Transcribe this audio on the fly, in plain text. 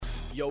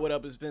Yo, what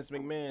up? It's Vince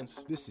McMahon's.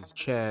 This is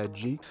Chad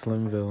G.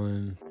 Slim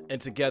Villain.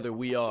 And together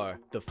we are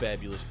the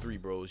Fabulous Three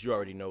Bros. You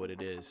already know what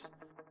it is.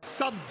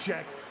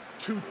 Subject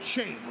to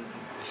change.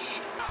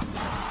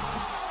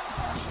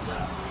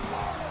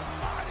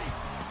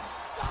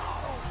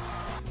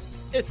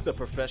 It's the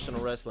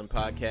Professional Wrestling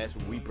Podcast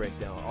where we break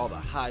down all the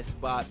high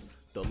spots,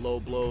 the low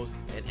blows,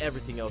 and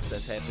everything else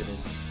that's happening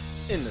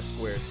in the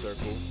square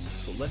circle.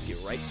 So let's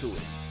get right to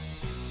it.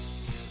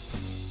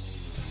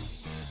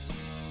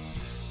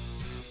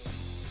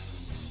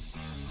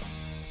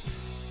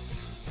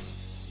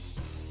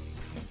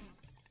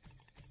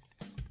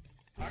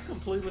 I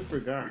completely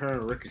forgot her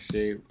and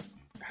Ricochet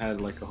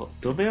had like a whole...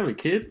 Don't they have a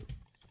kid?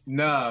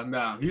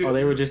 No. Oh,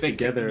 they were just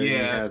together and he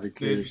yeah, has a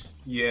kid.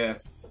 Yeah.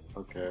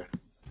 Okay.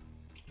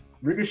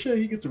 Ricochet,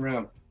 he gets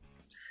around.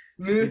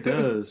 He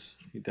does.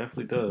 He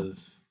definitely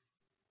does.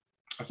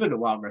 I feel like a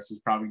lot of wrestlers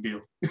probably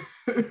do.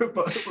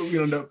 but we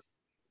don't know.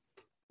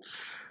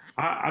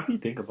 I be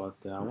thinking about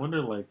that. I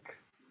wonder like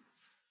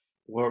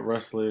what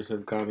wrestlers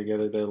have gone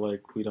together that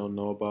like we don't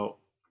know about,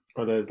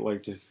 or that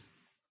like just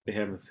they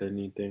haven't said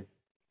anything.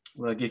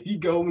 Like if you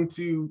go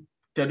into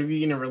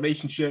WWE in a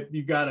relationship,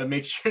 you gotta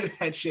make sure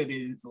that shit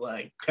is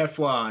like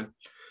Teflon,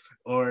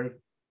 or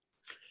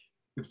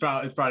it's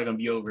probably gonna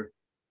be over.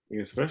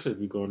 Yeah, especially if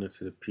you're going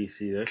into the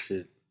PC, that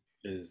shit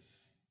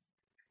is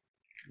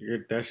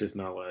that's just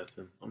not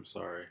lasting. I'm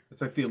sorry.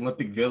 It's like the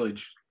Olympic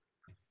Village.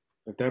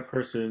 If that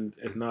person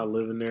is not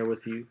living there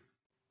with you,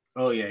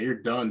 oh yeah, you're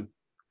done.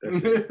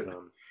 that's just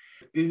done.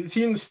 Is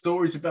hearing the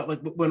stories about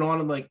like what went on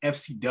in like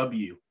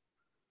FCW,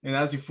 and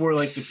that's before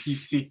like the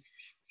PC.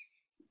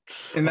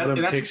 And that's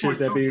pictures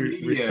that be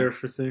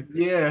resurfacing.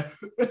 Yeah,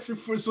 that's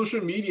before social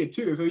media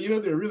too. So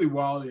they're really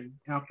wilding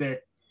out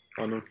there.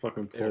 On them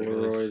fucking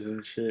Polaroids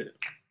and shit.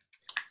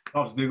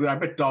 Dolph Ziggler, I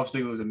bet Dolph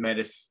Ziggler was a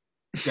menace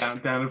down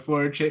in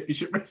Florida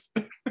Championship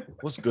Wrestling.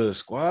 What's good,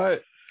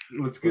 squad?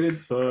 What's good?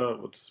 What's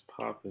up? What's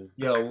popping?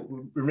 Yo,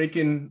 we're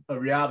making a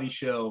reality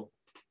show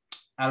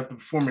out of the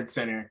Performance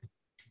Center.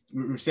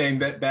 We're saying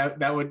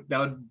that would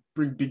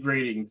bring big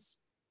ratings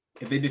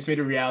if they just made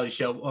a reality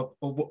show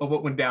of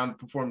what went down at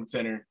the Performance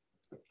Center.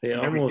 They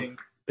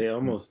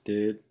almost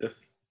did.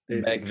 That's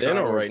back then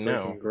or right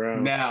now?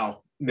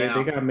 Now. They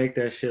gotta make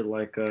that shit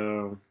like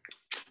a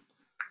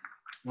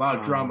lot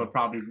of drama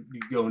probably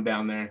be going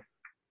down there.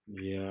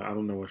 Yeah, I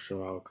don't know what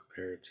show I would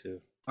compare it to.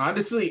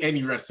 Honestly,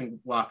 any wrestling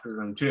locker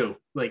room too.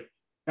 Like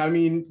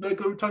we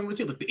were talking about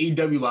too, like the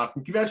AEW locker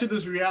room. Can you imagine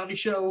this reality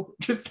show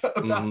just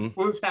about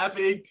what was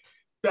happening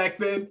back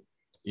then?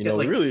 We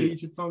really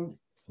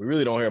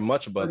don't hear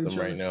much about them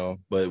right now,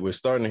 but we're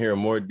starting to hear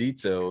more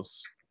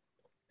details.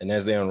 And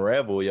as they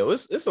unravel,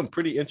 it's some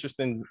pretty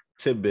interesting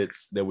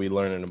tidbits that we're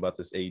learning about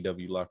this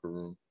AEW locker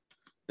room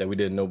that we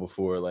didn't know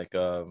before. Like,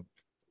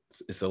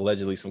 it's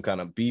allegedly some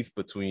kind of beef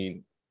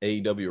between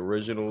AEW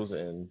originals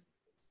and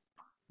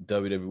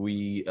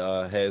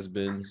WWE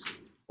has-beens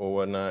or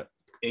whatnot.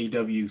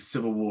 AEW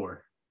Civil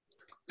War.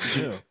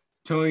 Yeah.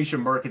 Tony should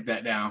market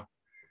that now.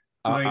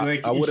 I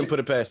wouldn't put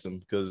it past them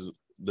because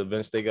the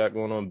events they got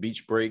going on,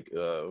 Beach Break.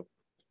 It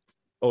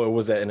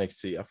was that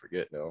NXT. I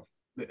forget now.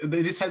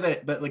 They just had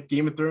that like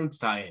Game of Thrones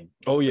tie-in.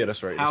 Oh yeah,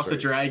 that's right. House of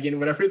Dragon,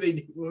 whatever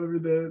the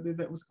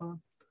event was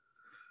called.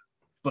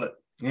 But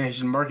yeah, you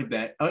should market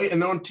that. Oh yeah,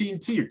 and on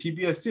TNT or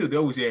TBS too, they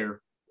always air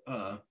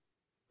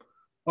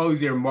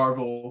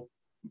Marvel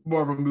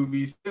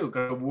movies too.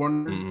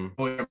 Warner,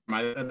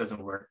 that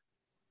doesn't work.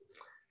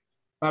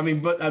 But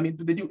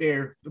they do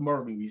air the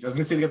Marvel movies. I was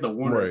gonna say they got the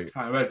Warner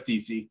time. That's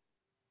DC.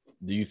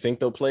 Do you think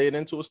they'll play it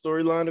into a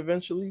storyline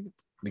eventually?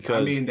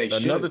 Because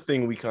another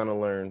thing we kind of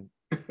learned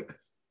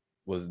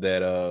was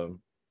that a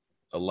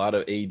lot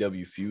of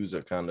AEW feuds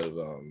are kind of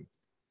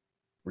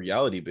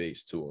reality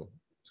based to them.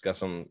 It's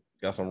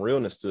got some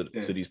realness to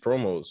these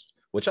promos,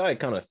 which I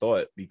kind of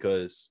thought,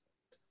 because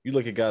you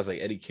look at guys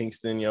like Eddie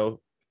Kingston,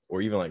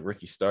 or even like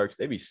Ricky Starks,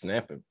 they be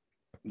snapping.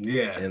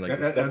 Yeah, and like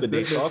the stuff that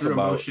they talk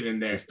about,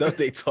 the stuff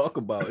they talk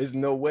about, there's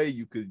no way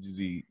you could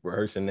be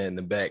rehearsing that in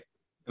the back.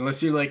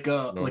 Unless you're like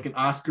like an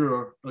Oscar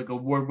or like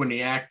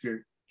award-winning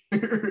actor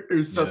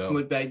or something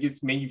like that,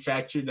 gets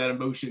manufactured that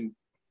emotion.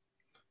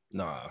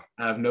 Nah,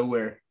 out of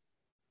nowhere.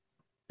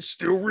 It's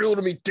still real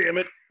to me, damn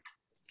it.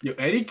 Yo,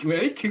 Eddie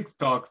Kingston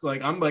talks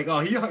like I'm like,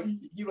 oh, he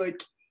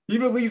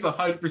believes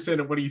 100%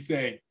 of what he's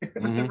saying.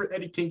 Mm-hmm.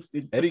 Eddie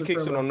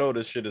Kingston don't know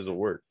this shit is a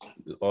work.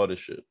 All this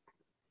shit.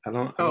 I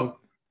don't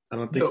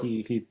think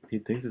he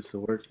thinks it's a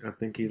work. I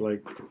think he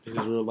like this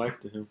is real life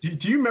to him.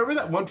 Do you remember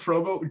that one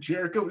promo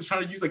Jericho was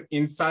trying to use like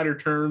insider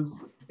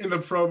terms in the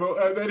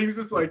promo, and then he was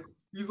just like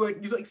he's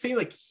like saying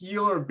like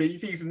heel or baby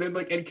face, and then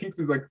like Eddie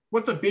Kingston's like,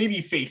 what's a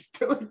baby face?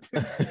 It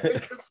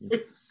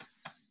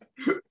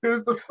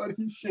was the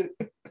funniest shit.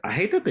 I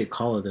hate that they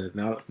call it that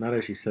now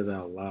that she said that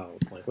out loud.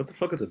 Like, what the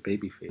fuck is a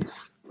baby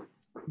face?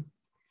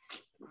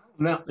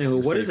 No.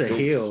 What is a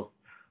heel?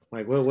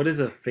 Like, what is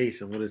a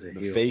face and what is a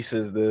heel? The face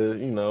is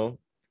the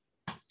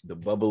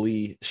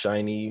bubbly,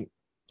 shiny,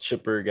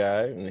 chipper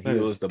guy, and the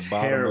heel is the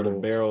bottom of the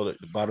barrel, the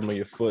bottom of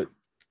your foot.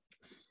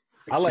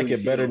 I like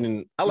it better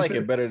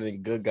than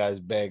good guys,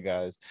 bad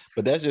guys.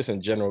 But that's just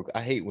in general.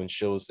 I hate when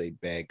shows say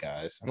bad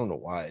guys. I don't know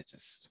why. It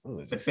just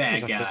the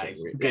bad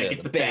guys.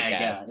 The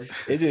bad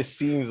guys. It just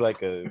seems like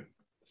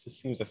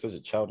such a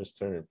childish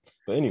term.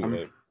 But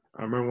anyway.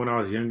 I remember when I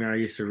was younger, I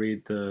used to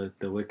read the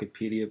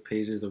Wikipedia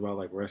pages about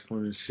like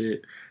wrestling and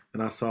shit,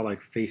 and I saw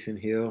like face and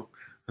heel.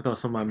 I thought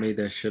somebody made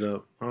that shit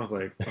up. I was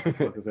like, what the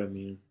fuck does that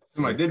mean?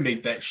 Somebody did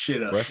make that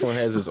shit up. Wrestling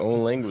has its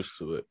own language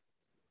to it.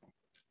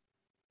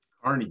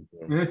 Carney.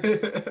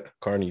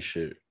 Carney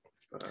shit.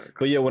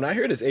 But yeah, when I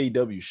hear this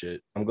AEW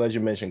shit, I'm glad you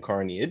mentioned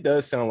Carney. It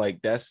does sound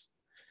like that's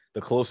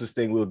the closest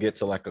thing we'll get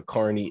to like a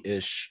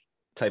Carney-ish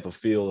type of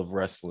feel of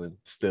wrestling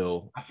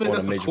still. I feel like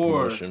that's the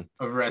core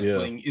of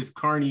wrestling is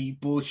Carney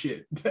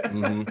bullshit.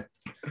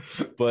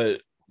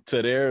 But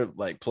to their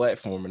like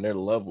platform and their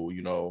level,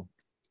 you know,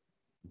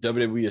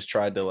 WWE has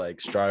tried to like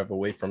strive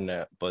away from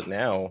that, but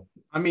now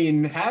I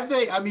mean, have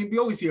they? I mean, we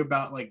always hear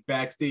about like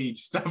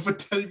backstage stuff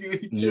with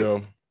WWE. Yeah,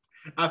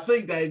 I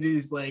think that it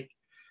is like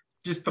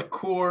just the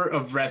core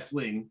of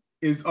wrestling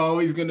is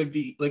always going to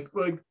be like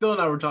Dylan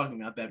and I were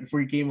talking about that before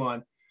he came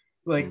on.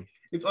 Like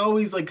it's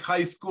always like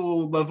high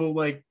school level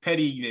like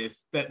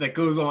pettiness that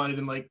goes on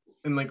in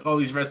like all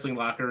these wrestling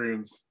locker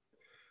rooms,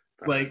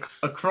 like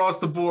across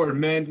the board,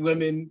 men,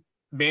 women,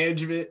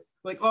 management.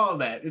 Like all of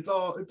that, it's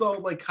all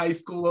like high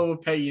school level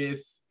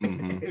pettiness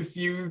and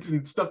feuds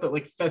and stuff that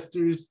like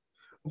festers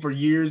for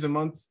years and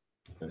months.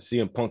 And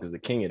CM Punk is the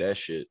king of that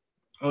shit.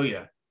 Oh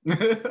yeah,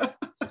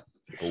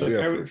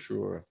 for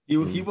sure. He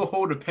will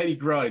hold a petty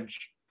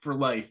grudge for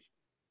life.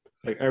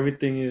 It's like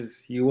everything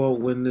is you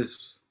won't win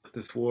this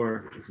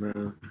war,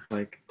 man.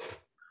 Like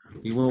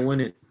you won't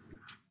win it.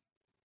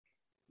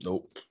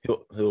 Nope.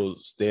 He'll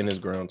stand his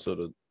ground till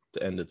the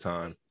end of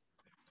time.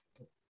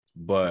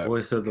 But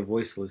voice of the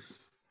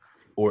voiceless.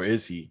 Or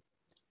is he?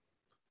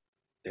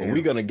 Well,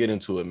 we're gonna get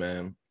into it,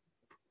 man.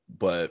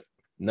 But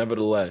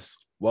nevertheless,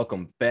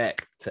 welcome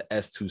back to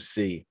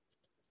S2C,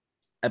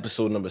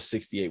 episode number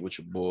 68 with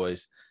your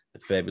boys, the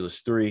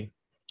Fabulous Three.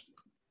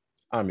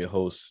 I'm your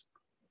host,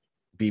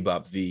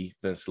 Bebop V,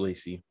 Vince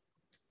Lacey.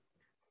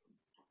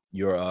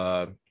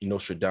 Your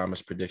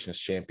Nostradamus predictions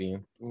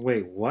champion.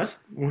 Wait, what?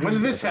 When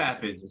did this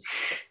happen?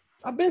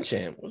 I've been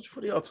champ. What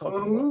are y'all talking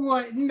about?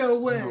 What? No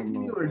way.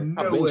 You are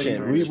no way.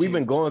 Champ. We've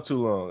been going too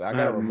long. I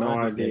gotta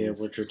remind these niggas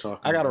what you're talking.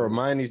 I gotta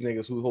remind these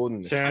niggas who's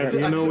holding this. Chad,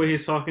 you know what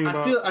he's talking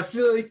about? I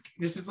feel like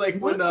this is like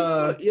when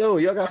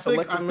y'all got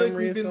selective memory. I feel like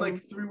we've been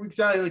like 3 weeks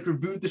out and like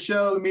rebooted the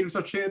show and made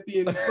himself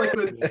champion. It's like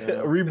when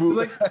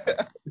reboot.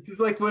 This is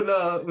like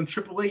when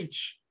Triple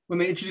H. When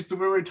they introduced the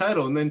world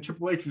title, and then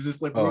Triple H was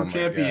just like world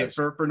champion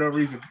for no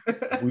reason.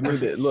 We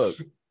need it. Look,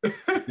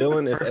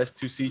 Dylan is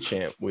S2C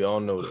champ. We all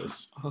know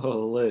this.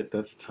 Oh, lit.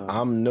 That's tough.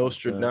 I'm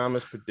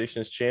Nostradamus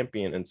predictions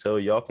champion until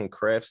y'all can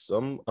craft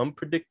some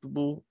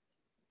unpredictable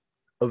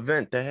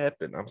event to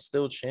happen. I'm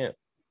still champ.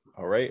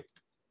 All right.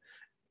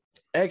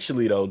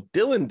 Actually, though,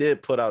 Dylan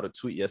did put out a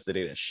tweet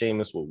yesterday that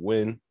Sheamus will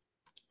win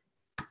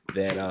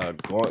that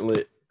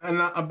gauntlet.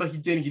 But he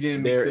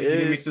didn't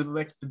make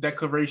the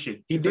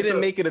declaration. He didn't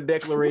make it a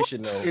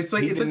declaration, though. It's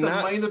like the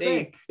money in the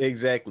bank.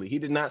 Exactly. He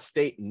did not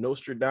state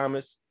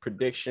Nostradamus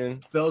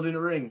prediction. Bell's in the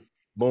ring.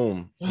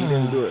 Boom. He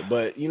didn't do it.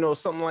 But, you know,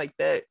 something like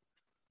that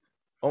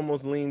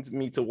almost leans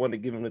me to want to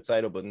give him the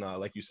title. But nah,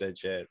 like you said,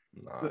 Chad,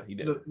 he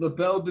didn't. The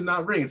bell did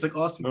not ring. It's like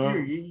Austin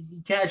Theory.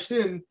 He cashed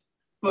in,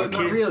 but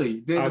not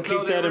really. I'll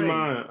keep that in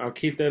mind. I'll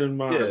keep that in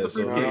mind. Yeah,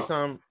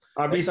 so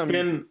I'll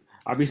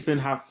be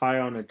spending hot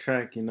fire on the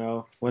track, you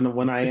know,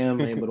 when I am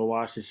able to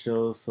watch the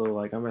show. So,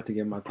 like, I'm about to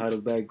get my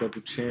title back,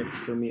 double champ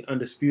for me,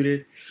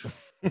 undisputed.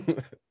 You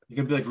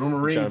can be like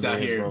Roman Reigns out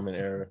here. Roman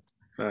era.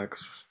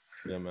 Facts.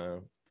 Yeah,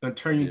 man. Gonna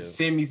turn you to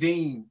Sami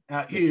Zayn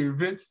out here,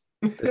 Vince.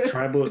 The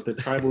tribal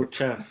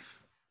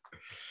chef.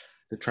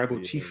 The tribal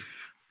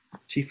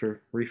chiefer,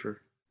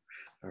 reefer.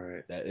 All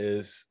right. That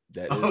is.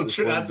 Oh,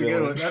 true. That's a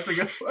good one. That's a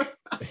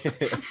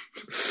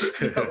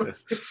good one.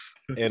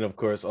 And of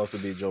course, also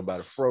being joined by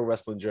the pro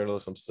wrestling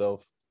journalist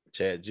himself,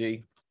 Chad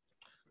G.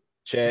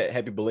 Chad,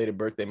 happy belated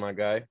birthday, my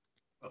guy.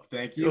 Oh,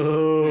 thank you.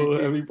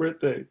 Oh, happy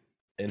birthday.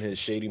 In his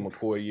Shady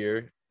McCoy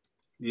year.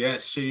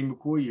 Yes, Shady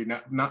McCoy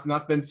year.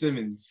 Not Ben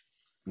Simmons.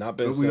 Not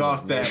Ben Simmons. We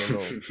off that. No.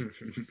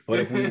 But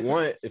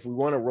if we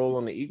want to roll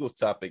on the Eagles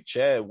topic,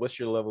 Chad, what's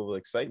your level of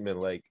excitement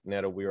like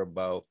now that we're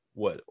about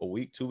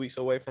 2 weeks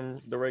away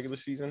from the regular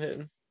season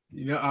hitting?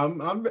 You know,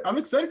 I'm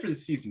excited for the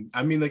season.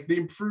 I mean, like they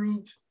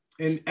improved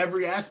in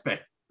every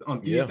aspect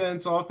on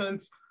defense,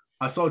 offense.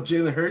 I saw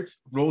Jalen Hurts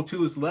roll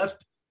to his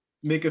left,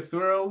 make a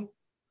throw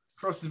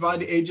across his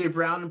body to AJ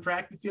Brown in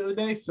practice the other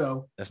day.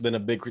 So that's been a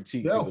big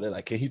critique. People, they're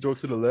like, can he throw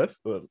to the left?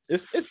 But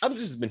I've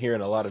just been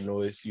hearing a lot of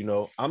noise. You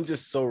know, I'm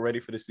just so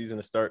ready for the season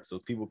to start, so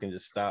people can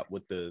just stop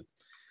with the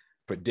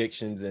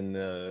predictions and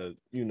the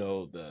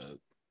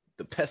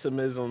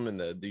pessimism and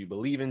the do you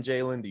believe in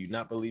Jalen? Do you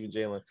not believe in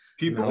Jalen?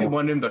 People they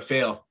want him to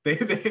fail. They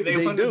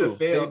want him to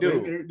fail. They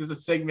do. There's a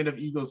segment of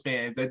Eagles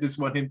fans that just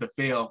want him to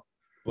fail.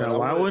 Now,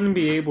 why wouldn't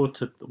he be able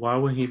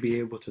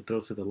to throw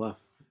to the left?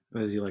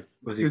 Was he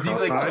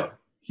cross-eyed?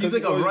 He's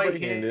like a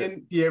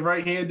right-handed,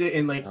 right-handed,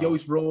 and like he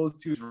always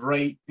rolls to his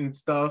right and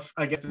stuff.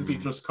 I guess this he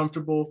feels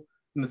comfortable,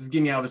 and this is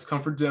getting out of his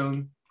comfort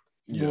zone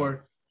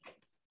more.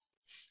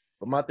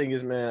 But my thing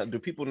is, man, do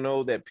people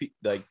know that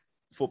like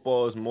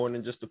football is more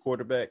than just a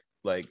quarterback?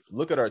 Like,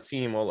 look at our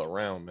team all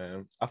around,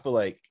 man. I feel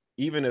like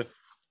even if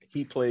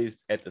he plays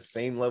at the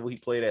same level he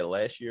played at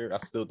last year, I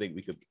still think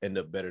we could end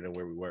up better than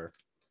where we were.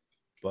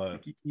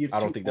 But I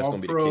don't think that's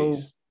going to be the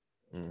case.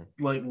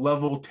 Like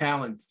level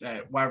talents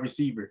at wide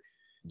receiver.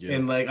 Yeah.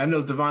 And like I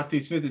know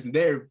Devontae Smith isn't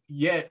there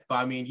yet, but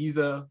I mean he's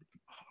a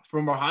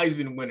former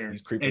Heisman winner.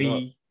 He's creeping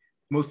up.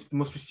 Most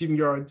receiving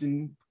yards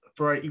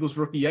for our Eagles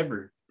rookie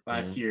ever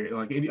last year.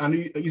 Like I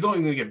knew he's only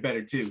gonna get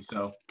better too.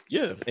 So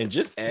yeah, and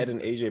just adding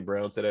AJ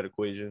Brown to that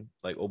equation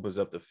like opens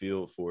up the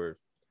field for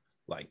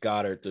like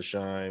Goddard to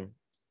shine.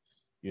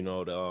 You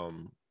know,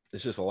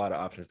 it's just a lot of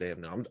options they have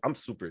now. I'm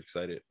super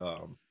excited.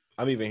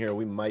 I'm even here.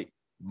 We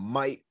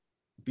might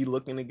be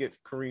looking to get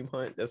Kareem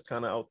Hunt. That's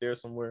kind of out there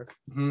somewhere.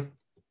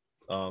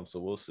 So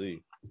we'll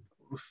see.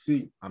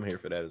 I'm here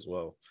for that as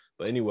well.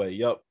 But anyway,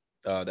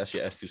 that's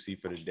your S2C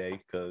for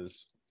today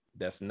because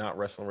that's not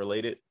wrestling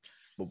related.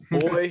 But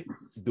boy,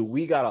 do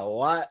we got a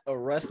lot of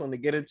wrestling to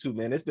get into,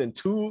 man. It's been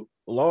 2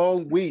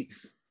 long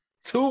weeks.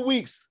 2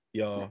 weeks,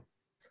 y'all.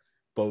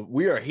 But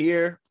we are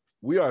here.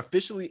 We are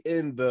officially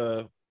in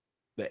the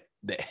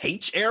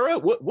H era.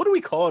 What do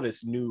we call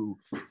this new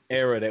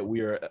era that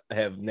we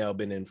have now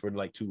been in for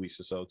like 2 weeks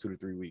or so, 2 to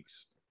 3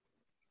 weeks?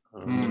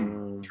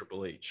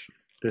 Triple H.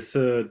 The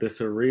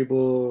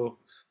cerebral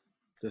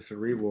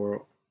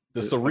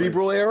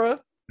era.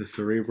 The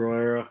cerebral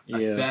era. Yeah.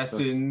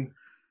 Assassin.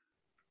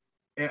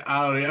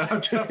 I don't know. I'm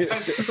trying to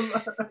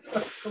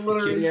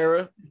the King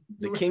era.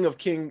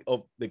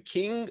 The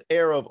King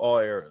era of all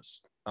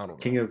eras. I don't know.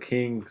 King of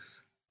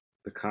Kings.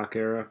 The cock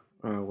era.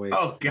 Oh wait.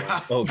 Oh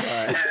god. Oh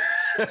god.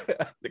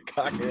 The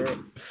cock era.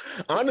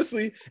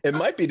 Honestly, it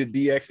might be the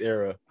DX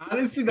era.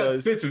 Honestly,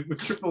 that fits with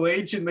Triple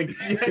H and the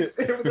DX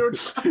era.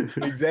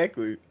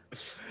 Exactly.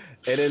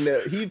 And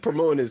then he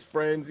promoting his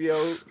friends, yo.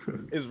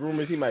 His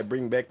rumors he might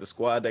bring back the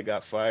squad that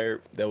got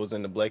fired that was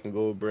in the black and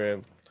gold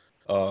brand.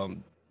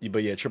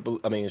 But yeah,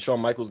 Shawn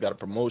Michaels got a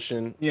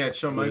promotion. Yeah,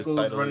 Shawn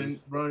Michaels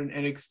running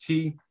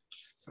NXT.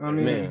 I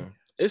mean, man,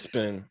 it's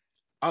been.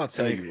 I'll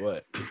tell you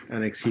what.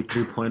 NXT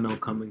 3.0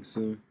 coming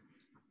soon.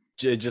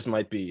 It just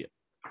might be.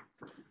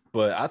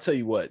 But I'll tell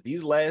you what,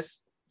 these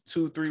last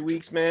 2-3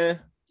 weeks, man,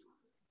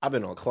 I've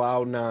been on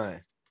cloud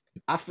 9.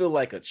 I feel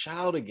like a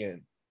child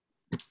again.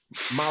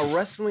 My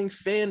wrestling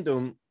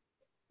fandom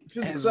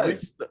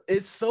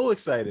it's so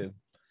exciting.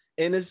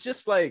 And it's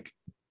just like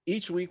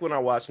each week when I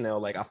watch now,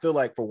 like I feel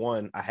like for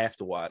one, I have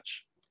to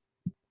watch.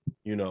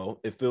 You know,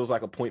 it feels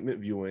like appointment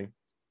viewing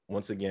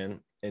once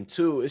again. And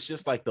two, it's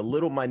just like the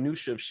little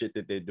minutia of shit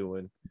that they're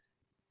doing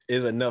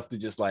is enough to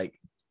just like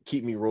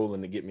keep me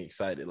rolling to get me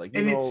excited. Like,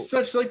 it's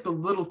such like the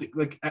little thing.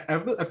 Like I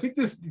think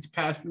these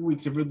past few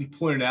weeks have really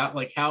pointed out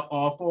like how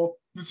awful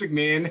Vince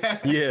McMahon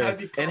had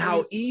become, and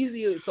how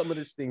easy some of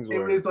these things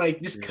were. It was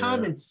like just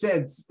common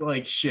sense,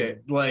 like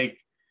shit. Like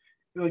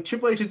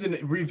Triple H isn't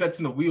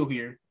reinventing the wheel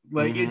here.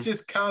 Like it's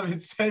just common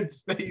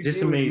sense that he's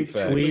just made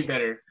tweaks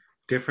better.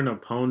 Different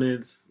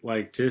opponents,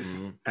 like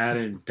just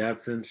adding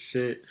depth and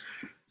shit.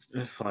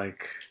 It's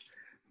like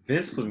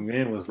Vince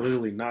McMahon was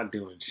literally not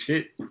doing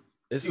shit.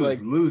 It's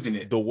like losing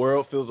it. The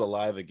world feels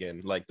alive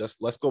again. Like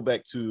let's go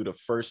back to the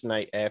first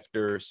night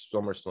after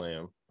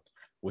SummerSlam,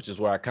 which is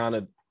where I kind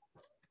of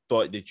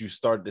thought that you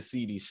started to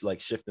see these like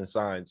shifting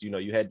signs. You know,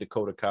 you had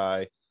Dakota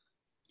Kai,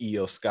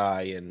 Io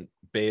Sky, and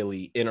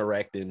Bayley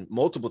interacting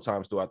multiple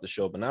times throughout the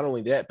show. But not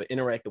only that, but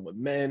interacting with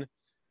men.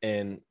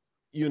 And,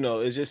 you know,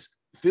 it just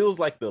feels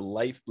like the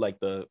life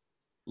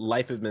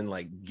has been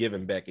like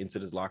given back into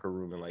this locker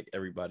room and like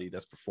everybody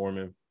that's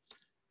performing.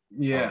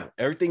 Yeah.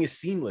 Everything is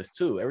seamless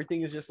too.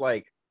 Everything is just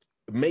like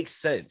makes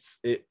sense.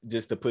 It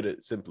just to put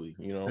it simply,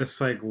 you know. It's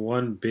like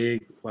one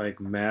big like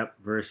map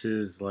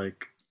versus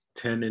like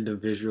 10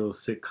 individual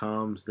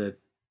sitcoms that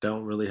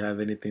don't really have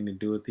anything to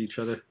do with each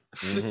other.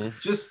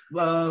 Just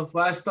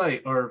last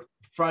night or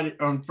Friday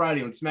on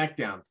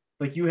SmackDown,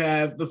 like you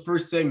have the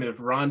first segment of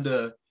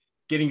Ronda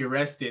getting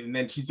arrested, and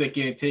then she's like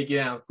getting taken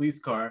out of the police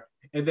car,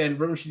 and then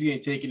when she's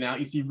getting taken out,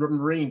 you see Roman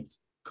Reigns'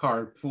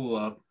 car pull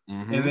up,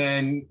 and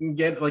then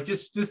get like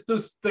just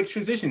those like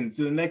transitions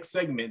to the next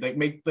segment, like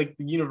make like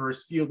the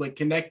universe feel like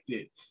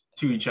connected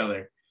to each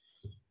other.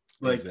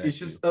 Like It's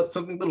just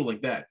something little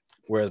like that.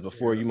 Whereas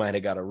before you might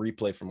have got a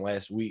replay from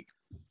last week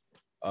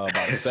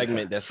about a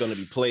segment that's going to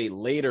be played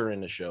later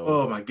in the show.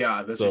 Oh my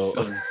God. That's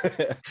so...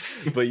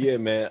 But yeah,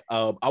 man,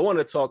 I want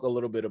to talk a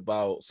little bit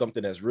about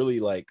something that's really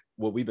like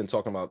what we've been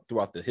talking about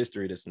throughout the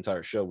history of this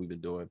entire show we've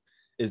been doing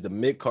is the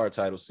mid-card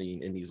title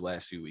scene in these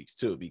last few weeks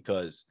too,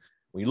 because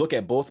when you look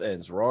at both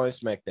ends, Raw and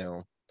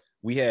SmackDown,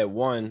 we had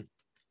one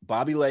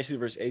Bobby Lashley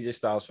versus AJ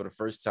Styles for the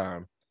first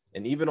time.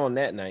 And even on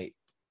that night,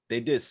 they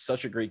did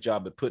such a great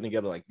job of putting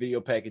together like video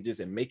packages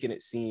and making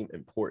it seem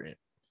important.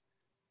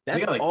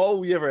 That's all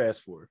we ever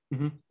asked for.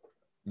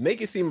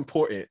 Make it seem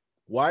important.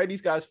 Why are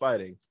these guys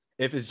fighting?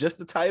 If it's just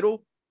the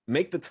title,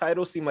 make the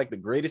title seem like the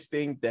greatest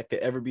thing that could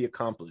ever be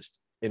accomplished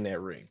in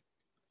that ring.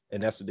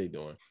 And that's what they're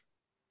doing.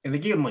 And they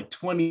gave him like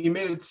 20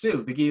 minutes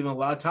too. They gave him a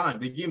lot of time.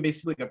 They gave him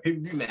basically like a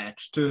pay-per-view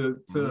match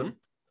to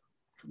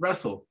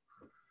wrestle.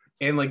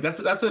 And like that's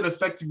an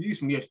effective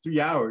use when you have 3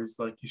 hours.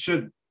 Like you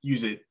should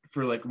use it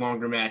for like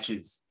longer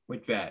matches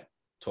like that.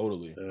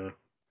 Totally.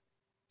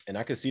 And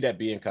I could see that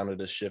being kind of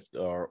the shift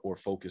or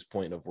focus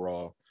point of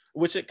Raw,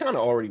 which it kind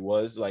of already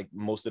was. Like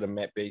most of the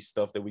mat-based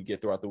stuff that we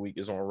get throughout the week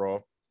is on Raw.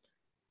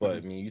 But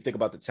I mean, you think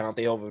about the talent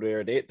they have over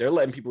there, they're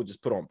letting people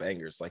just put on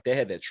bangers. Like they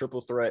had that triple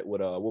threat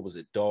with what was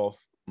it,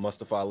 Dolph,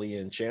 Mustafa Ali,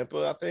 and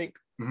Ciampa, I think,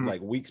 like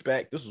weeks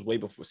back. This was way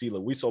before. See,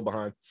 look, we so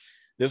behind.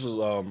 This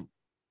was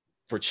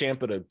for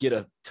Ciampa to get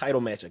a title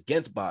match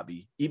against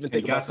Bobby. Even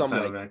think about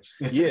something like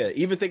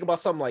even think about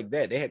something like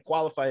that. They had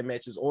qualifying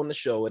matches on the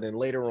show, and then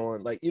later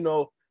on, like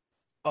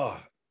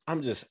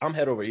I'm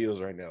head over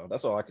heels right now.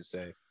 That's all I can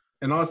say.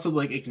 And also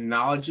like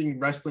acknowledging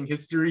wrestling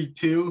history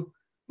too.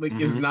 Like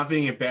is not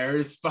being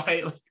embarrassed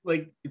by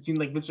like it seemed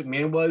like Vince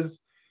McMahon was.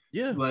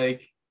 Yeah.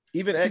 Like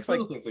even acts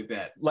like things like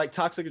that. Like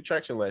Toxic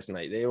Attraction last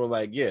night. They were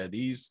like, yeah,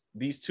 these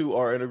two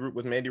are in a group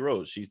with Mandy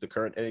Rose. She's the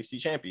current NXT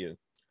champion.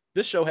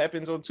 This show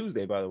happens on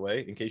Tuesday, by the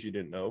way, in case you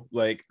didn't know.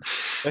 Like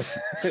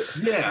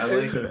yeah,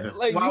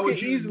 like why you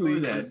can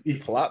easily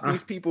plop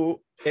these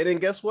people, and then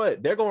guess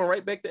what? They're going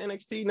right back to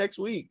NXT next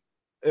week.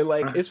 And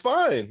like it's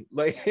fine.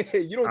 Like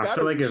you don't. I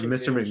feel like if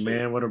Mr.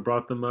 McMahon would have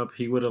brought them up,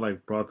 he would have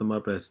like brought them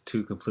up as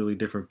two completely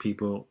different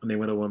people, and they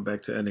would have went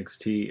back to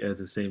NXT as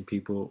the same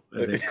people,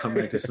 and then come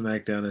back to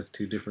SmackDown as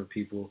two different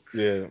people.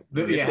 Yeah,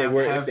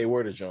 if they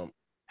were to jump.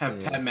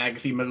 Have Pat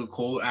McAfee, Michael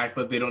Cole act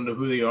like they don't know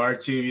who they are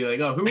too. Be like,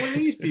 oh, who are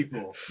these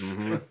people?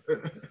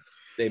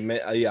 They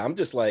met. I'm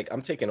just like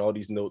I'm taking all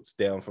these notes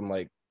down from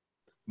like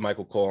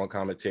Michael Cole on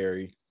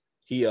commentary.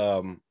 He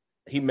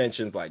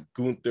mentions like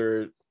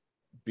Gunther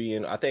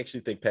being, I actually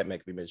think Pat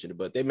McAfee mentioned it,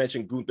 but they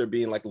mentioned Gunther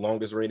being like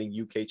longest reigning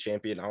UK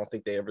champion. I don't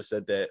think they ever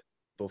said that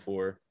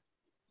before.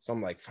 So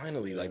I'm like,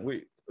 finally, like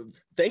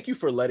thank you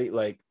for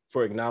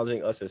for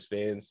acknowledging us as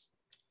fans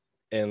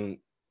and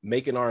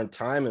making our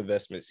time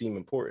investment seem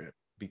important,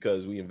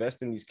 because we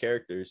invest in these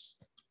characters,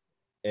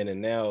 and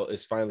then now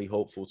it's finally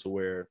hopeful to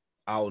where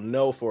I'll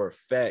know for a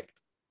fact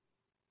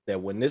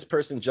that when this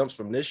person jumps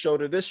from this show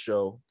to this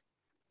show,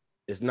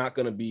 it's not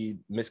going to be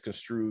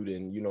misconstrued,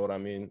 and you know what I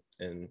mean,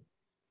 and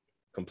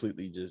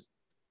completely just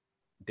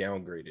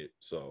downgraded.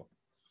 So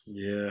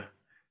yeah,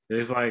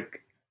 there's like,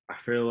 I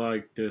feel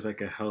like there's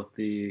like a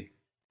healthy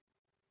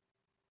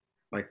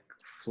like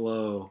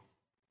flow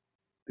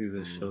through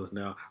the shows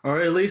now,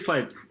 or at least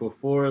like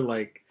before,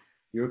 like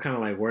you were kind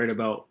of like worried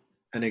about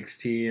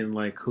NXT and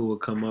like who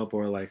would come up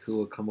or like who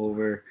would come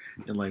over,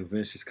 and like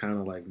Vince just kind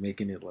of like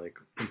making it like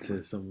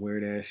into some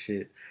weird ass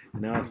shit.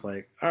 And now it's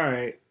like, all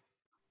right,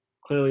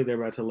 clearly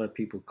they're about to let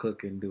people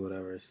cook and do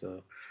whatever.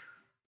 So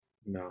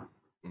no.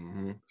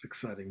 It's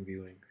exciting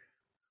viewing.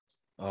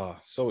 Oh,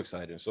 so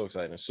exciting.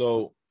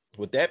 So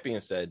with that being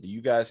said, do you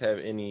guys have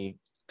any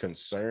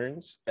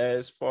concerns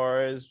as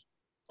far as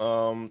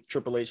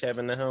Triple H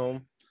having the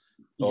helm?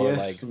 Or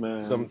yes, like man.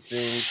 Something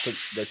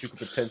that you could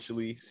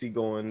potentially see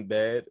going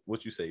bad?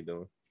 What you say,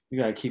 Dylan? You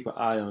gotta keep an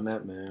eye on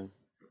that, man.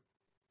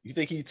 You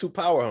think he's too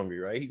power hungry,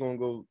 right? He gonna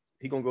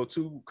go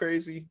too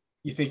crazy?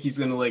 You think he's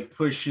gonna like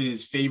push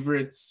his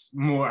favorites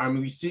more? I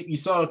mean, we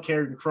saw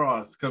Karrion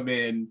Kross come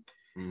in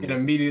and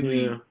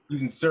immediately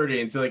he's inserted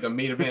into like a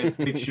main event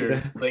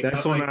picture. Like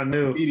that's when I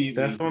knew.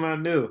 That's when I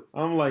knew.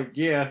 I'm like,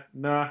 yeah,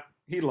 nah,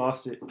 he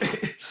lost it.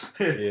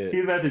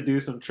 He's about to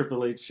do some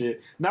Triple H shit.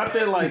 Not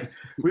that like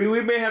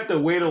we may have to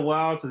wait a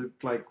while to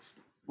like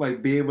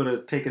be able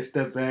to take a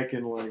step back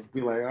and like be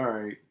like, all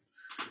right,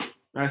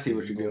 I see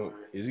what you're doing.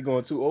 Is he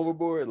going too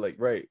overboard? Like,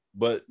 right.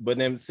 But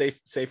then say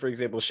for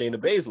example, Shayna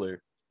Baszler,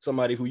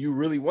 somebody who you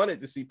really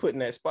wanted to see put in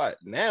that spot.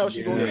 Now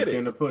she's gonna get it.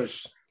 In the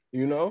push.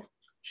 You know?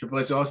 Triple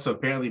H also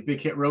apparently big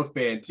Hit Row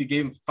fan. He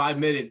gave him 5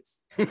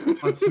 minutes on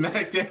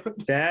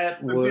SmackDown.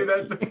 That was.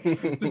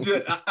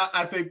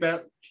 I think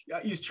that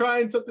he's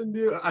trying something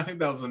new. I think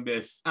that was a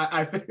miss.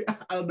 I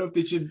don't know if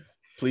they should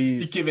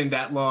be given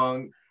that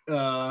long.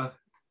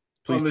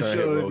 Please turn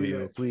Hit Row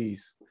heel,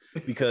 please,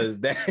 because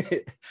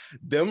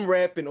them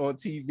rapping on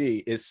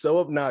TV is so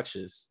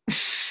obnoxious.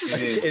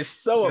 It's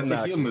so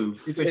obnoxious.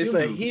 It's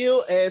a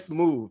heel ass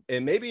move,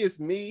 and maybe it's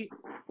me.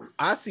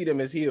 I see them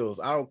as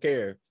heels. I don't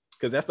care.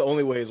 Because that's the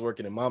only way it's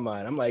working in my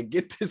mind. I'm like,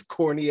 get this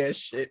corny ass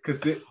shit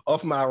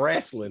off my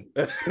wrestling.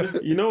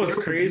 You know what's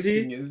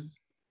crazy?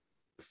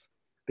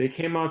 They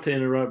came out to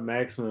interrupt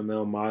Maximum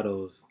El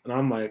Matos. And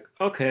I'm like,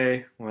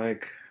 okay,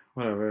 like,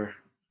 whatever.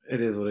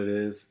 It is what it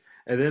is.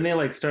 And then they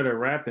like started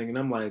rapping. And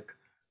I'm like,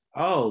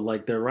 oh,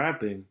 like they're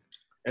rapping.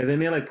 And then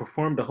they like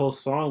performed the whole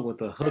song with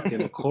a hook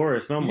and a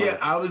chorus. And I'm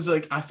like, I was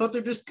like, I thought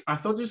they're just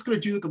gonna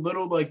do like a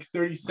little like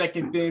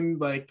 30-second thing,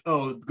 like,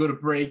 oh, go to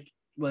break.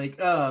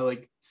 Like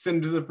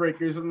send to the break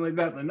or something like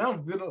that, but no,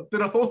 did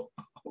a whole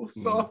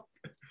song.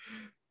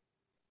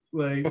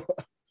 Like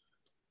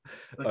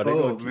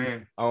oh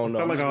man, I don't know.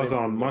 I felt like I was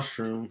on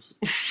mushrooms.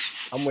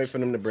 I'm waiting for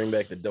them to bring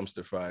back the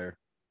dumpster fire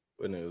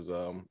when it was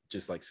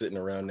just like sitting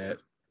around that,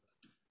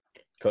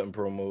 cutting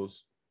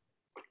promos.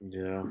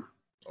 Yeah.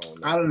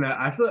 I don't know.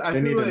 I feel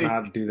need like, to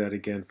not do that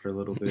again for a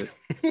little bit.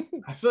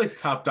 I feel like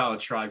Top Dollar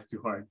tries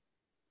too hard.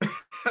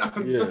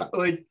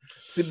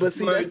 See,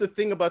 that's the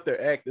thing about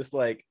their act. It's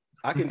like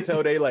I can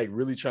tell they like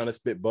really trying to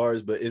spit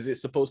bars, but is it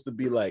supposed to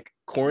be like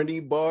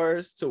corny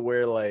bars to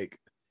where like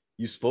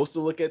you're supposed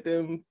to look at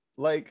them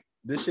like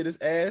this shit is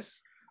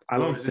ass? I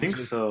don't think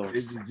so.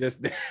 Is it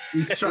just I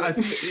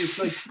think it's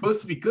like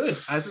supposed to be good.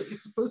 I think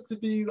it's supposed to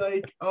be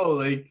like,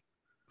 it's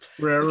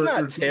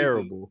not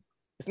terrible.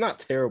 It's not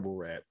terrible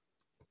rap.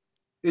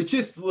 It's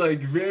just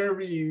like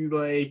very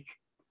like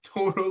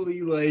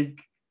totally like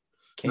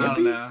campy. I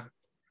don't know.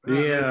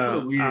 Yeah,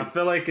 so I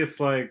feel like it's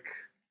like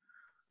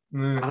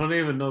I don't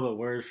even know the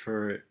word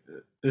for it.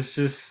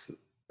 It's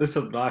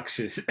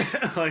obnoxious.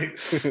 like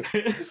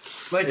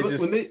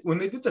when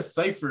they did the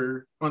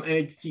cipher on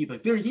NXT,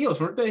 like they were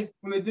heels, weren't they?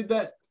 When they did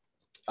that,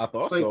 I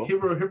thought like, so.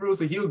 Hero was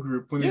a heel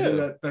group when they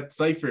did that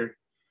cipher.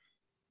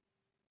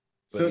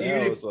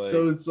 But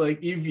so it's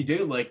like even if you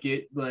didn't like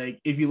it, like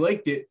if you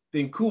liked it,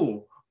 then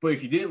cool. But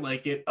if you didn't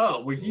like it,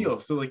 we're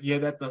heels. So like you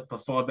had that to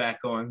fall back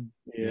on.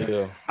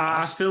 Yeah.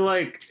 I feel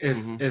like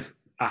if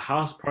a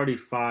House Party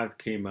 5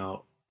 came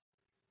out,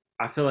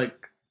 I feel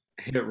like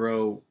Hit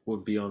Row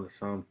would be on the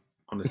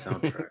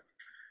soundtrack.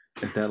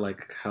 If that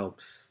like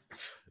helps.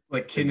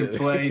 Like Kid and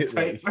Play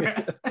type.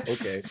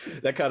 Okay.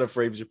 That kind of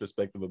frames your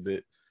perspective a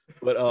bit.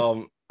 But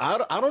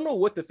I don't know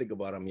what to think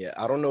about them yet.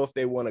 I don't know if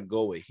they want to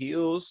go with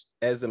heels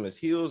as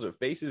heels or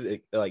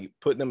faces, like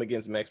putting them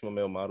against Maximum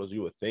Male Models.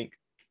 You would think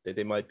that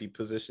they might be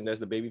positioned as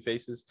the baby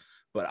faces,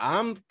 but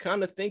I'm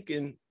kind of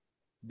thinking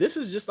this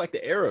is just like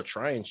the era of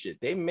trying shit.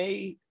 They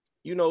may,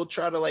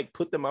 try to like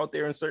put them out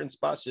there in certain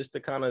spots just to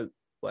kind of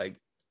like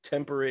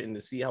temper it and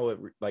to see how it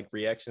like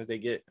reactions they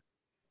get.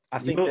 I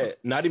think that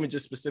not even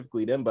just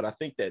specifically them, but I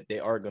think that they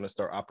are going to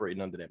start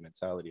operating under that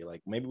mentality.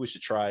 Like maybe we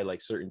should try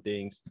like certain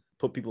things,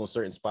 put people in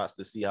certain spots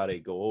to see how they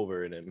go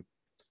over, and then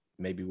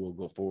maybe we'll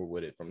go forward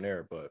with it from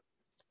there. But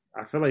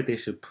I feel like they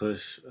should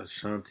push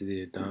Ashanti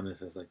the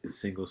Adonis as like the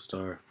single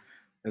star,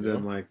 and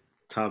then like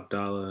Top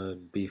Dollar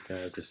and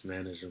B-Fab just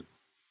manage them.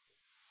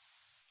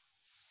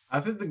 I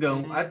think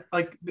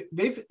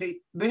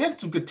they have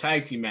some good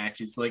tag team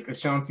matches, like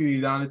Ashanti the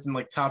Adonis and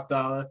like Top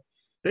Dollar.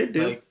 They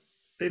do.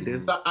 They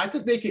do. So I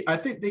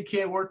think they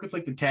can work with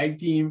like the tag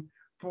team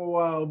for a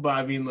while, but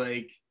I mean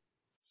like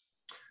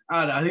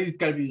I don't know. I think it's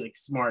got to be like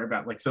smart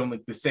about like some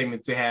like the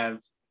segments they have.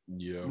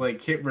 Yeah,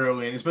 like Hit Row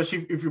in,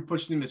 especially if you're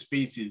pushing them as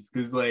faces,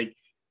 because like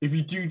if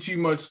you do too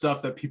much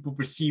stuff that people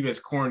perceive as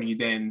corny,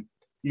 then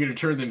you're gonna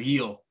turn them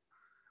heel,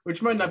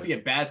 which might not be a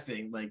bad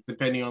thing, like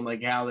depending on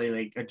like how they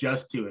like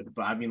adjust to it.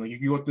 But I mean, like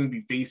if you want them to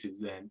be faces,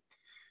 then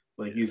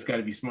like you just got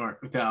to be smart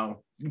with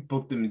how you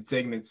book them in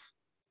segments.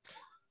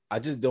 I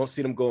just don't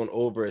see them going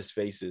over as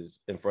faces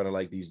in front of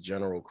like these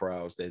general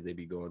crowds that they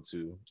be going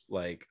to,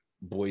 like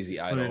Boise,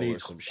 Idaho, or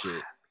some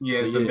shit.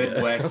 Yeah, the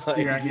Midwest. Like,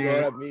 you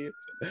know what I mean?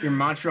 You're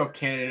Montreal,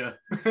 Canada.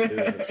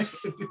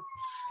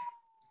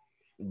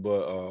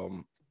 But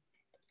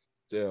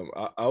damn,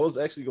 I was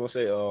actually gonna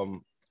say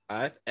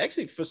I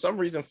actually for some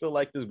reason feel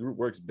like this group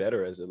works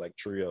better as a like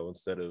trio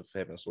instead of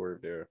having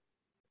Swerve there.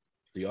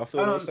 Do y'all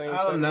feel the same?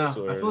 I don't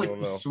know. I feel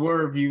like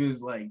Swerve, he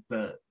was like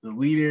the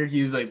leader.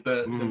 He was like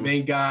the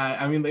main guy.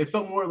 I mean, it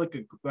felt more like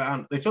a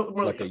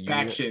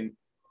faction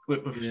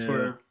with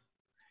Swerve.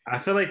 I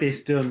feel like they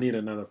still need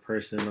another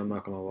person. I'm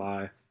not gonna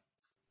lie.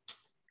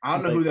 I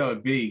don't know who that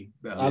would be.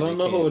 I don't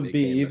know who it would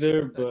be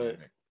either, but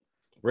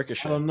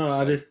Ricochet. I don't know.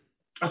 I just.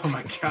 Oh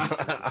my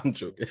god! I'm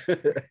joking.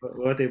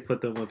 What they put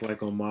them with,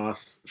 like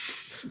Omos.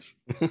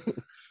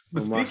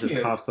 Omos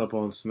just pops up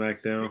on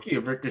SmackDown. Speaking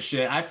of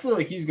Ricochet, I feel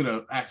like he's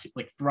gonna actually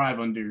like thrive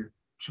under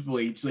Triple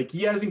H. Like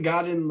he hasn't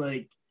gotten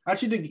like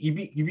actually he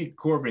beat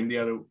Corbin the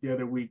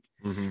other week,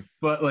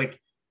 but like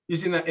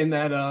just in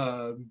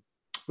that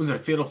was it a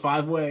Fatal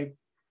 5-Way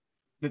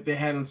that they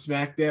had on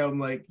SmackDown?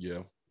 Like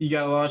he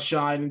got a lot of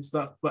shine and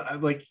stuff,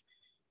 but like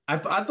I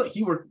thought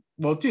he worked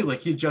well too.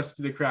 Like he adjusted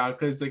to the crowd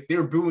because like they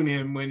were booing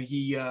him when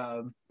he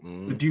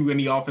would do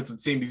any offense at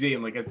Sami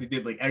Zayn, like as they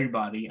did like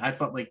everybody. I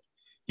thought like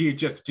he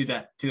adjusted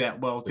to that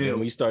well too. When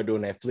we started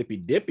doing that flippy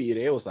dippy,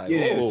 it was like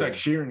it's like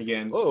Sheeran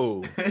again.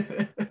 Oh,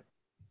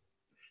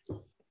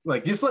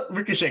 like just let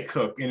Ricochet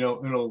cook and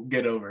it'll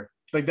get over.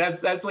 Like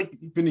that's like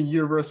been a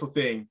universal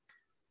thing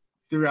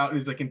throughout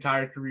his like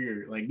entire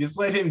career. Like just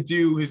let him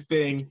do his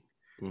thing.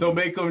 Don't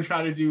make him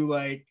try to do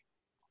like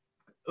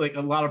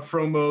a lot of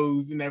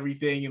promos and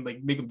everything and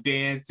like make him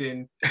dance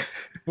and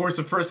force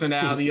a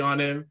personality on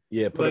him.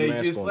 Yeah, put like,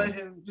 a mask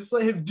on just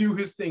let him do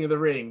his thing in the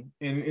ring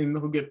and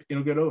it'll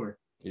get over.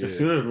 Yeah. As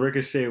soon as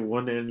Ricochet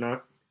won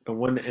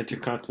the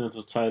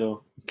Intercontinental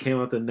title,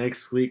 came out the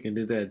next week and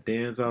did that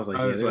dance, I was like,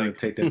 they're gonna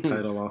take that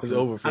title off. It's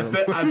over for him.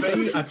 I bet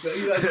you that's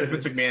what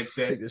Vince McMahon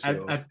said.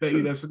 I bet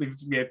you that's something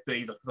Vince McMahon said.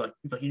 He's like,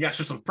 you gotta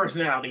show some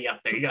personality out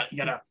there. You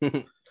gotta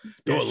do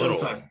a little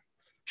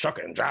shuck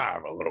and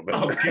jive a little bit.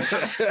 Oh,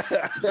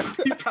 God.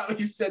 He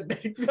probably said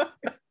that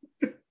exactly.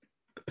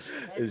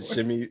 It's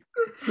shimmy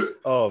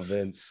Oh,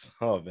 Vince.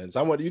 Oh, Vince.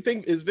 I want. Do you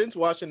think is Vince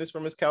watching this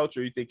from his couch,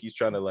 or you think he's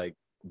trying to like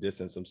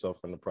distance himself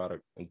from the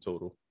product in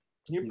total?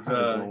 He's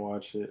gonna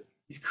watch it.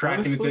 He's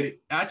cracking into.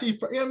 Actually,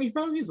 yeah, I mean, he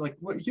probably is like,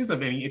 what? He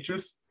doesn't have any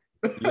interest.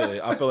 Yeah,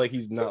 I feel like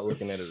he's not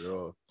looking at it at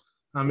all.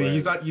 I mean,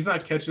 he's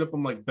not catching up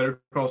on like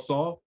Better Call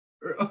Saul.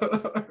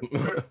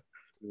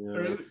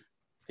 Yeah.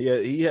 Yeah,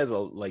 he has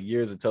like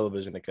years of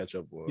television to catch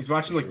up on. He's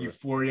watching like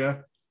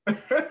Euphoria.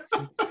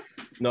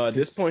 No, at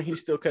this point, he's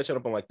still catching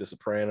up on like The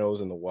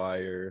Sopranos and The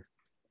Wire.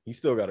 He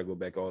still got to go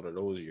back all of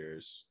those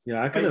years.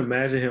 Yeah, I can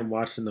imagine him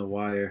watching The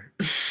Wire.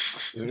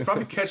 He's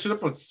probably catching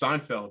up on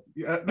Seinfeld.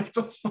 Yeah, that's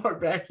how far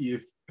back he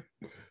is.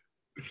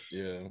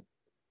 Yeah.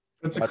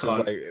 That's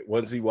like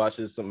once he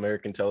watches some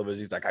American television,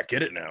 he's like, I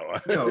get it now.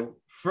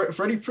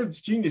 Freddie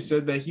Prinze Jr.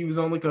 said that he was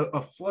on like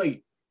a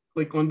flight,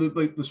 like on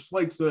those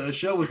flights a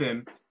show with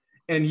him,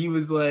 and he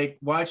was like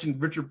watching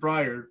Richard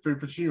Pryor. Freddie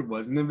Prinze Jr.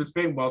 was, and then this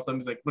paintball stuff.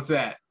 He's like, "What's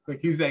that?" Like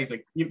he's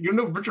like, "You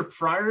know who Richard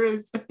Pryor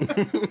is?"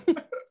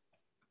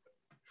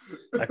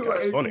 That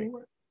guy's funny.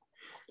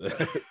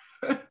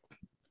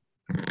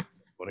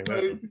 Funny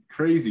man. It's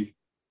crazy.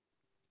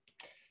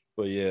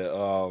 But yeah,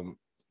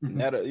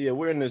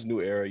 we're in this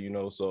new era,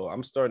 so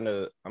I'm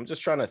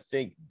just trying to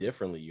think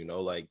differently,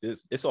 like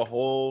this, it's a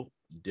whole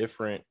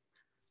different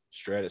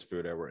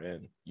stratosphere that we're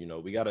in.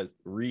 We got to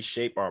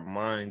reshape our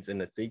minds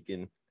into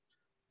thinking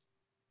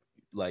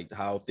like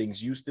how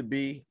things used to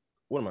be.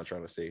 What am I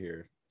trying to say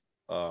here?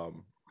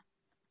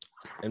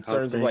 In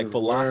terms of like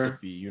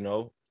philosophy,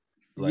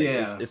 like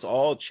it's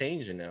all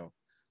changing now.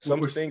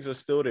 Some things are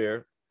still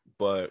there,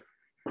 but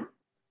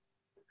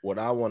what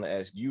I want to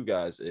ask you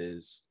guys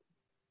is,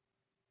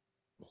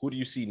 who do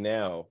you see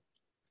now,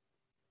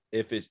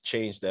 if it's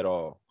changed at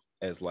all,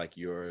 as like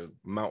your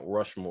Mount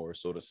Rushmore,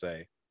 so to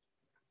say,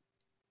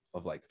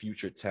 of like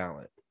future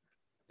talent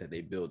that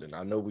they build in?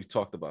 I know we've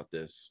talked about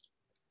this.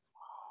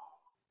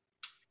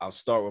 I'll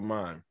start with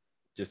mine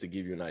just to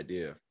give you an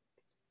idea.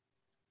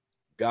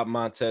 Got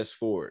Montez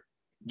Ford.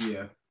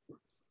 Yeah.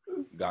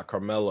 Got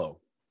Carmelo.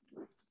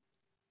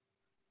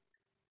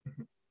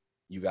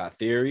 You got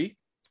Theory.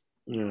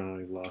 No,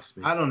 he lost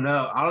me. I don't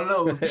know.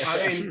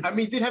 I mean,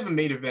 he did have a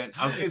main event.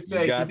 I was gonna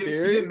say he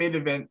did main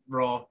event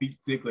Raw, beat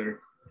Ziggler,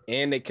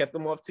 and they kept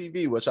him off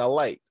TV, which I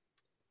liked.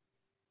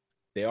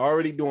 They're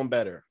already doing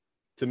better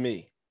to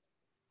me.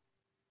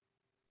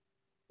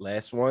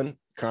 Last one,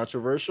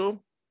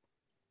 controversial.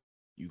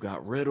 You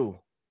got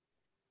Riddle.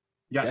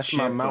 That's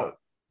my Mount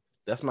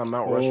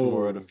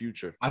Rushmore of the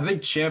future. I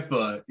think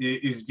Ciampa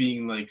is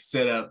being like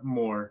set up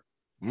more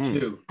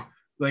too.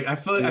 Like I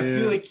feel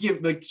like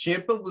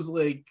Ciampa was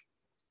like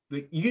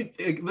you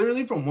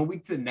literally from one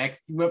week to the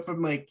next, he went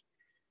from like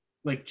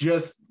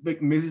just like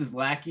Mrs.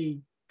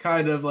 Lackey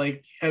kind of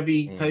like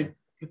heavy type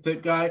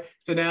guy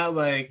to now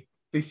like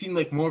they seem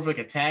like more of like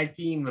a tag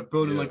team, like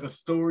building like a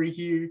story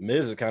here.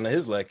 Miz is kind of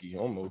his Lackey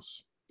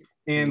almost.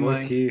 And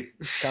like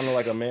kind of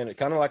like a man,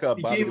 kind of like a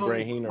Bobby the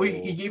Brain Heenan.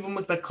 He gave him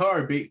like the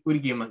card. What he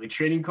gave him, like a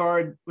trading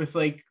card with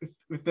like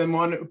with them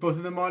on it, both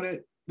of them on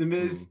it, the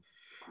Miz.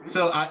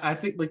 So I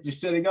think like they're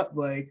setting up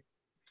like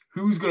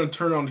who's gonna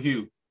turn on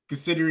who,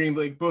 considering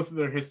like both of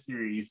their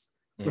histories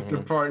with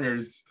their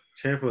partners.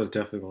 Ciampa is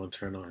definitely gonna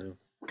turn on him.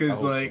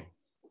 Because like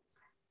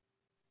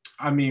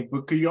I mean,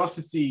 but could you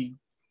also see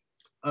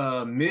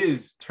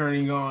Miz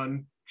turning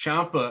on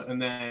Ciampa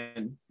and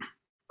then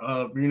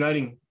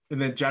reuniting?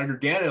 And then Johnny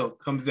Gargano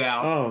comes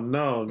out. Oh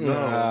no! Like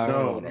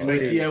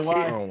DIY.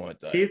 I don't want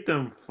that. Keep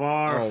them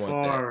far.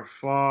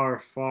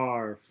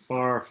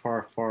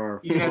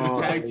 Even as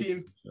a tag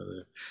team.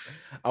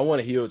 I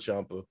want to heal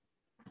Ciampa,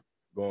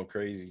 going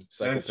crazy.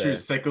 Psychopath. That's true.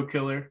 Psycho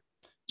killer.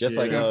 Just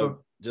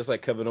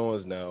like Kevin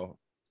Owens now.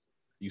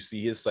 You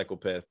see his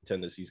psychopath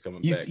tendencies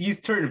coming back.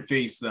 He's turning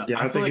face though. Yeah,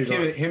 I feel like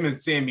him and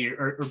Sammy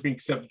are being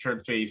set to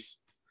turn face.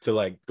 To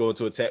like go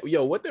into attack.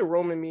 Yo, what did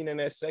Roman mean in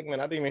that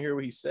segment? I didn't even hear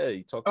what he said.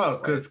 He talked.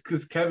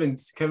 Because Kevin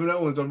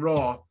Owens on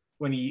Raw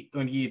when he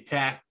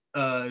attacked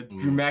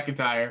Drew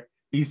McIntyre,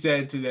 he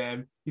said to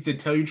them,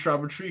 "Tell your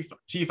tribal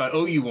chief I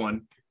owe you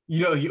one.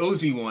 He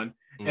owes me one."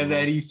 And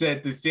then he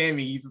said to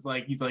Sammy, he's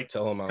like,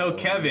 tell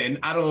Kevin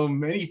I don't owe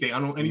him anything. I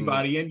don't owe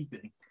anybody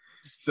anything.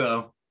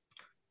 So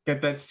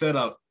get that set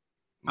up.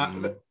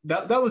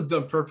 That was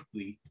done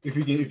perfectly. If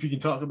you can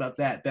talk about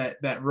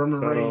that Roman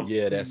Reigns.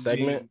 Yeah, that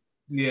segment.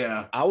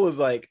 Yeah, I was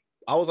like,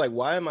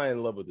 why am I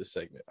in love with this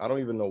segment? I don't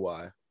even know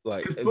why.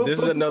 Like, this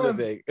is another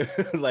thing,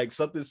 like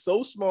something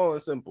so small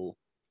and simple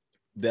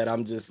that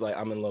I'm just like,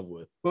 I'm in love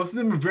with. Both of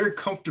them are very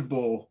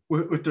comfortable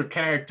with their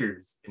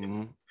characters.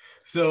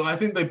 So I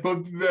think like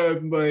both of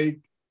them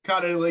like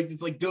kind of like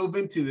just like dove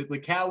into it.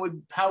 Like how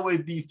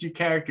would these two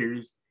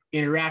characters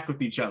interact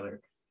with each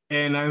other?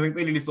 And I think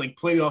they just like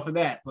played off of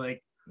that.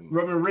 Like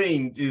Roman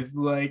Reigns is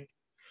like,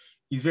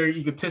 he's very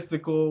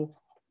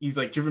egotistical. He's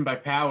like driven by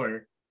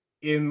power.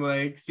 In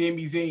like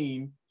Sami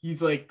Zayn,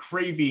 he's like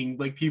craving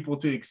like people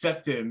to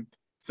accept him,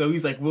 so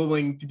he's like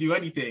willing to do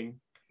anything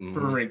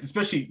for Roman Reigns.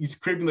 Especially he's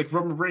craving like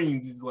Roman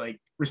Reigns is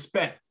like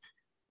respect,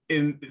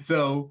 and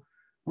so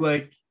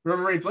like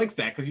Roman Reigns likes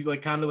that because he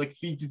like kind of like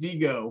feeds his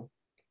ego,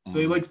 So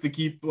he likes to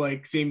keep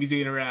like Sami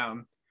Zayn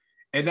around.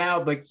 And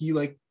now like he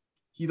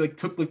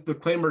took like the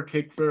Claymore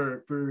kick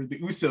for the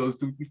Usos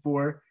the week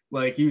before.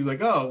 Like he was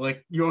like, oh,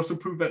 like you also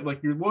prove that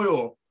like you're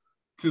loyal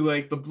to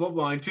like the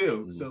bloodline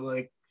too. So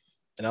like,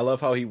 and I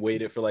love how he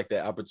waited for like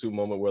that opportune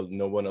moment where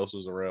no one else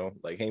was around.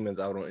 Like Heyman's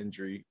out on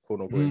injury,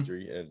 quote unquote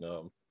injury,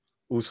 and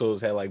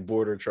Usos had like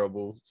border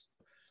trouble.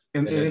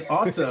 And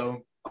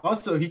also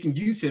he can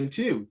use him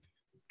too,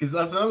 because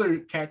that's another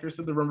character.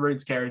 So the Roman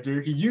Reigns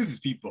character, he uses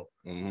people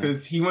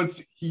because Sami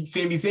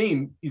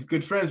Zayn, he's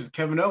good friends with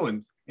Kevin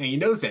Owens, and he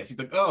knows that. So he's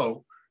like,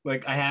 oh,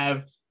 like I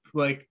have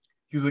like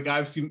he's like I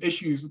have some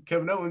issues with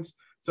Kevin Owens,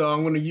 so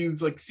I'm going to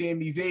use like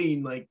Sami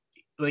Zayn like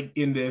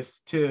in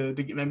this to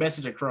get my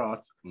message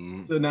across.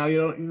 So now you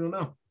don't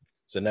know.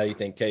 So now you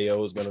think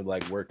KO is going to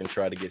like work and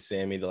try to get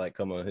Sami to like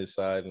come on his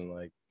side and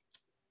like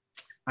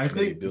I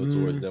think build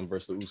towards them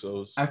versus the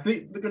Usos. I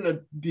think they're gonna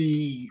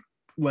be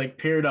like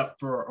paired up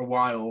for a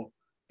while,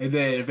 and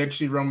then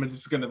eventually Roman's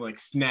just gonna like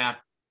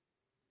snap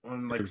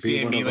on like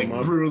Sami, like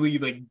brutally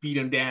like beat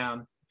him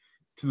down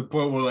to the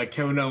point where like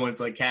Kevin Owens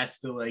like has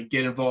to like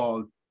get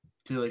involved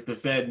to like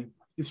defend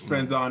his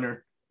friend's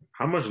honor.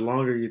 How much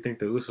longer do you think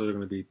the Usos are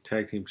gonna be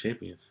tag team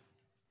champions?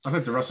 I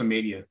think the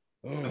WrestleMania.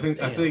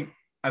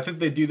 I think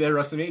they do that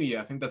WrestleMania.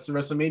 I think that's the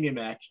WrestleMania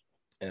match.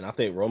 And I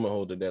think Roman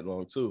hold it that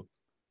long too.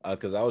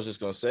 Because I was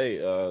just gonna say,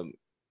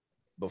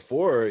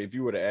 before, if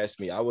you were to ask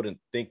me, I wouldn't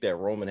think that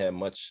Roman had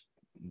much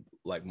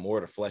like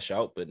more to flesh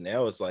out. But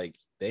now it's like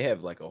they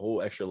have like a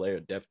whole extra layer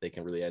of depth they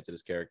can really add to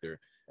this character.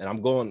 And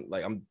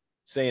I'm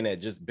saying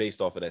that just based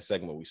off of that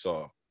segment we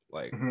saw.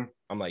 Like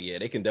I'm like, yeah,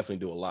 they can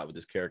definitely do a lot with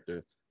this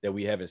character that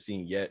we haven't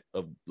seen yet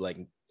of like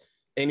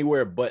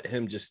anywhere but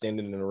him just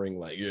standing in the ring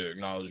like, yeah,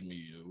 acknowledge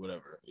me or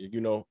whatever.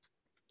 You know,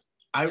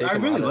 I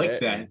really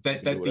like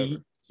that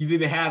he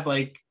didn't have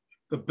like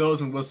the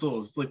bells and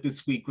whistles like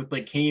this week with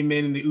like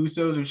Heyman and the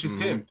Usos. It was just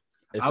him.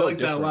 I like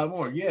that a lot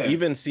more. Yeah.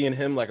 Even seeing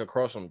him like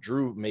across from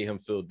Drew made him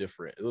feel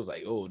different. It was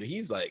like, oh,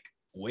 he's like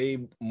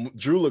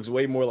Drew looks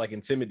way more like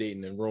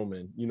intimidating than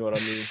Roman. You know what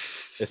I mean?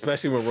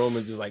 Especially when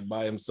Roman just like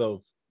by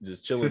himself,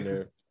 just chilling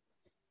there.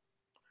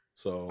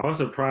 So I was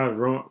surprised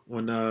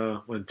when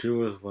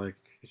Drew was like,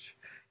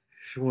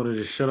 she wanted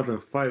to shut up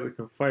and fight. We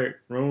can fight.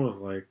 Roman was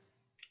like,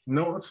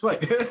 no, let's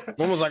fight.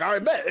 One was like, all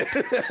right, bet.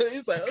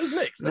 He's like, who's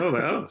next? I was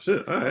like, oh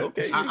shit, all right.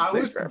 Okay. I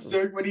was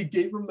concerned when he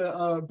gave him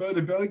the belly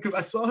to belly because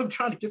I saw him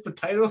trying to get the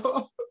title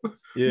off.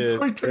 Yeah.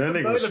 He took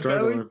the belly to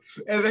belly,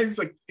 and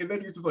then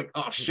he was just like,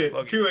 oh shit,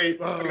 too late.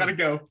 I gotta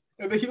go.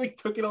 And then he like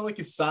took it on like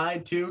his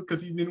side too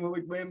because he didn't want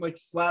to like land like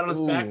flat on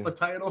his back for the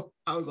title.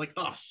 I was like,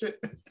 oh shit.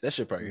 That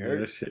shit probably hurt.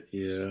 That shit,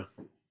 yeah.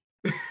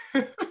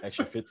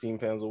 Extra 15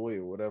 pounds away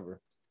or whatever.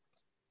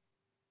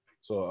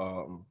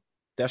 So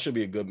that should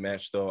be a good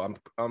match, though.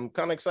 I'm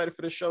kind of excited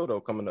for the show, though,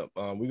 coming up.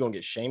 We're gonna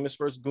get Sheamus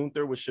versus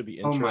Gunther, which should be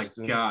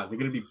interesting. Oh my god,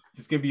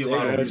 it's gonna be a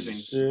lot of losing.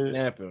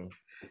 Snapping.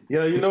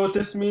 Yeah, you know what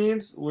this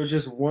means? We're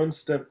just one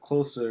step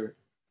closer.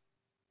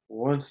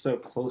 One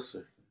step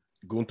closer.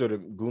 Gunther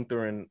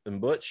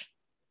and Butch.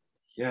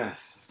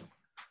 Yes.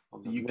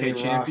 The UK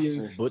champions.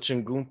 Roster. Butch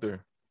and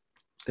Gunther.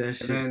 That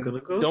shit's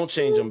gonna go. Don't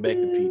change them back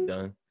to Pete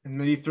Dunne.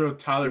 And then you throw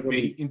Tyler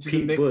Bate into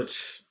the mix.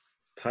 Butch,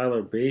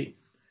 Tyler Bate.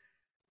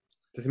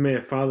 This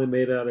man finally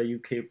made it out of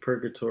UK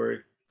purgatory.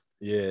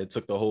 Yeah, it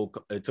took the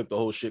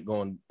whole shit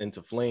going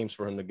into flames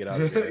for him to get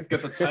out of there.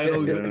 Got the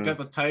title. Got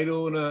the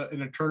title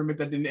in a tournament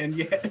that didn't end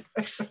yet.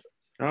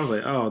 I was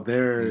like, oh,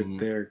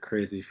 they're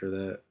crazy for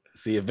that.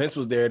 See, if Vince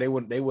was there, they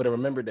would have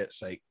remembered that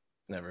site.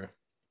 Never.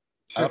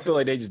 I feel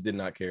like they just did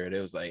not care. They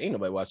was like, ain't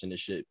nobody watching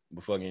this shit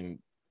but fucking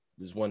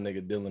this one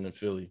nigga Dylan in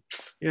Philly.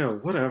 Yeah,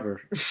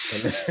 whatever.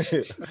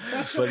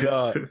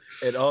 But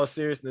in all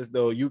seriousness,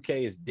 though, UK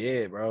is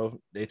dead, bro.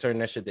 They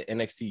turned that shit to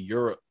NXT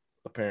Europe,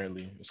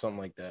 apparently, or something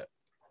like that.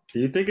 Do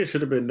you think it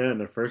should have been that in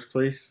the first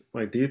place?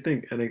 Like, do you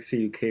think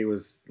NXT UK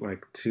was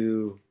like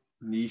too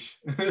niche?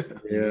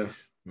 Yeah,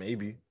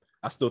 maybe.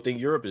 I still think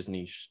Europe is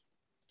niche.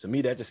 To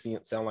me, that just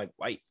sound like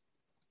white.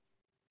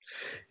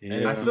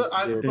 Yeah, but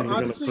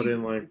honestly, put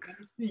in like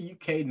NXT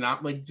UK,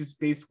 not like just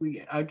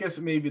basically. I guess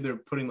maybe they're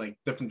putting like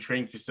different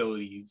training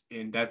facilities,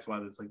 and that's why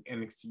there's like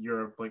NXT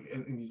Europe, like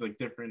in these like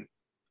different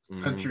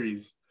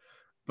countries.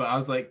 But I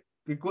was like,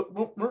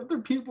 weren't there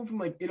people from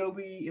like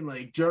Italy and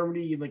like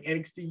Germany and like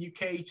NXT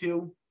UK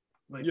too?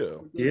 Like,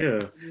 yeah.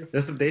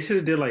 They should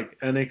have did like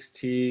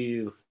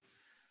NXT.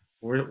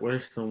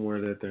 Where's somewhere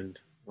that they're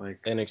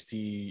like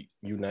NXT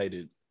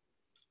United,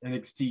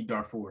 NXT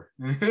Darfur.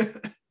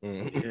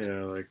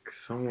 Yeah, like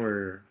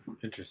somewhere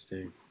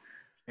interesting.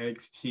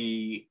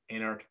 NXT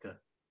Antarctica.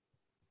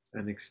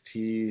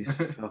 NXT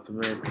South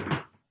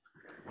America.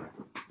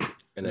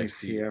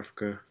 NXT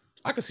Africa.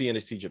 I could see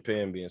NXT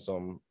Japan being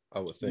something, I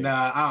would think.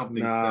 Nah, I don't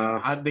think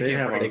so. They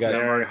have a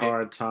very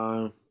hard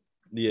time.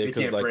 Yeah,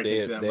 because like they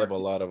have a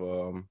lot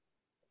of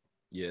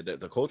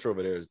the culture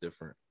over there is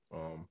different.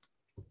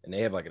 And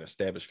they have like an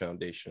established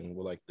foundation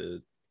with like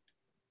the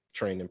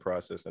training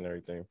process and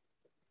everything.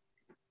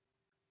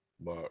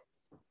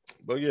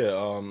 But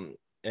yeah,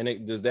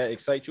 and does that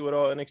excite you at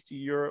all, NXT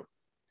Europe?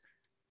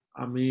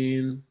 I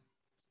mean,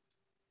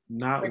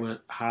 not when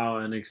how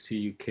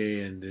NXT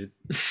UK ended.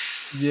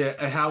 Yeah,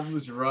 and how it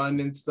was run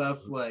and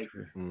stuff. Like,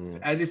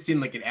 I just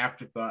seemed like an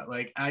afterthought.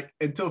 Like, I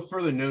until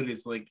further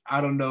notice, like,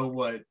 I don't know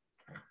what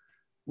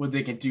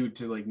they can do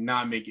to like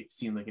not make it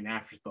seem like an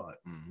afterthought.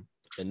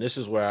 And this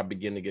is where I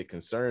begin to get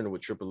concerned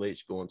with Triple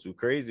H going too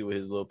crazy with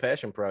his little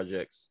passion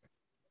projects,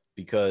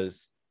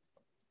 because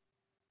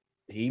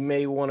he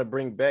may want to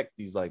bring back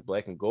these like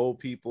black and gold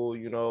people.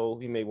 You know,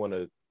 he may want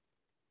to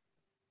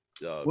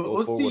go forward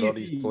with all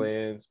these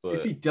plans. But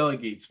if he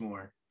delegates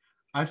more,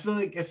 I feel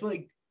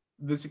like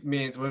this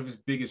man's one of his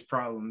biggest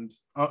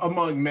problems,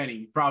 among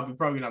many,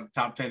 probably not the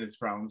top 10 of his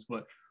problems,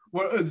 but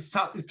one of his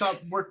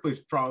top workplace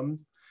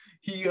problems.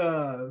 He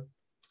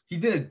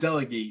didn't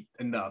delegate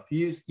enough.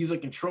 He's a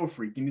control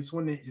freak, and it's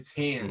one in his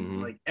hands,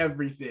 like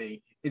everything.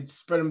 It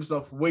spread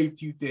himself way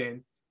too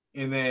thin,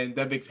 and then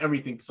that makes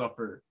everything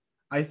suffer.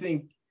 I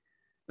think,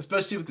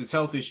 especially with his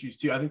health issues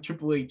too, I think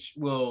Triple H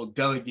will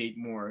delegate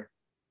more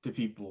to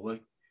people.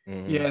 Like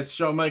he has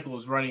Shawn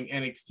Michaels running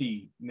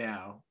NXT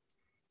now.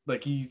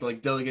 Like he's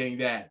like delegating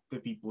that to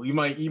people. He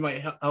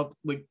might help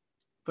like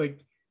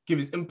give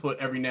his input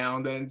every now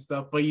and then and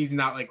stuff, but he's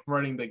not like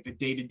running like the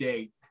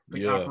day-to-day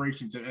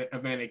operations of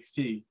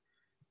NXT.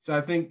 So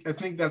I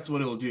think that's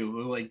what it'll do.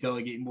 It'll like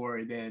delegate more,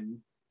 and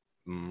then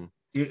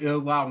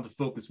it'll allow him to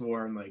focus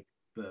more on like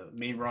the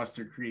main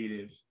roster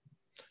creative.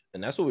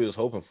 And that's what we was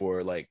hoping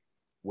for, like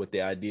with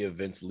the idea of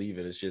Vince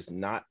leaving. It's just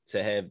not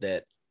to have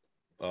that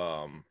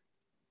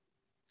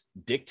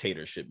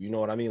dictatorship. You know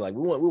what I mean? Like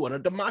we want a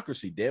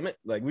democracy, damn it.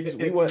 Like we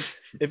want,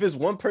 if it's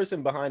one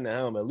person behind the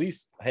helm, at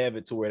least have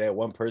it to where that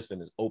one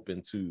person is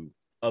open to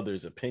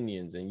others'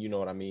 opinions. And you know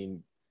what I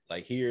mean?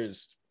 Like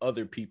here's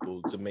other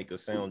people to make a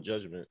sound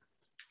judgment.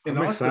 And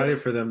I'm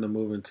excited for them to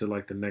move into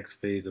like the next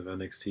phase of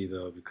NXT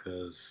though,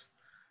 because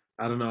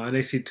I don't know,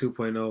 NXT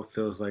 2.0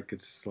 feels like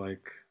it's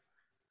like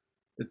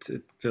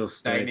it feels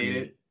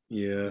stagnated.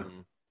 Yeah.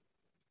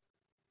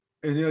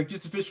 And like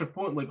just to finish my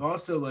point, like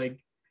also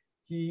like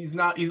he's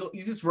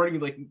just running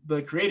like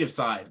the creative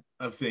side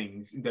of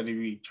things in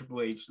WWE.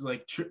 Triple H,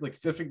 like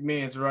Steph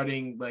McMahon's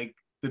running like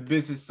the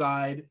business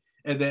side,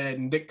 and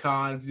then Nick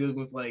Khan's dealing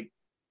with like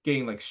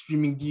getting like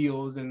streaming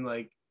deals and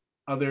like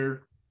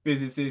other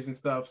businesses and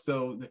stuff.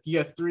 So like, you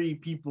have three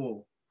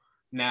people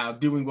now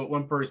doing what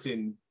one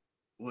person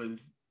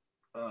was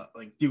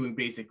like doing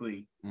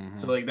basically.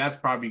 So like that's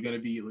probably going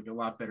to be like a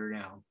lot better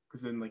now,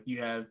 because then like you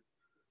don't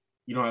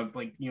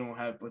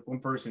have like one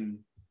person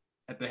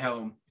at the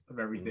helm of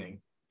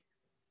everything.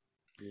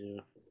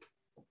 Yeah.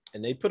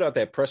 And they put out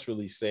that press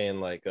release saying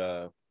like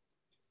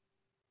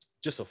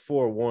just a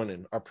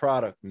forewarning, our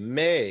product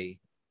may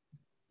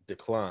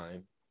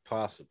decline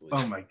possibly.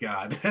 Oh my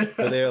god.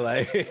 So they're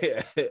like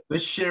the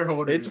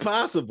shareholders, it's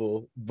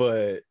possible,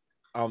 but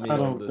I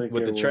mean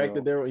with the track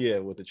that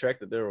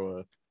they're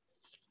on,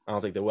 I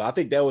don't think they will. I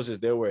think that was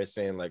just their way of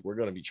saying like we're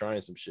gonna be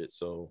trying some shit.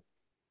 So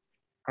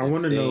I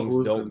want to know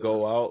who's don't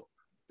go out.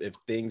 If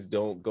things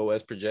don't go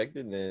as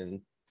projected,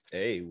 then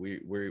hey,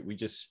 we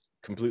just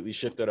completely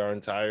shifted our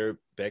entire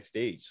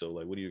backstage. So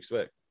like, what do you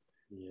expect?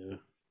 Yeah.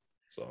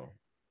 So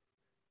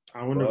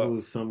I wonder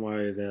who's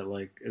somebody that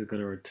like is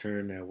gonna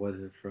return that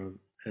wasn't from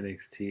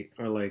NXT,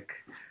 or like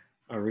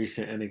a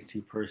recent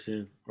NXT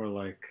person, or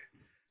like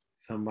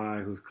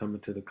somebody who's coming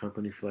to the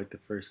company for like the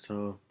first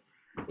time.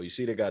 Well, you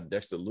see, they got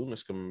Dexter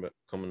Lumis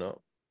coming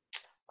up.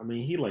 I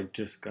mean, he like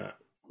just got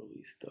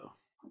released though.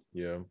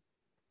 Yeah.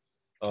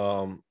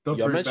 Don't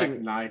bring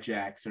back Nia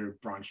Jax or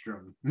Braun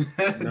Strowman.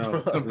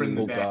 No, don't bring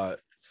them back. God.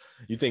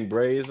 You think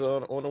Bray is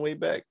on the way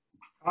back?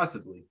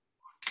 Possibly.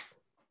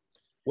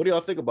 What do y'all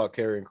think about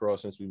Karrion Kross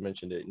since we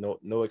mentioned it?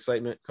 No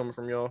excitement coming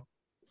from y'all?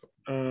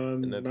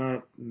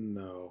 Not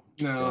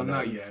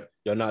yet.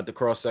 You're not the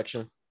cross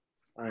section?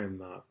 I am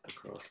not the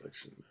cross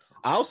section.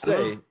 I'll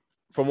say,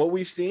 from what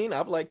we've seen,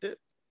 I've liked it.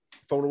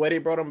 From the way they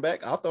brought him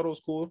back, I thought it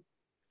was cool.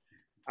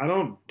 I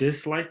don't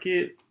dislike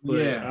it, but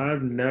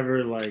I've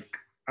never like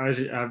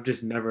I've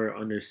just never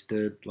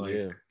understood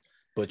like.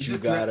 But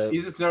he's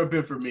just never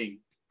been for me.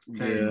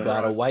 You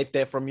gotta wipe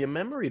that from your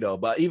memory though.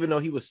 But even though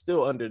he was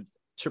still under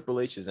Triple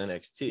H's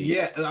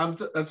NXT,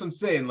 that's what I'm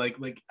saying. Like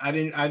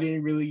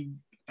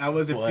I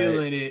wasn't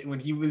feeling it when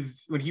he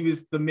was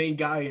the main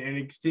guy in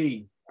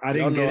NXT. I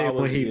didn't get it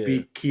when he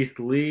beat Keith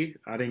Lee.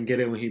 I didn't get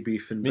it when he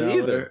beat Finn Balor. Me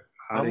either.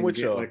 I'm with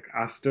y'all. Like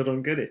I still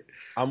don't get it.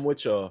 I'm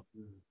with y'all,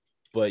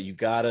 but you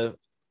gotta.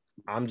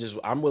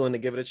 I'm willing to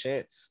give it a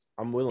chance.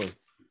 I'm willing.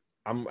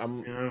 I'm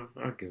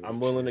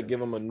willing to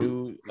give him a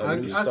new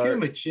start. I'll give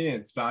him a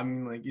chance, but I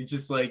mean, like it's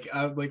just like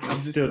I'm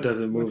just still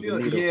doesn't move the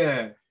needle.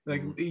 Yeah,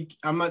 like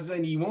I'm not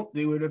saying he won't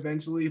do it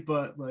eventually,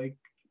 but like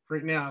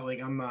right now,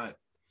 like I'm not.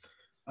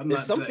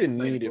 It's something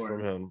needed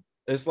from him.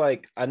 It's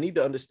like I need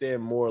to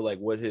understand more, like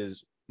what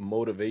his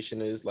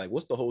motivation is. Like,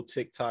 what's the whole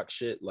TikTok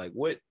shit? Like,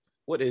 what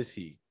is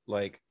he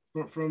like?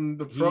 From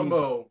the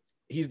promo,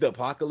 he's the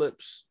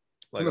Apocalypse.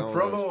 Like the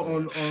promo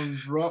on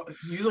Raw,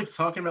 he's like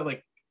talking about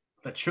like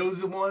the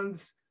chosen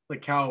ones,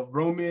 like how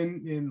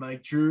Roman and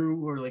like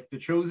Drew or like the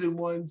chosen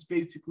ones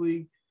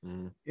basically.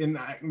 and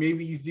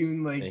maybe he's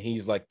doing like. And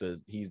he's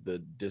the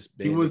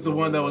disbanded. He was the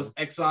one that was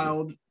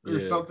exiled or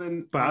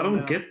something. But I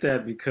don't get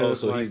that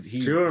because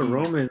Drew and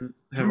Roman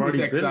have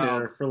already been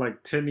there for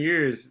like 10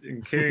 years,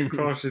 and Karrion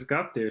Kross just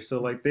got there.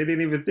 So like they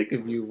didn't even think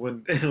of you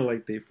when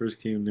like they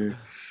first came there.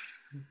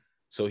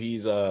 So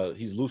he's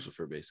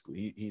Lucifer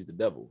basically. He's the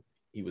devil.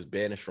 He was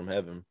banished from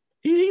heaven.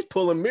 He's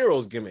pulling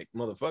Miro's gimmick,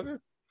 motherfucker.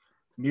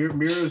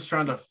 Miro's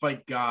trying to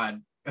fight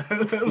God.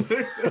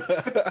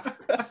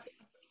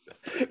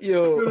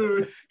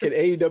 Yo, can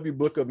AEW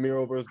book a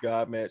Miro versus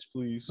God match,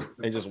 please?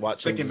 And just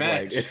watch second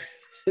match.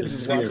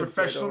 Just watch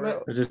professional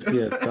match. Or just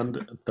be a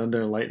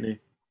thunder and lightning.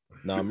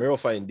 Nah, Miro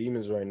fighting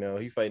demons right now.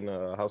 He fighting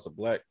House of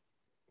Black.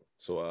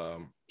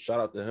 So shout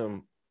out to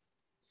him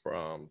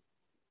for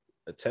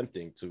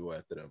attempting to go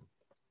after them.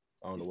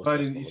 I don't know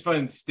he's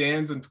fighting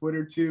Stans on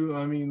Twitter too.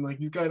 I mean, like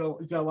he's got a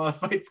lot of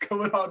fights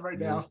going on right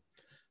now.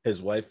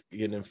 His wife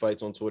getting in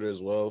fights on Twitter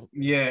as well.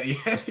 Yeah. He's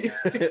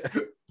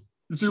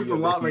doing a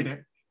lot right now.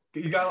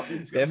 He's got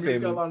a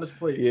lot on his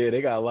plate. Yeah,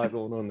 they got a lot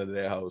going on in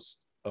their house.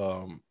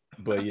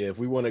 But yeah, if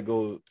we want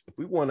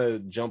to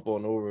jump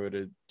on over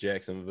to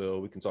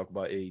Jacksonville, we can talk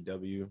about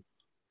AEW.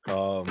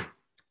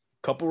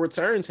 Couple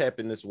returns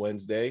happened this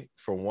Wednesday.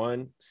 For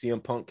one,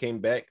 CM Punk came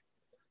back.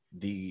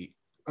 That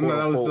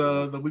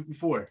was the week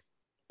before.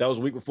 That was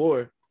the week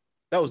before.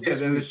 That was the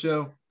end of the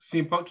show.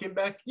 CM Punk came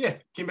back. Yeah,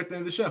 came back at the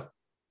end of the show.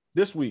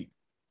 This week.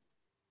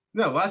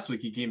 No, last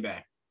week he came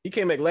back. He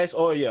came back last.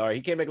 Oh yeah, all right.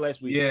 He came back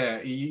last week.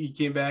 Yeah, he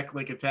came back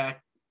like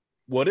attack.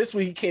 Well, this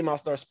week he came out,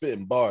 started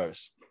spitting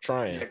bars,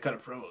 trying. Yeah, cut a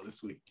promo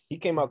this week. He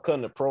came out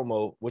cutting a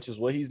promo, which is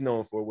what he's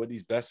known for, what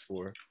he's best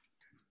for.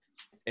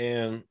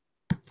 And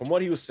from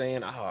what he was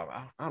saying, I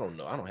don't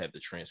know. I don't have the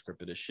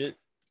transcript of this shit.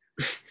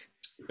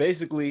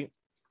 Basically,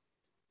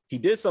 he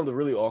did something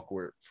really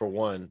awkward for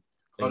one.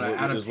 The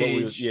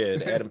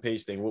Adam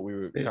Page thing. What we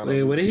were kind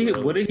of.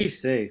 What did he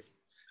say?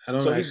 I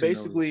don't so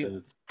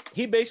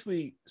he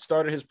basically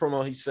started his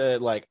promo. He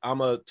said, like, I'm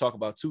gonna talk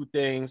about two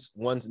things.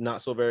 One's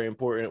not so very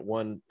important,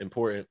 one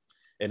important.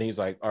 And he's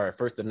like, all right,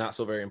 first the not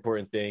so very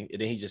important thing.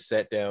 And then he just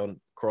sat down,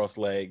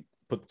 cross-legged,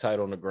 put the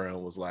title on the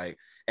ground, was like,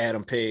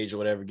 Adam Page or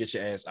whatever, get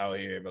your ass out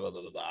here, blah,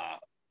 blah, blah, blah.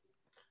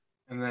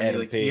 And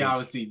then he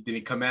obviously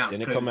didn't come out.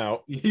 Didn't come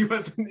out. He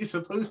wasn't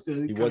supposed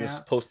to. He wasn't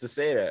supposed to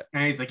say that.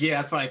 And he's like, yeah,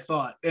 that's what I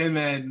thought. And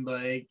then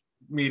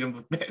made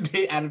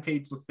Adam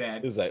Page look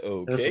bad. It was like,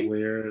 okay. That's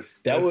weird.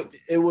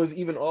 It was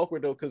even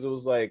awkward though, because it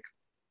was like,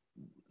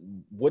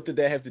 what did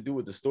that have to do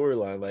with the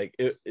storyline? Like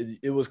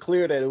it was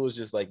clear that it was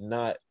just like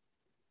not.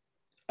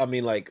 I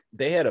mean, like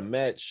they had a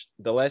match.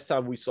 The last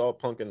time we saw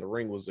Punk in the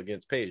ring was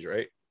against Page,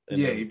 right? And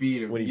he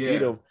beat him. When he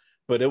beat him,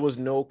 but there was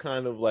no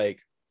kind of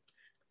like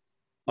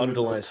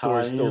underlying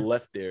story still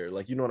left there.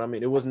 Like, you know what I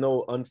mean? It was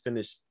no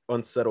unfinished,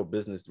 unsettled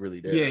business really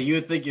there. Yeah, you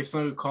would think if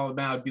someone called him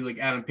out, it'd be like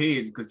Adam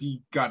Page because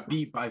he got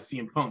beat by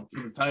CM Punk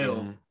for the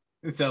title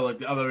instead of like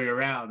the other way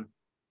around.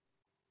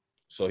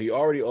 So he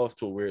already off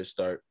to a weird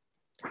start.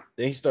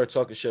 Then he started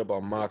talking shit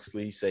about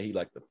Moxley. He said he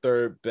like the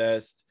third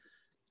best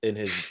in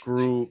his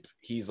group.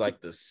 He's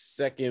like the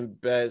second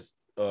best.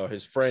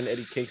 His friend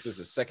Eddie Kingston is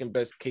the second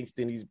best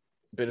Kingston he's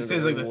been in. He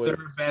says like the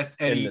third best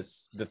Eddie.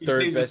 The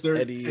third best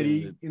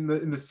Eddie in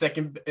the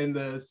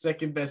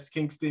second best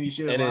Kingston. He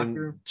should have locked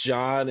her.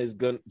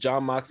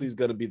 John Moxley is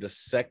gonna be the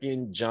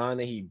second John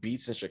that he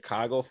beats in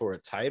Chicago for a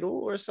title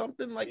or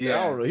something like that.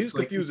 I don't know. He was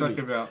confusing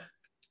me.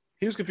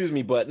 He was confusing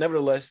me, but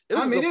nevertheless, it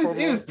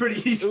was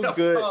pretty easy. It was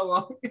good.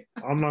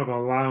 I'm not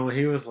gonna lie, when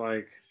he was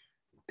like,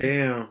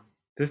 "Damn,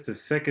 this the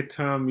second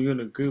time you in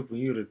a group and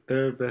you're the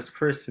third best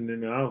person,"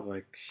 and I was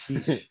like,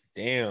 "Sheesh."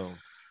 Damn,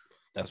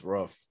 that's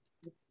rough.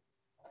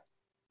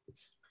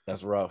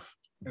 That's rough.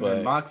 And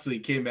then Moxley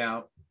came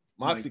out.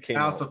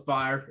 House of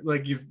Fire,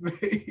 like he's.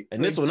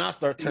 And this when I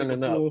start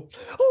turning up.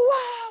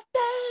 Wow,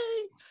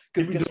 dang!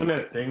 Because he's doing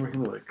that thing where he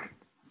like,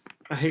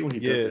 I hate when he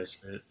does that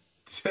shit.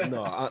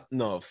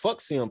 No, fuck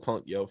CM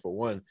Punk, yo, for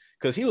one,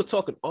 because he was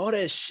talking all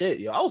that shit,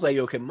 yo. I was like,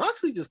 yo, can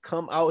Moxley just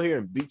come out here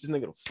and beat this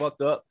nigga the fuck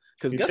up?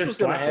 Because guess what's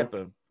gonna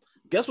happen?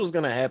 Guess what's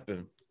gonna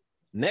happen?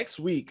 Next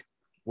week,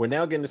 we're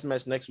now getting this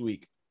match next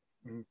week.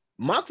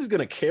 Moxley's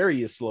gonna carry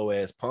your slow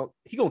ass Punk.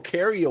 He gonna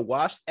carry your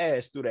washed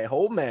ass through that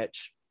whole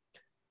match.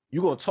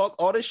 You're gonna talk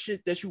all this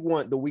shit that you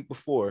want the week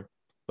before,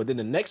 but then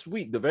the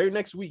very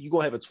next week, you're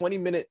gonna have a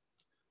 20-minute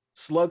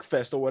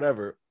slugfest or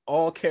whatever,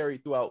 all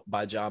carried throughout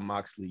by John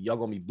Moxley. Y'all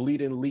gonna be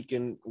bleeding,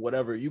 leaking,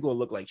 whatever. You're gonna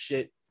look like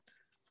shit.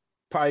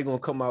 Probably gonna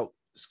come out,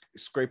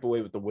 scrape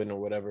away with the win or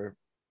whatever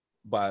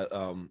by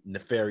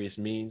nefarious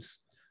means.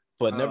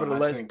 But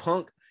nevertheless,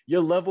 Punk,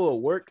 your level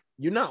of work,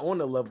 you're not on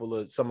the level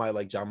of somebody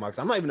like John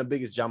Moxley. I'm not even the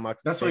biggest John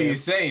Moxley. That's what you're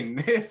saying.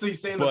 That's what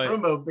he's saying in the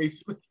promo,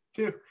 basically,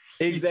 too.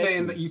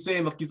 Exactly. He's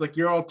saying, look, he's like,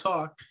 you're all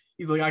talk.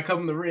 He's like, I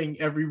come in the ring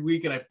every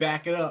week and I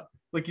back it up.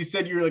 Like you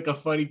said, you're like a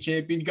fighting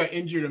champion. You got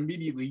injured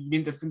immediately. You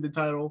didn't defend the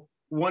title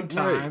one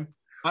time.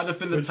 Right. I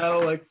defended the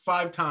title like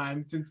 5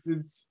 times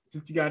since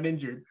you got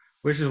injured.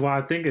 Which is why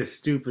I think it's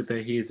stupid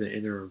that he's an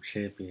interim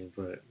champion,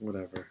 but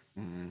whatever.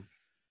 Mm-hmm.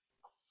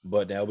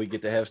 But now we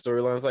get to have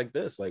storylines like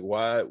this. Like,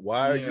 why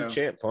are you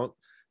champ, Punk?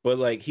 But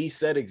like he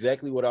said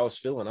exactly what I was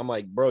feeling. I'm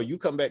like, bro, you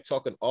come back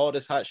talking all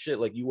this hot shit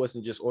like you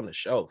wasn't just on the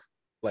shelf.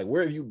 Like,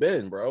 where have you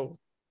been, bro?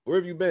 Where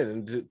have you been?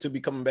 And to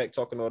be coming back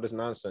talking all this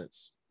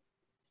nonsense.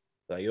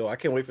 Like, yo, I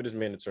can't wait for this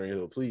man to turn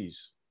heel,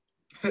 please.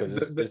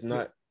 Because it's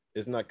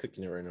not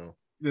cooking it right now.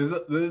 There's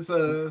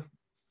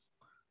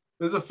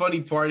a funny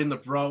part in the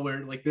brawl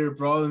where like they're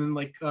brawling and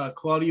like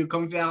Claudio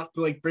comes out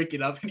to like break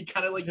it up and he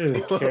kind of like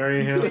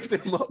carry him.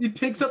 He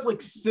picks up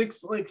like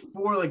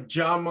 4 like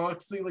John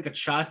Moxley like a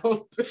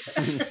child.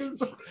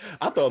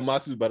 I thought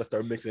Moxley was about to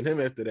start mixing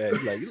him after that.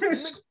 He's like,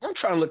 I'm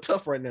trying to look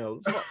tough right now.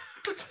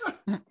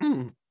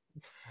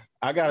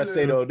 I gotta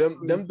say though,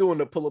 them doing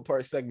the pull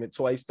apart segment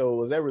twice though,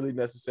 was that really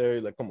necessary?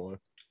 Like, come on.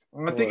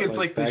 I think it's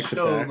like the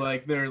show,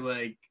 like they're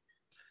like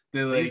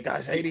these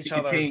guys hate each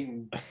other.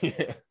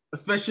 Yeah.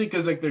 Especially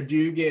because like they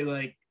do get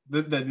like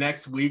the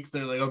next weeks,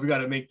 they're like, oh, we got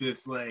to make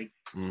this like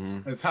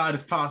as hot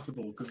as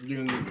possible because we're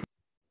doing this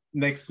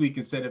next week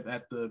instead of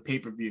at the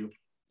pay-per-view.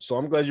 So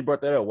I'm glad you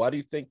brought that up. Why do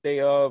you think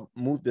they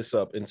moved this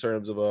up in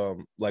terms of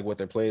like what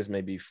their plans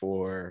may be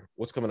for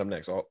what's coming up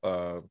next?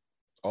 All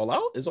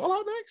Out? Is All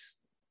Out next?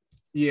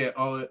 Yeah,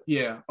 All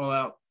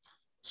Out.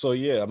 So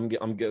yeah,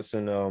 I'm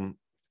guessing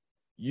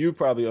you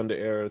probably under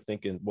error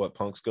thinking what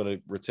Punk's gonna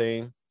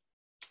retain.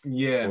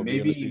 Yeah,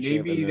 maybe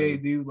they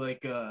do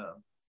like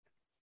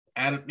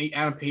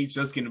Adam Page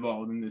does get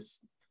involved in this,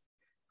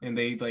 and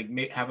they like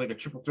have like a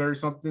triple threat or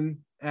something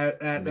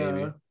at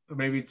or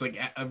maybe it's like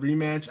a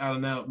rematch. I don't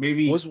know.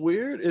 Maybe what's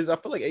weird is I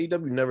feel like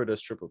AEW never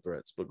does triple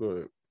threats, but go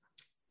ahead.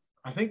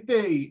 I think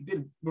they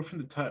did more from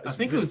the time. I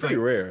think it was pretty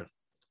like rare.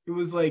 It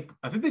was like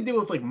I think they did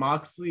with like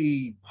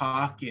Moxley,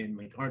 Pac, and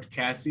like Orange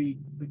Cassidy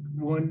like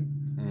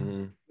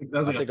one. That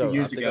was like a few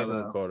years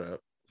ago.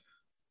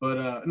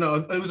 But no,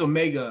 it was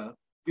Omega.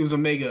 It was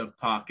Omega,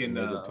 Pac, and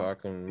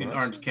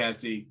Orange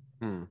Cassidy.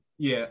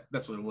 Yeah,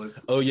 that's what it was.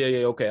 Oh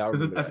yeah, okay. I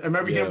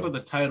remember him with the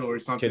title or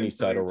something. Kenny's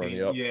title run.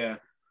 Yep. Yeah,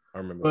 I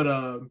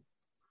remember.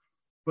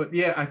 But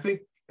yeah, I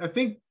think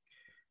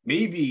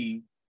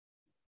maybe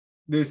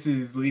this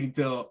is leading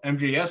to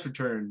MJF's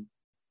return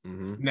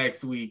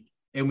next week,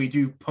 and we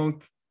do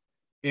Punk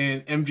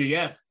and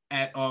MJF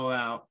at All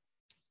Out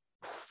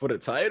for the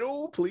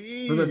title,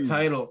 please. For the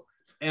title,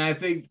 and I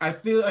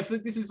feel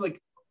like this is like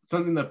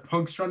something that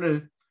Punk's trying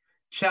to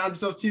challenge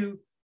himself to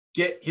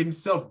get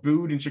himself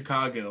booed in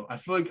Chicago. I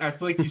feel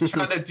like he's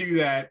trying to do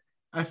that.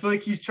 I feel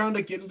like he's trying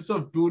to get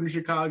himself booed in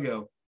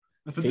Chicago.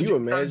 I feel Can you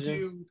imagine trying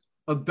to do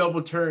a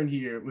double turn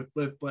here with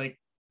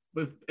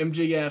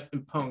MJF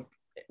and Punk?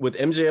 With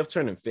MJF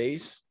turning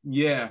face?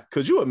 Yeah.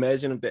 Could you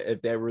imagine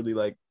if that really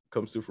like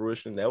comes to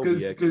fruition? That would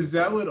be because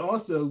that would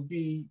also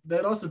play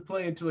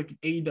into like an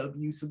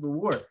AEW Civil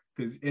War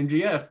because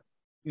MJF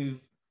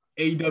is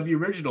AEW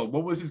original.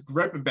 What was his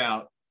gripe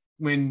about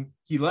when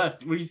he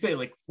left? What do you say?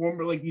 Like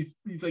former, like these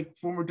like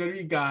former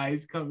WWE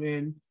guys come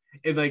in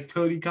and like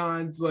Tony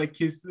Khan's like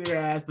kiss their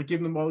ass, like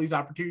giving them all these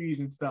opportunities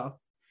and stuff.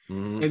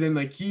 And then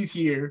like he's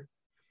here,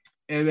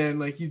 and then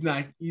like he's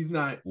not.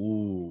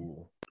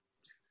 Ooh,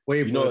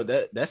 wait, you know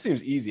that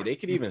seems easy. They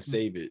could even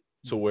save it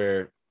to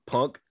where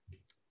Punk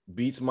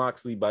beats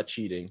Moxley by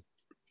cheating,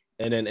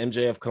 and then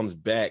MJF comes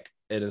back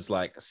and it's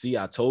like, "See,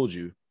 I told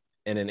you,"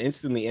 and then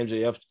instantly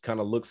MJF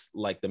kind of looks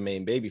like the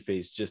main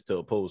babyface just to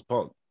oppose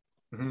Punk.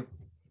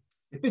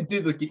 If it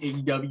did like an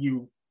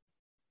AEW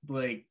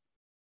like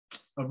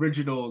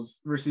originals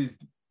versus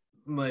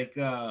like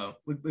the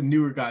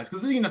newer guys, because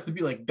it doesn't even have to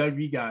be like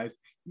WWE guys.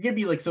 You can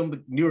be like some of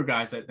the newer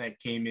guys that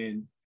came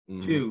in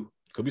too.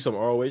 Could be some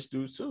ROH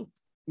dudes too.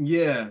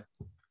 Yeah,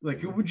 like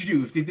who would you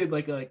do if they did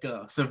like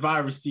a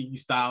Survivor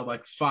Series style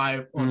like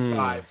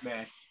 5-on-5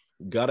 match?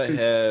 Gotta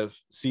have.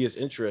 See, it's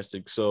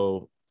interesting.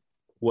 So,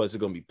 what's it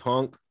gonna be?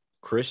 Punk,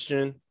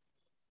 Christian,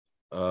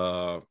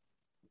 but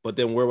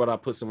then where would I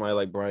put somebody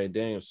like Bryan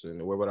Danielson?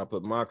 Or where would I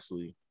put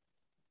Moxley?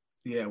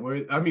 Yeah,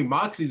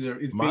 Moxley's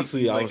is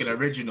Moxley like an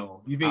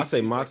original. I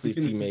say Moxley's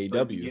team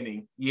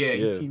AEW. Yeah,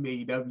 he's team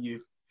AEW.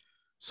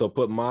 So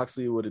put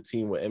Moxley with a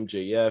team with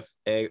MJF,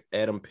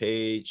 Adam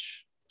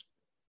Page,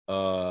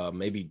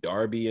 maybe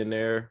Darby in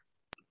there.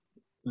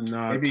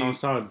 Nah,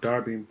 toss out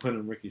Darby and put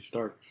in Ricky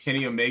Starks.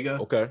 Kenny Omega.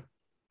 Okay.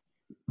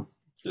 I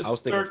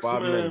was thinking Starks,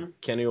 5 men.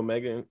 Kenny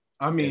Omega.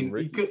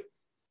 He could.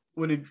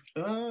 Would it?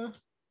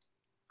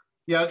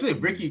 Yeah, I'd say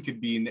Ricky could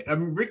be in there. I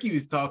mean, Ricky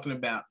was talking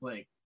about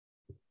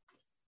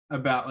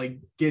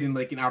getting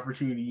like an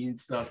opportunity and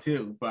stuff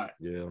too, but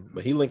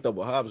but he linked up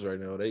with Hobbs right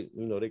now. They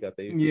got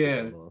their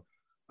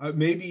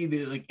maybe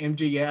the like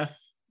MJF,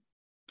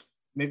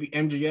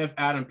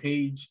 Adam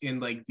Page,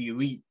 and like the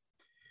Elite,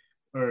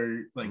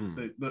 or like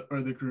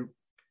the group,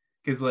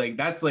 because like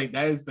that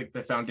is like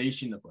the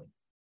foundation of like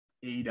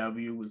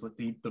AEW was like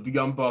the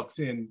Young Bucks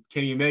and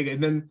Kenny Omega,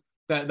 and then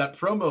that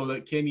promo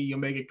that Kenny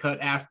Omega cut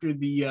after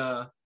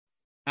the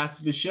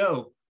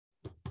show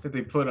that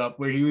they put up,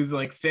 where he was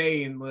like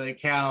saying like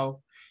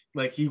how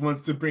like he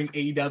wants to bring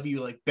AEW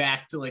like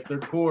back to like their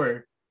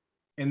core,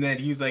 and then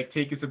he's like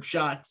taking some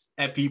shots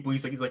at people.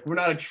 He's like we're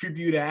not a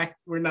tribute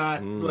act. We're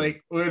not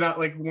like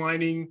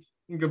whining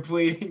and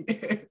complaining.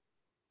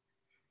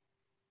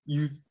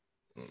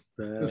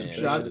 There's some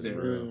shots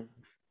there.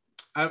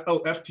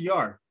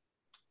 FTR.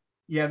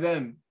 You have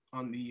them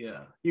on the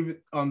even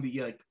on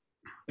the like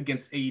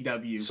against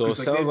AEW. So it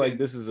sounds like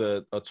this is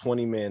a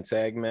 20-man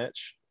tag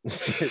match,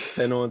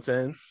 10 on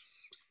 10.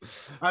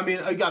 I mean,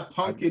 I got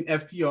Punk and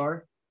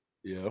FTR.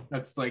 Yeah,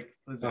 that's like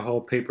a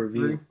whole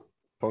pay-per-view.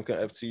 Punk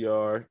and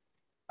FTR.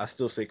 I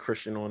still say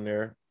Christian on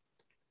there.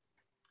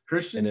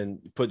 Christian, and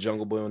then put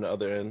Jungle Boy on the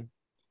other end.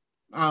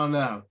 I don't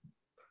know.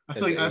 I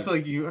feel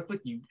like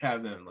you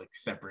have them like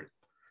separate.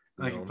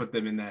 I can put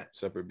them in that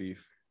separate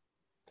beef.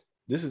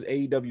 This is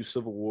AEW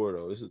Civil War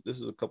though. This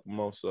is a couple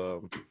months.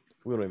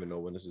 We don't even know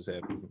when this is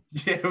happening.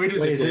 Yeah, we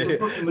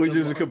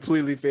just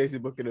completely fancy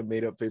booking a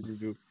made up pay per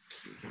view.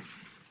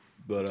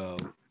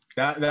 But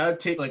that'd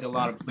take like a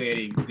lot of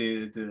planning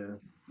to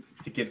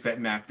get that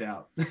mapped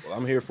out. Well,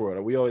 I'm here for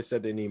it. We always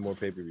said they need more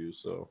pay per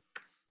views. So,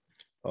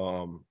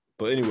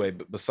 but anyway,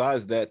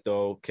 besides that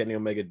though, Kenny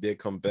Omega did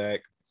come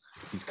back.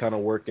 He's kind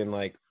of working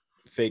like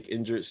fake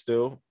injured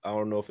still. I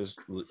don't know if it's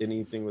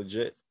anything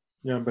legit.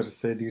 Yeah, I'm about to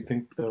say, do you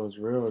think that was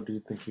real, or do you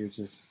think he was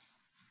just?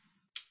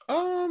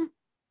 I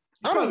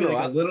don't know.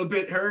 Like a little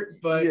bit hurt,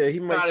 but yeah, he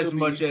might not as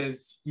much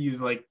as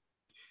he's like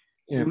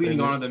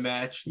leading on to the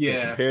match.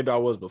 Yeah, compared to I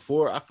was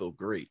before, I feel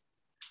great.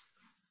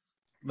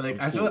 Like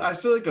I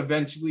feel like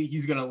eventually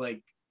he's gonna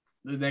like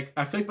the next.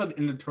 I feel like by the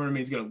end of the tournament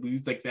he's gonna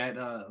lose like that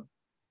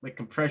like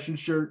compression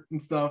shirt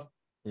and stuff,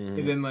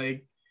 and then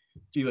like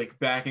be like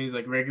back in his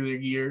like regular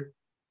gear.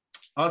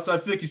 Also, I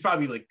feel like he's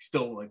probably like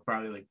still like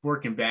probably like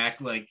working back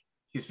like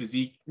his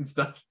physique and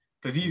stuff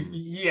because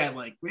he had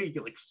like what did he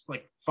get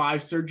like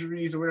 5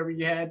 surgeries or whatever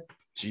he had.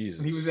 Jesus,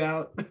 when he was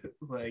out.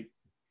 Like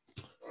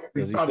so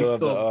he's probably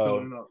still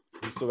building up.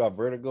 He still got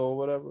vertigo or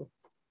whatever.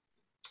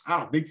 I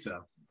don't think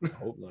so. I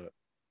hope not.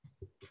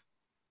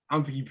 I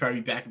don't think he'd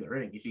probably be back in the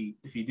ring if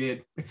he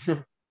did.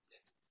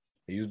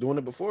 He was doing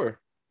it before.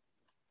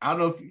 I don't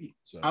know if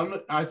I don't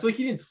know. I feel like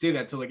he didn't say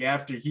that till like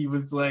after he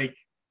was like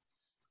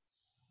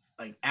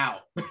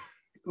out,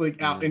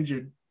 like out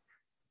injured.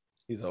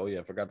 He's oh yeah,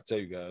 I forgot to tell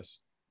you guys.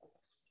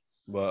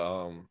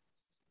 But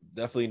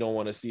definitely don't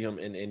want to see him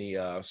in any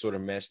sort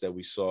of match that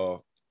we saw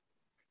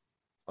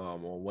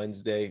on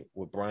Wednesday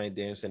with Bryan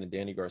Danielson and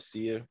Danny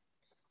Garcia,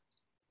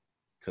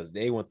 because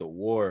they went to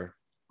war.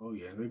 Oh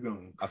yeah, they're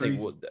going crazy. I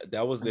think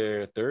that was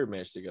their third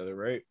match together,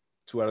 right?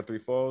 2 out of 3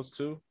 falls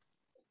too.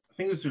 I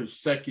think it was their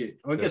second.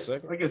 I guess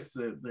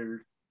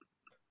their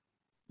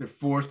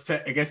fourth.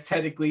 I guess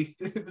technically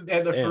they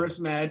had the first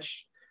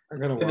match.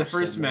 The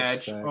first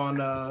match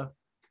on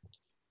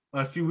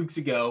a few weeks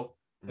ago,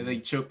 and they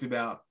choked him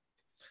out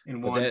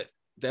in one.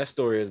 That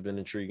story has been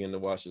intriguing to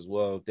watch as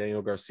well.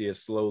 Daniel Garcia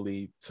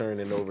slowly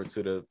turning over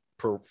to the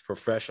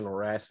professional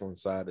wrestling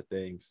side of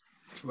things.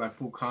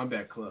 Blackpool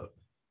Combat Club.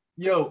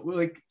 Yo,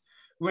 like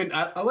when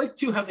I like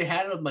too how they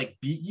had him like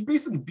he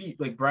basically beat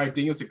like Bryan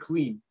Danielson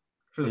clean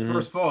for the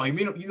first fall.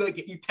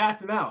 He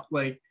tapped him out.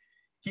 Like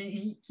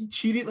he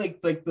cheated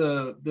like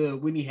the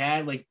when he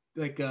had like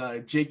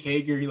Jake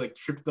Hager, he like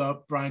tripped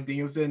up Bryan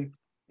Danielson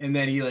and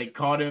then he like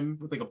caught him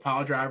with like a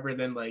pile driver and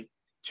then like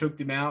choked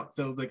him out.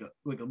 So it was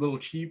like a little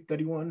cheap that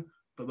he won,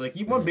 but like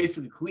he won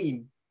basically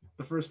clean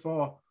the first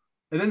fall.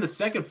 And then the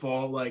second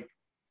fall, like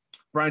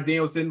Bryan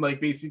Danielson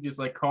like basically just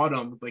like caught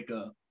him with like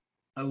a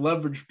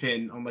leverage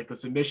pin on like a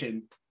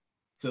submission.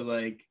 So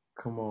like,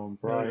 come on,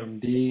 Brian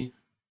D.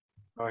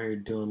 Out here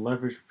doing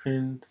leverage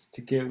pins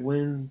to get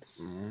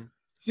wins.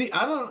 See,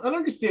 I don't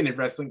understand in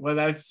wrestling why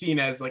that's seen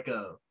as like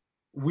a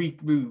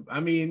weak move.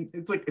 I mean,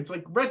 it's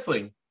like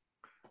wrestling.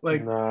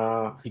 Like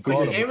he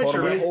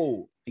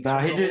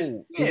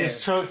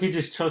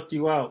just choked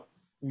you out.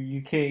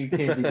 You can't be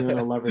doing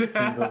a leverage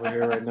pins over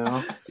here right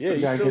now.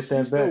 Yeah, he's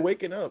still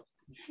waking up.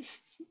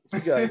 You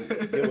gotta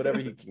get whatever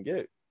he can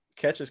get.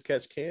 Catch as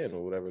catch can,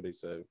 or whatever they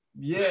say.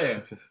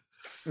 Yeah.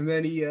 And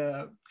then he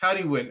how'd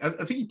he win? I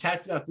think he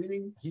tapped it out, didn't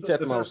he? He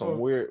tapped him out some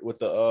weird with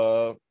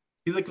the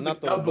he like was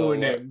like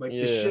elbowing him, like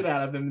the shit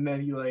out of him, and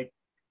then he like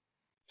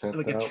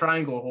a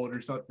triangle hold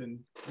or something.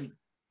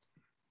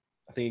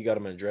 I think he got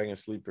him in a Dragon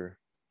Sleeper.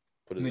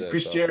 And then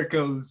Chris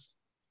Jericho's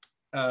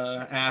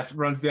ass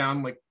runs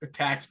down, like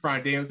attacks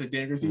Bryan Danielson.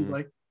 He's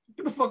like,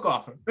 get the fuck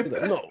off him. Like,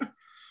 no.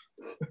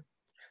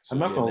 I'm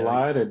not gonna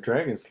lie, the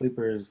Dragon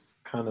Sleeper is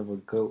kind of a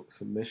GOAT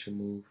submission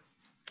move.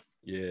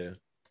 Yeah.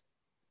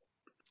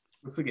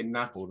 Let's look at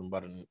knocked. Hold him by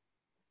the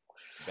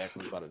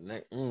backwards by the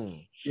neck.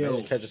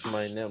 Yo, catching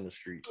somebody down the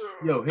street.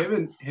 Yo,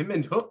 him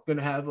and Hook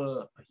gonna have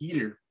a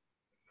heater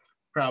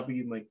probably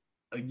in like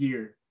a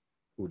year.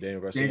 Who,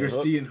 Daniel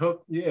Garcia and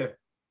Hook? Yeah.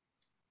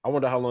 I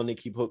wonder how long they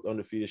keep Hook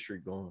undefeated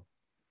streak going.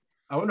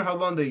 I wonder how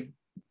long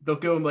they'll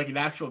go in like an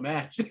actual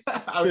match.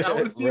 I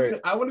want to see him.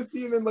 I want to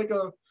see him in like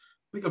a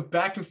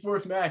back and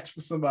forth match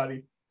with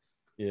somebody.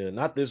 Yeah,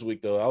 not this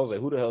week though. I was like,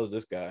 who the hell is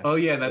this guy? Oh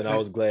yeah, I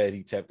was glad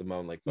he tapped him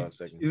out in like 5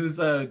 seconds. It was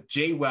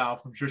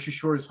JWoww from Jersey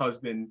Shore's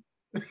husband.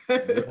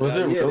 Was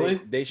it really?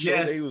 They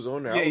showed that he was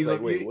on there. Yeah, I was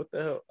like, wait, what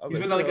the hell? He's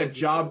been like a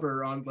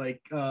jobber on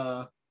like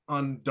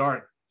on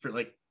Dark for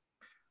like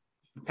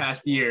the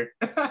past year.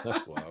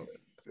 That's wild.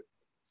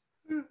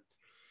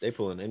 They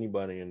pulling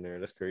anybody in there.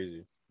 That's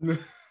crazy. For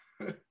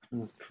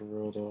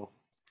real though.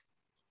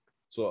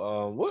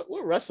 So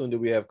what wrestling do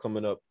we have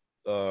coming up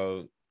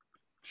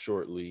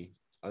shortly?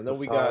 I know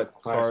we got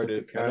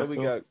Cardiff. I know we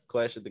got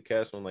Clash at the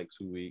Castle in like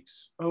 2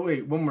 weeks. Oh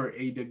wait, one more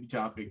AEW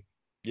topic.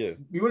 Yeah.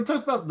 You want to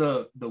talk about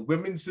the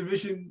women's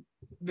division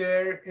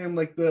there and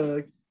like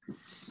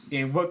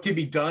and what can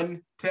be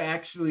done to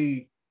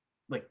actually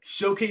like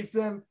showcase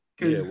them?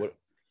 Because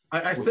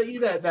I sent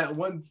you that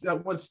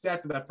one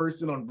stat that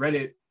person on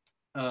Reddit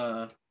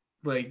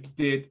like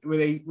did where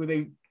they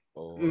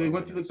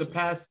went through like the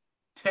past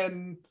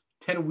 10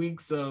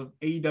 weeks of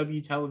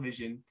AEW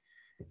television,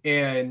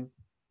 and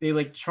they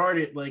like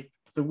charted like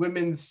the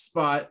women's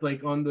spot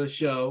like on the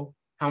show,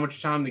 how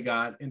much time they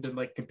got, and then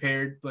like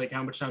compared like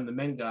how much time the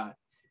men got.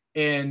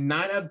 And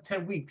 9 out of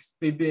 10 weeks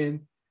they've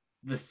been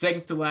the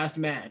second to last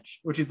match,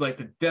 which is like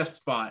the death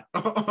spot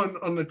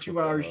on the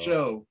 2-hour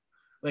show.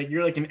 Like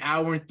you're like an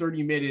hour and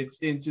 30 minutes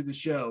into the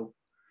show,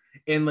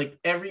 and like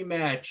every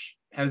match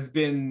has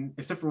been,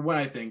 except for one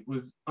I think,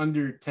 was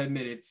under 10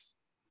 minutes.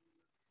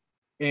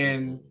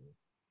 And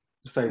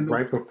it's like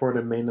right before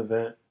the main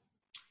event.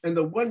 And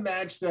the one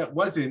match that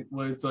wasn't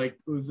was like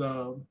I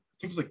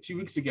think it was like 2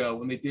 weeks ago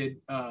when they did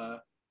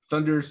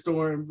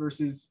Thunderstorm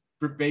versus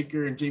Britt